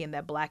us thinking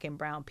that Black and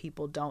brown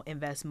people don't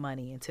invest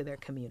money into their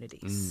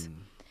communities.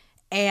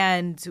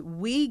 And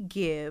we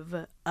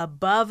give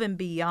above and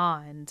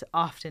beyond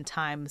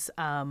oftentimes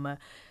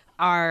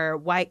our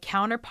white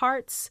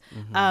counterparts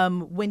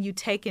when you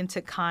take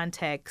into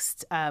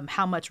context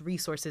how much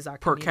resources our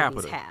Per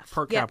communities capita. have.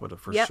 Per Yep. capita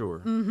for Yep. sure.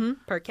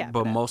 Per capita.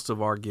 But most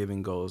of our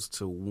giving goes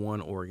to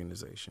one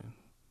organization.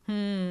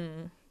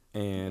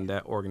 And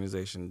that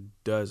organization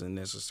doesn't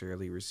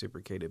necessarily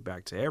reciprocate it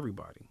back to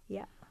everybody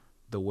Yeah.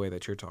 the way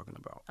that you're talking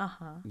about.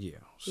 Yeah.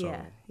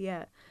 So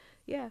Yeah.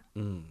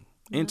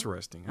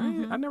 interesting.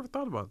 I never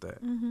thought about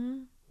that.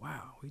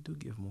 Wow, we do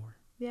give more.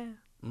 Yeah.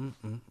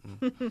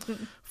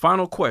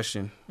 Final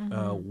question.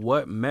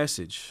 What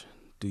message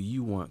do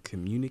you want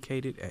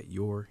communicated at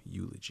your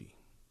eulogy?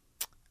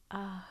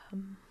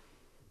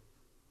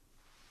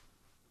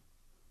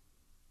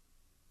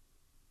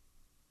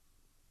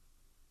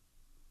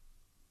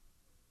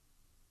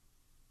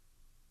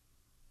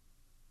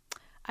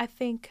 I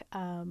think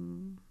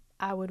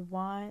I would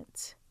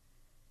want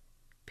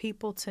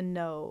people to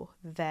know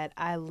that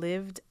I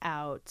lived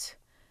out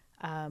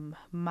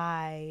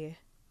my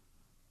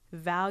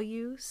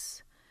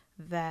values,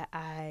 that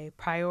I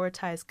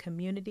prioritized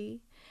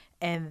community,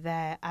 and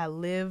that I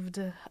lived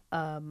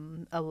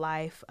a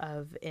life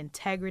of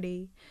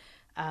integrity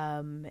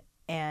and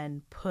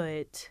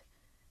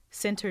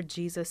centered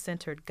Jesus,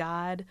 centered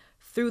God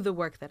through the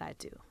work that I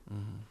do.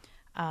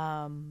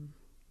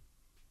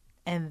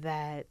 And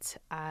that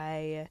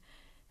I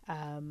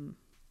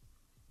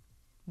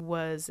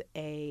was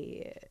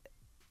a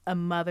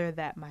mother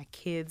that my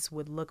kids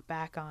would look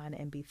back on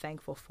and be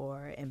thankful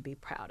for and be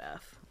proud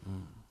of.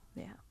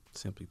 Yeah.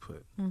 Simply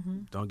put,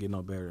 don't get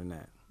no better than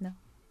that. No.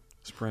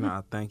 Sprinter,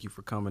 I thank you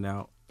for coming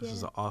out. This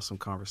is an awesome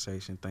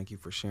conversation. Thank you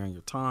for sharing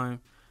your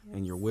time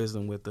and your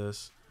wisdom with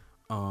us.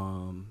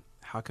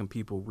 How can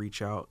people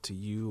reach out to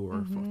you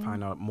or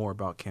find out more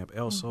about Camp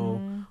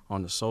Elso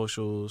on the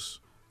socials?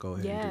 Go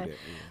ahead and do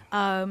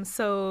that.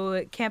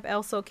 So Camp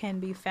Elso can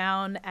be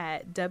found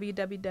at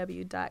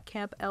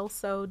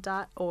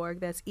www.campelso.org.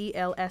 That's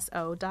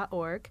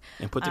ELSO.org.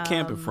 And put the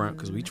camp in front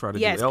because we try to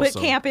do Yes, Elso.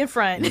 put camp in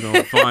front. You're going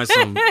to find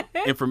some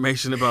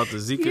information about the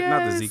Zika,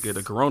 not the Zika,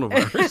 the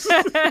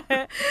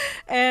coronavirus.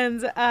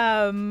 And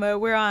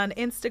we're on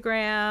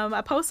Instagram.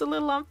 I post a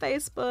little on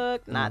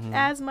Facebook, not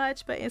as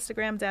much, but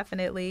Instagram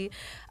definitely.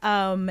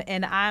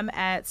 And I'm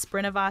at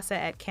Sprinavasa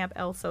at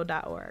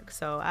campelso.org.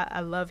 So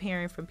I love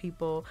hearing from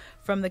people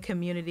from the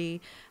community.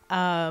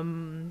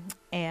 And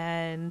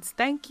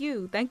thank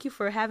you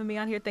for having me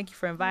on here. Thank you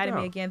for inviting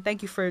me again.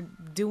 Thank you for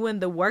doing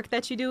the work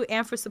that you do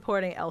and for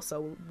supporting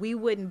Elso. We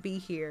wouldn't be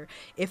here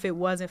if it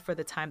wasn't for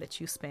the time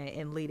that you spent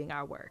in leading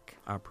our work.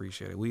 I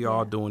appreciate it. We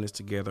all doing this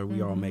together.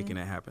 We all making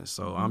it happen.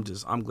 So I'm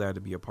glad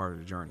to be a part of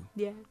the journey.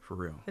 Yeah. For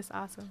real. It's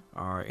awesome.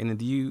 All right. And then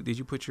did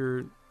you put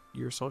your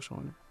social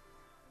on there?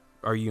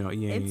 Or you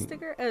ain't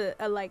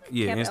Instagram,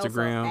 Camp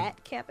Instagram Elso,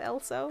 at Camp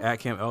Elso. At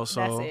Camp Elso.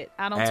 That's it.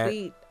 I don't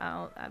tweet.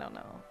 I don't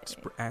know.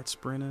 At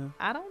Sprinter.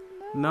 I don't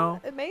know. No.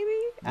 Maybe.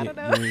 I don't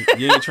know.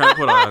 You ain't trying to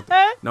put all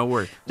that. No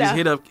worries. Just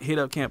No. hit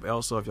up Camp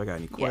Elso if y'all got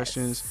any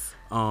questions.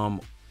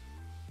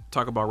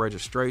 Talk about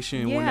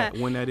registration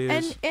when that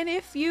is. And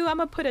if I'm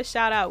gonna put a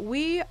shout out.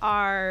 We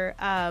are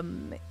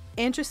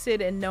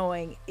interested in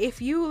knowing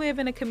if you live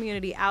in a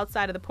community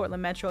outside of the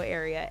Portland metro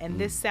area and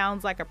this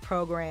sounds like a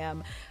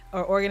program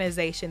or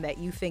organization that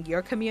you think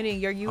your community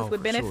and your youth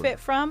would benefit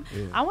from,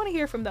 I want to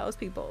hear from those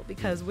people,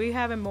 because we're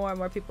having more and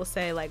more people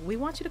say, like, we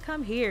want you to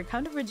come here,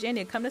 come to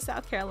Virginia, come to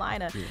South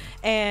Carolina.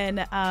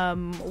 And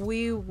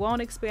we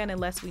won't expand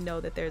unless we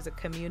know that there's a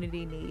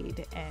community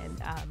need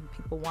and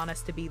people want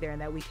us to be there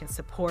and that we can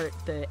support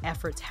the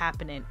efforts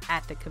happening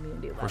at the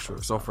community level. For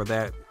sure. So for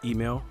that,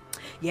 email?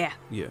 Yeah.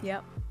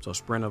 Yep. So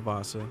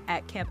Sprinavasa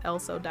at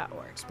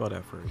campelso.org. Spell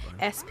that for everybody.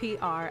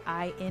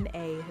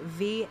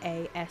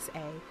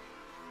 SPRINAVASA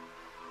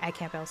at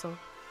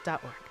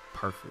campelso.org.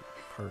 Perfect.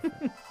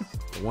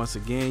 Once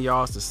again,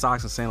 y'all, it's the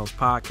Socks and Sandals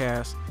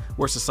podcast,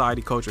 where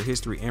society, culture,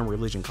 history, and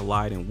religion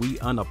collide, and we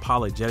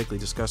unapologetically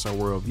discuss our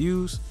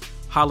worldviews.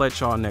 Holla at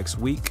y'all next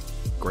week.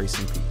 Grace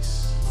and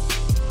peace.